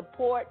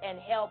support and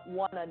help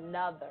one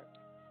another.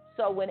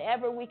 So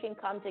whenever we can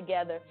come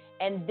together.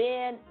 And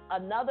then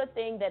another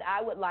thing that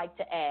I would like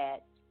to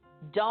add,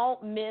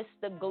 don't miss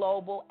the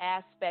global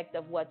aspect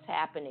of what's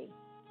happening.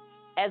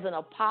 As an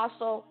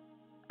apostle,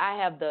 I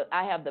have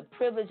the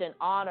privilege and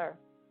honor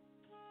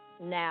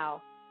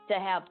now to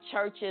have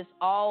churches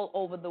all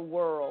over the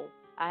world.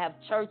 I have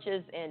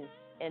churches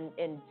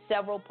in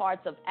several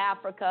parts of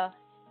Africa,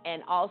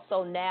 and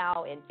also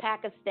now in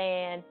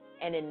Pakistan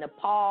and in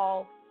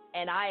Nepal,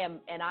 and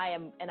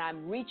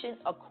I'm reaching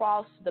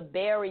across the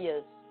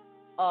barriers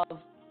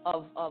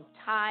of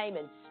time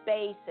and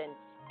space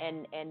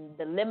and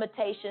the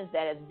limitations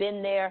that have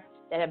been there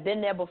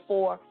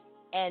before,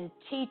 and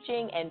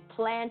teaching and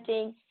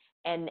planting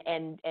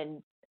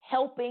and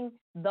helping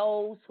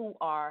those who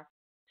are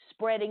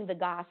spreading the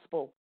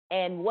gospel.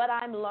 And what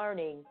I'm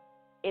learning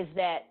is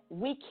that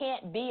we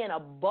can't be in a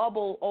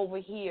bubble over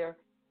here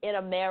in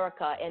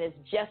America and it's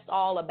just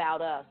all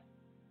about us,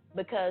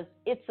 because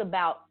it's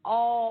about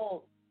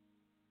all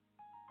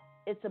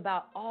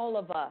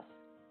of us.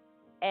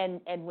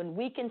 And when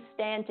we can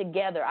stand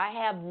together, I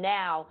have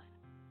now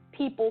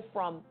people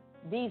from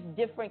these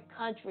different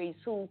countries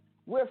who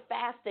we're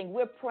fasting,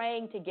 we're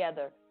praying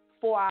together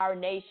for our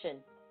nation,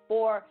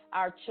 for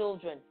our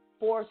children,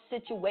 for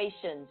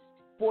situations,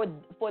 for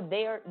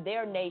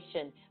their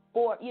nation,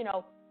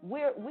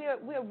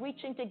 we're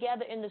reaching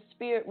together in the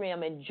spirit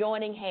realm and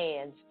joining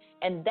hands.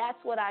 And that's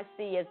what I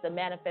see as the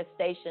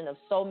manifestation of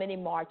so many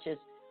marches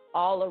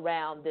all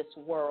around this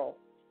world.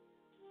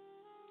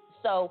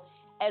 So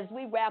as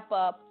we wrap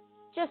up,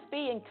 just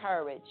be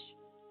encouraged.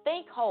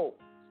 Think hope.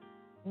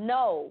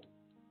 Know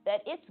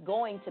that it's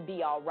going to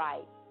be all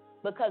right,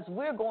 because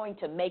we're going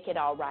to make it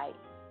all right.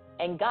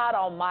 And God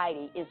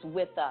Almighty is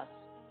with us.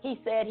 He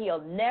said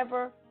he'll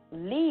never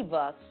leave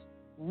us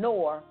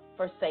nor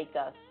forsake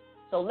us.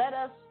 So let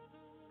us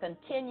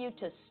continue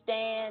to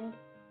stand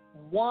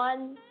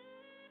one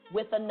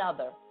with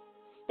another,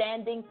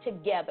 standing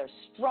together,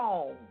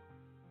 strong,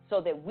 so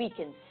that we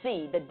can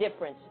see the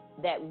difference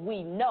that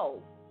we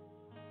know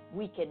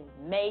we can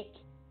make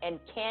and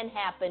can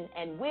happen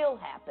and will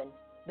happen,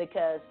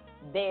 because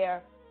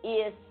there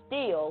is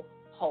still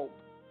hope.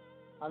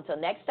 Until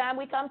next time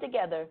we come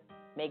together,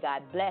 may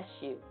God bless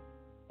you.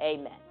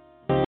 Amen.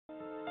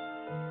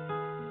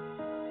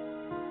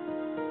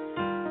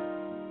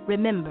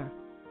 Remember,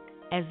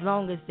 as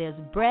long as there's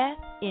breath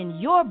in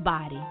your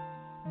body,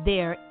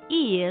 there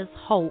is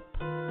hope.